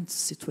invent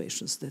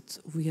situations that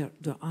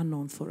they're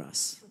unknown for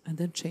us, and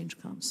then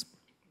change comes.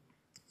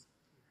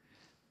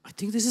 I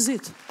think this is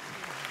it.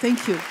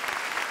 Thank you.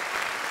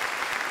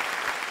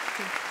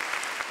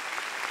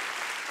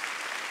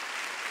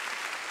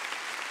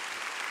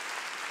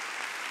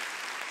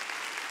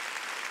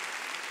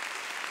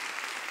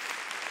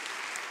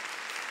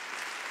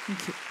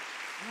 Thank you.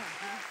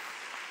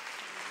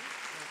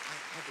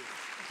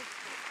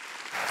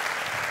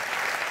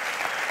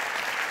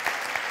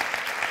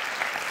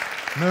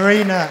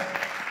 Marina,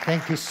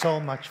 thank you so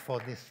much for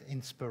this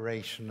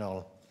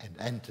inspirational and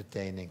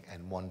entertaining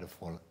and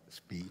wonderful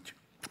speech.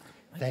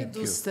 Thank I can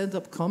you. do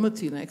stand-up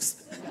comedy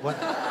next. Well,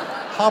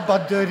 how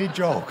about dirty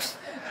jokes?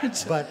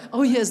 But,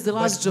 oh yes, the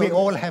last joke. We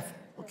all have...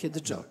 Okay,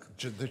 the joke.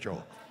 The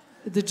joke.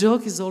 The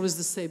joke is always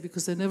the same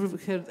because I never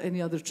heard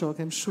any other joke.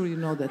 I'm sure you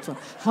know that one.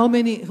 How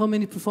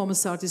many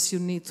performance artists you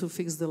need to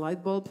fix the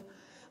light bulb?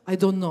 I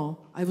don't know.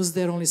 I was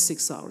there only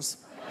 6 hours.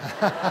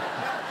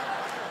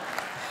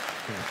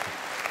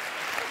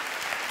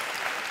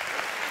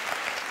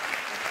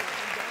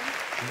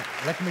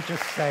 Let me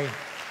just say,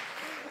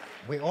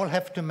 we all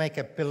have to make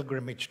a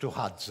pilgrimage to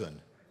Hudson.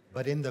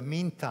 But in the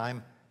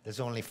meantime, there's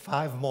only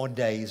 5 more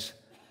days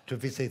to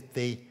visit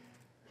the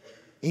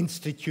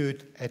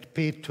Institute at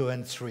Pier 2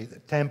 and 3, the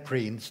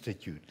Temporary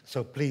Institute.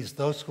 So please,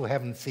 those who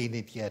haven't seen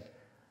it yet,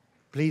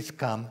 please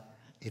come.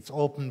 It's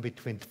open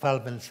between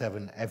 12 and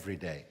 7 every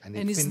day. And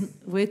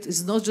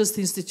it's not just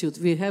Institute.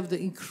 We have the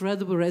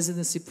incredible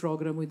residency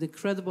program with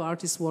incredible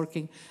artists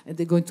working, and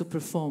they're going to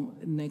perform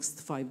in the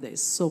next 5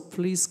 days. So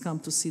please come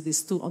to see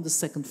these 2 on the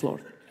 2nd floor.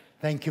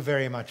 Thank you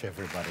very much,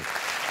 everybody.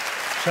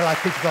 Shall I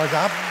pick those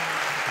up?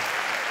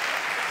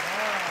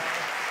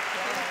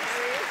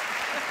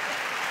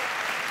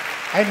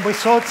 And we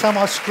thought some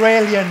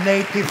Australian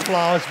native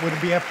flowers would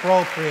be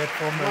appropriate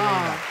for Marina.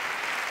 Wow.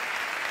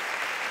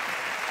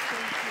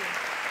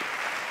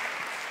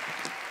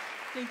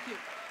 Thank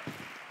you.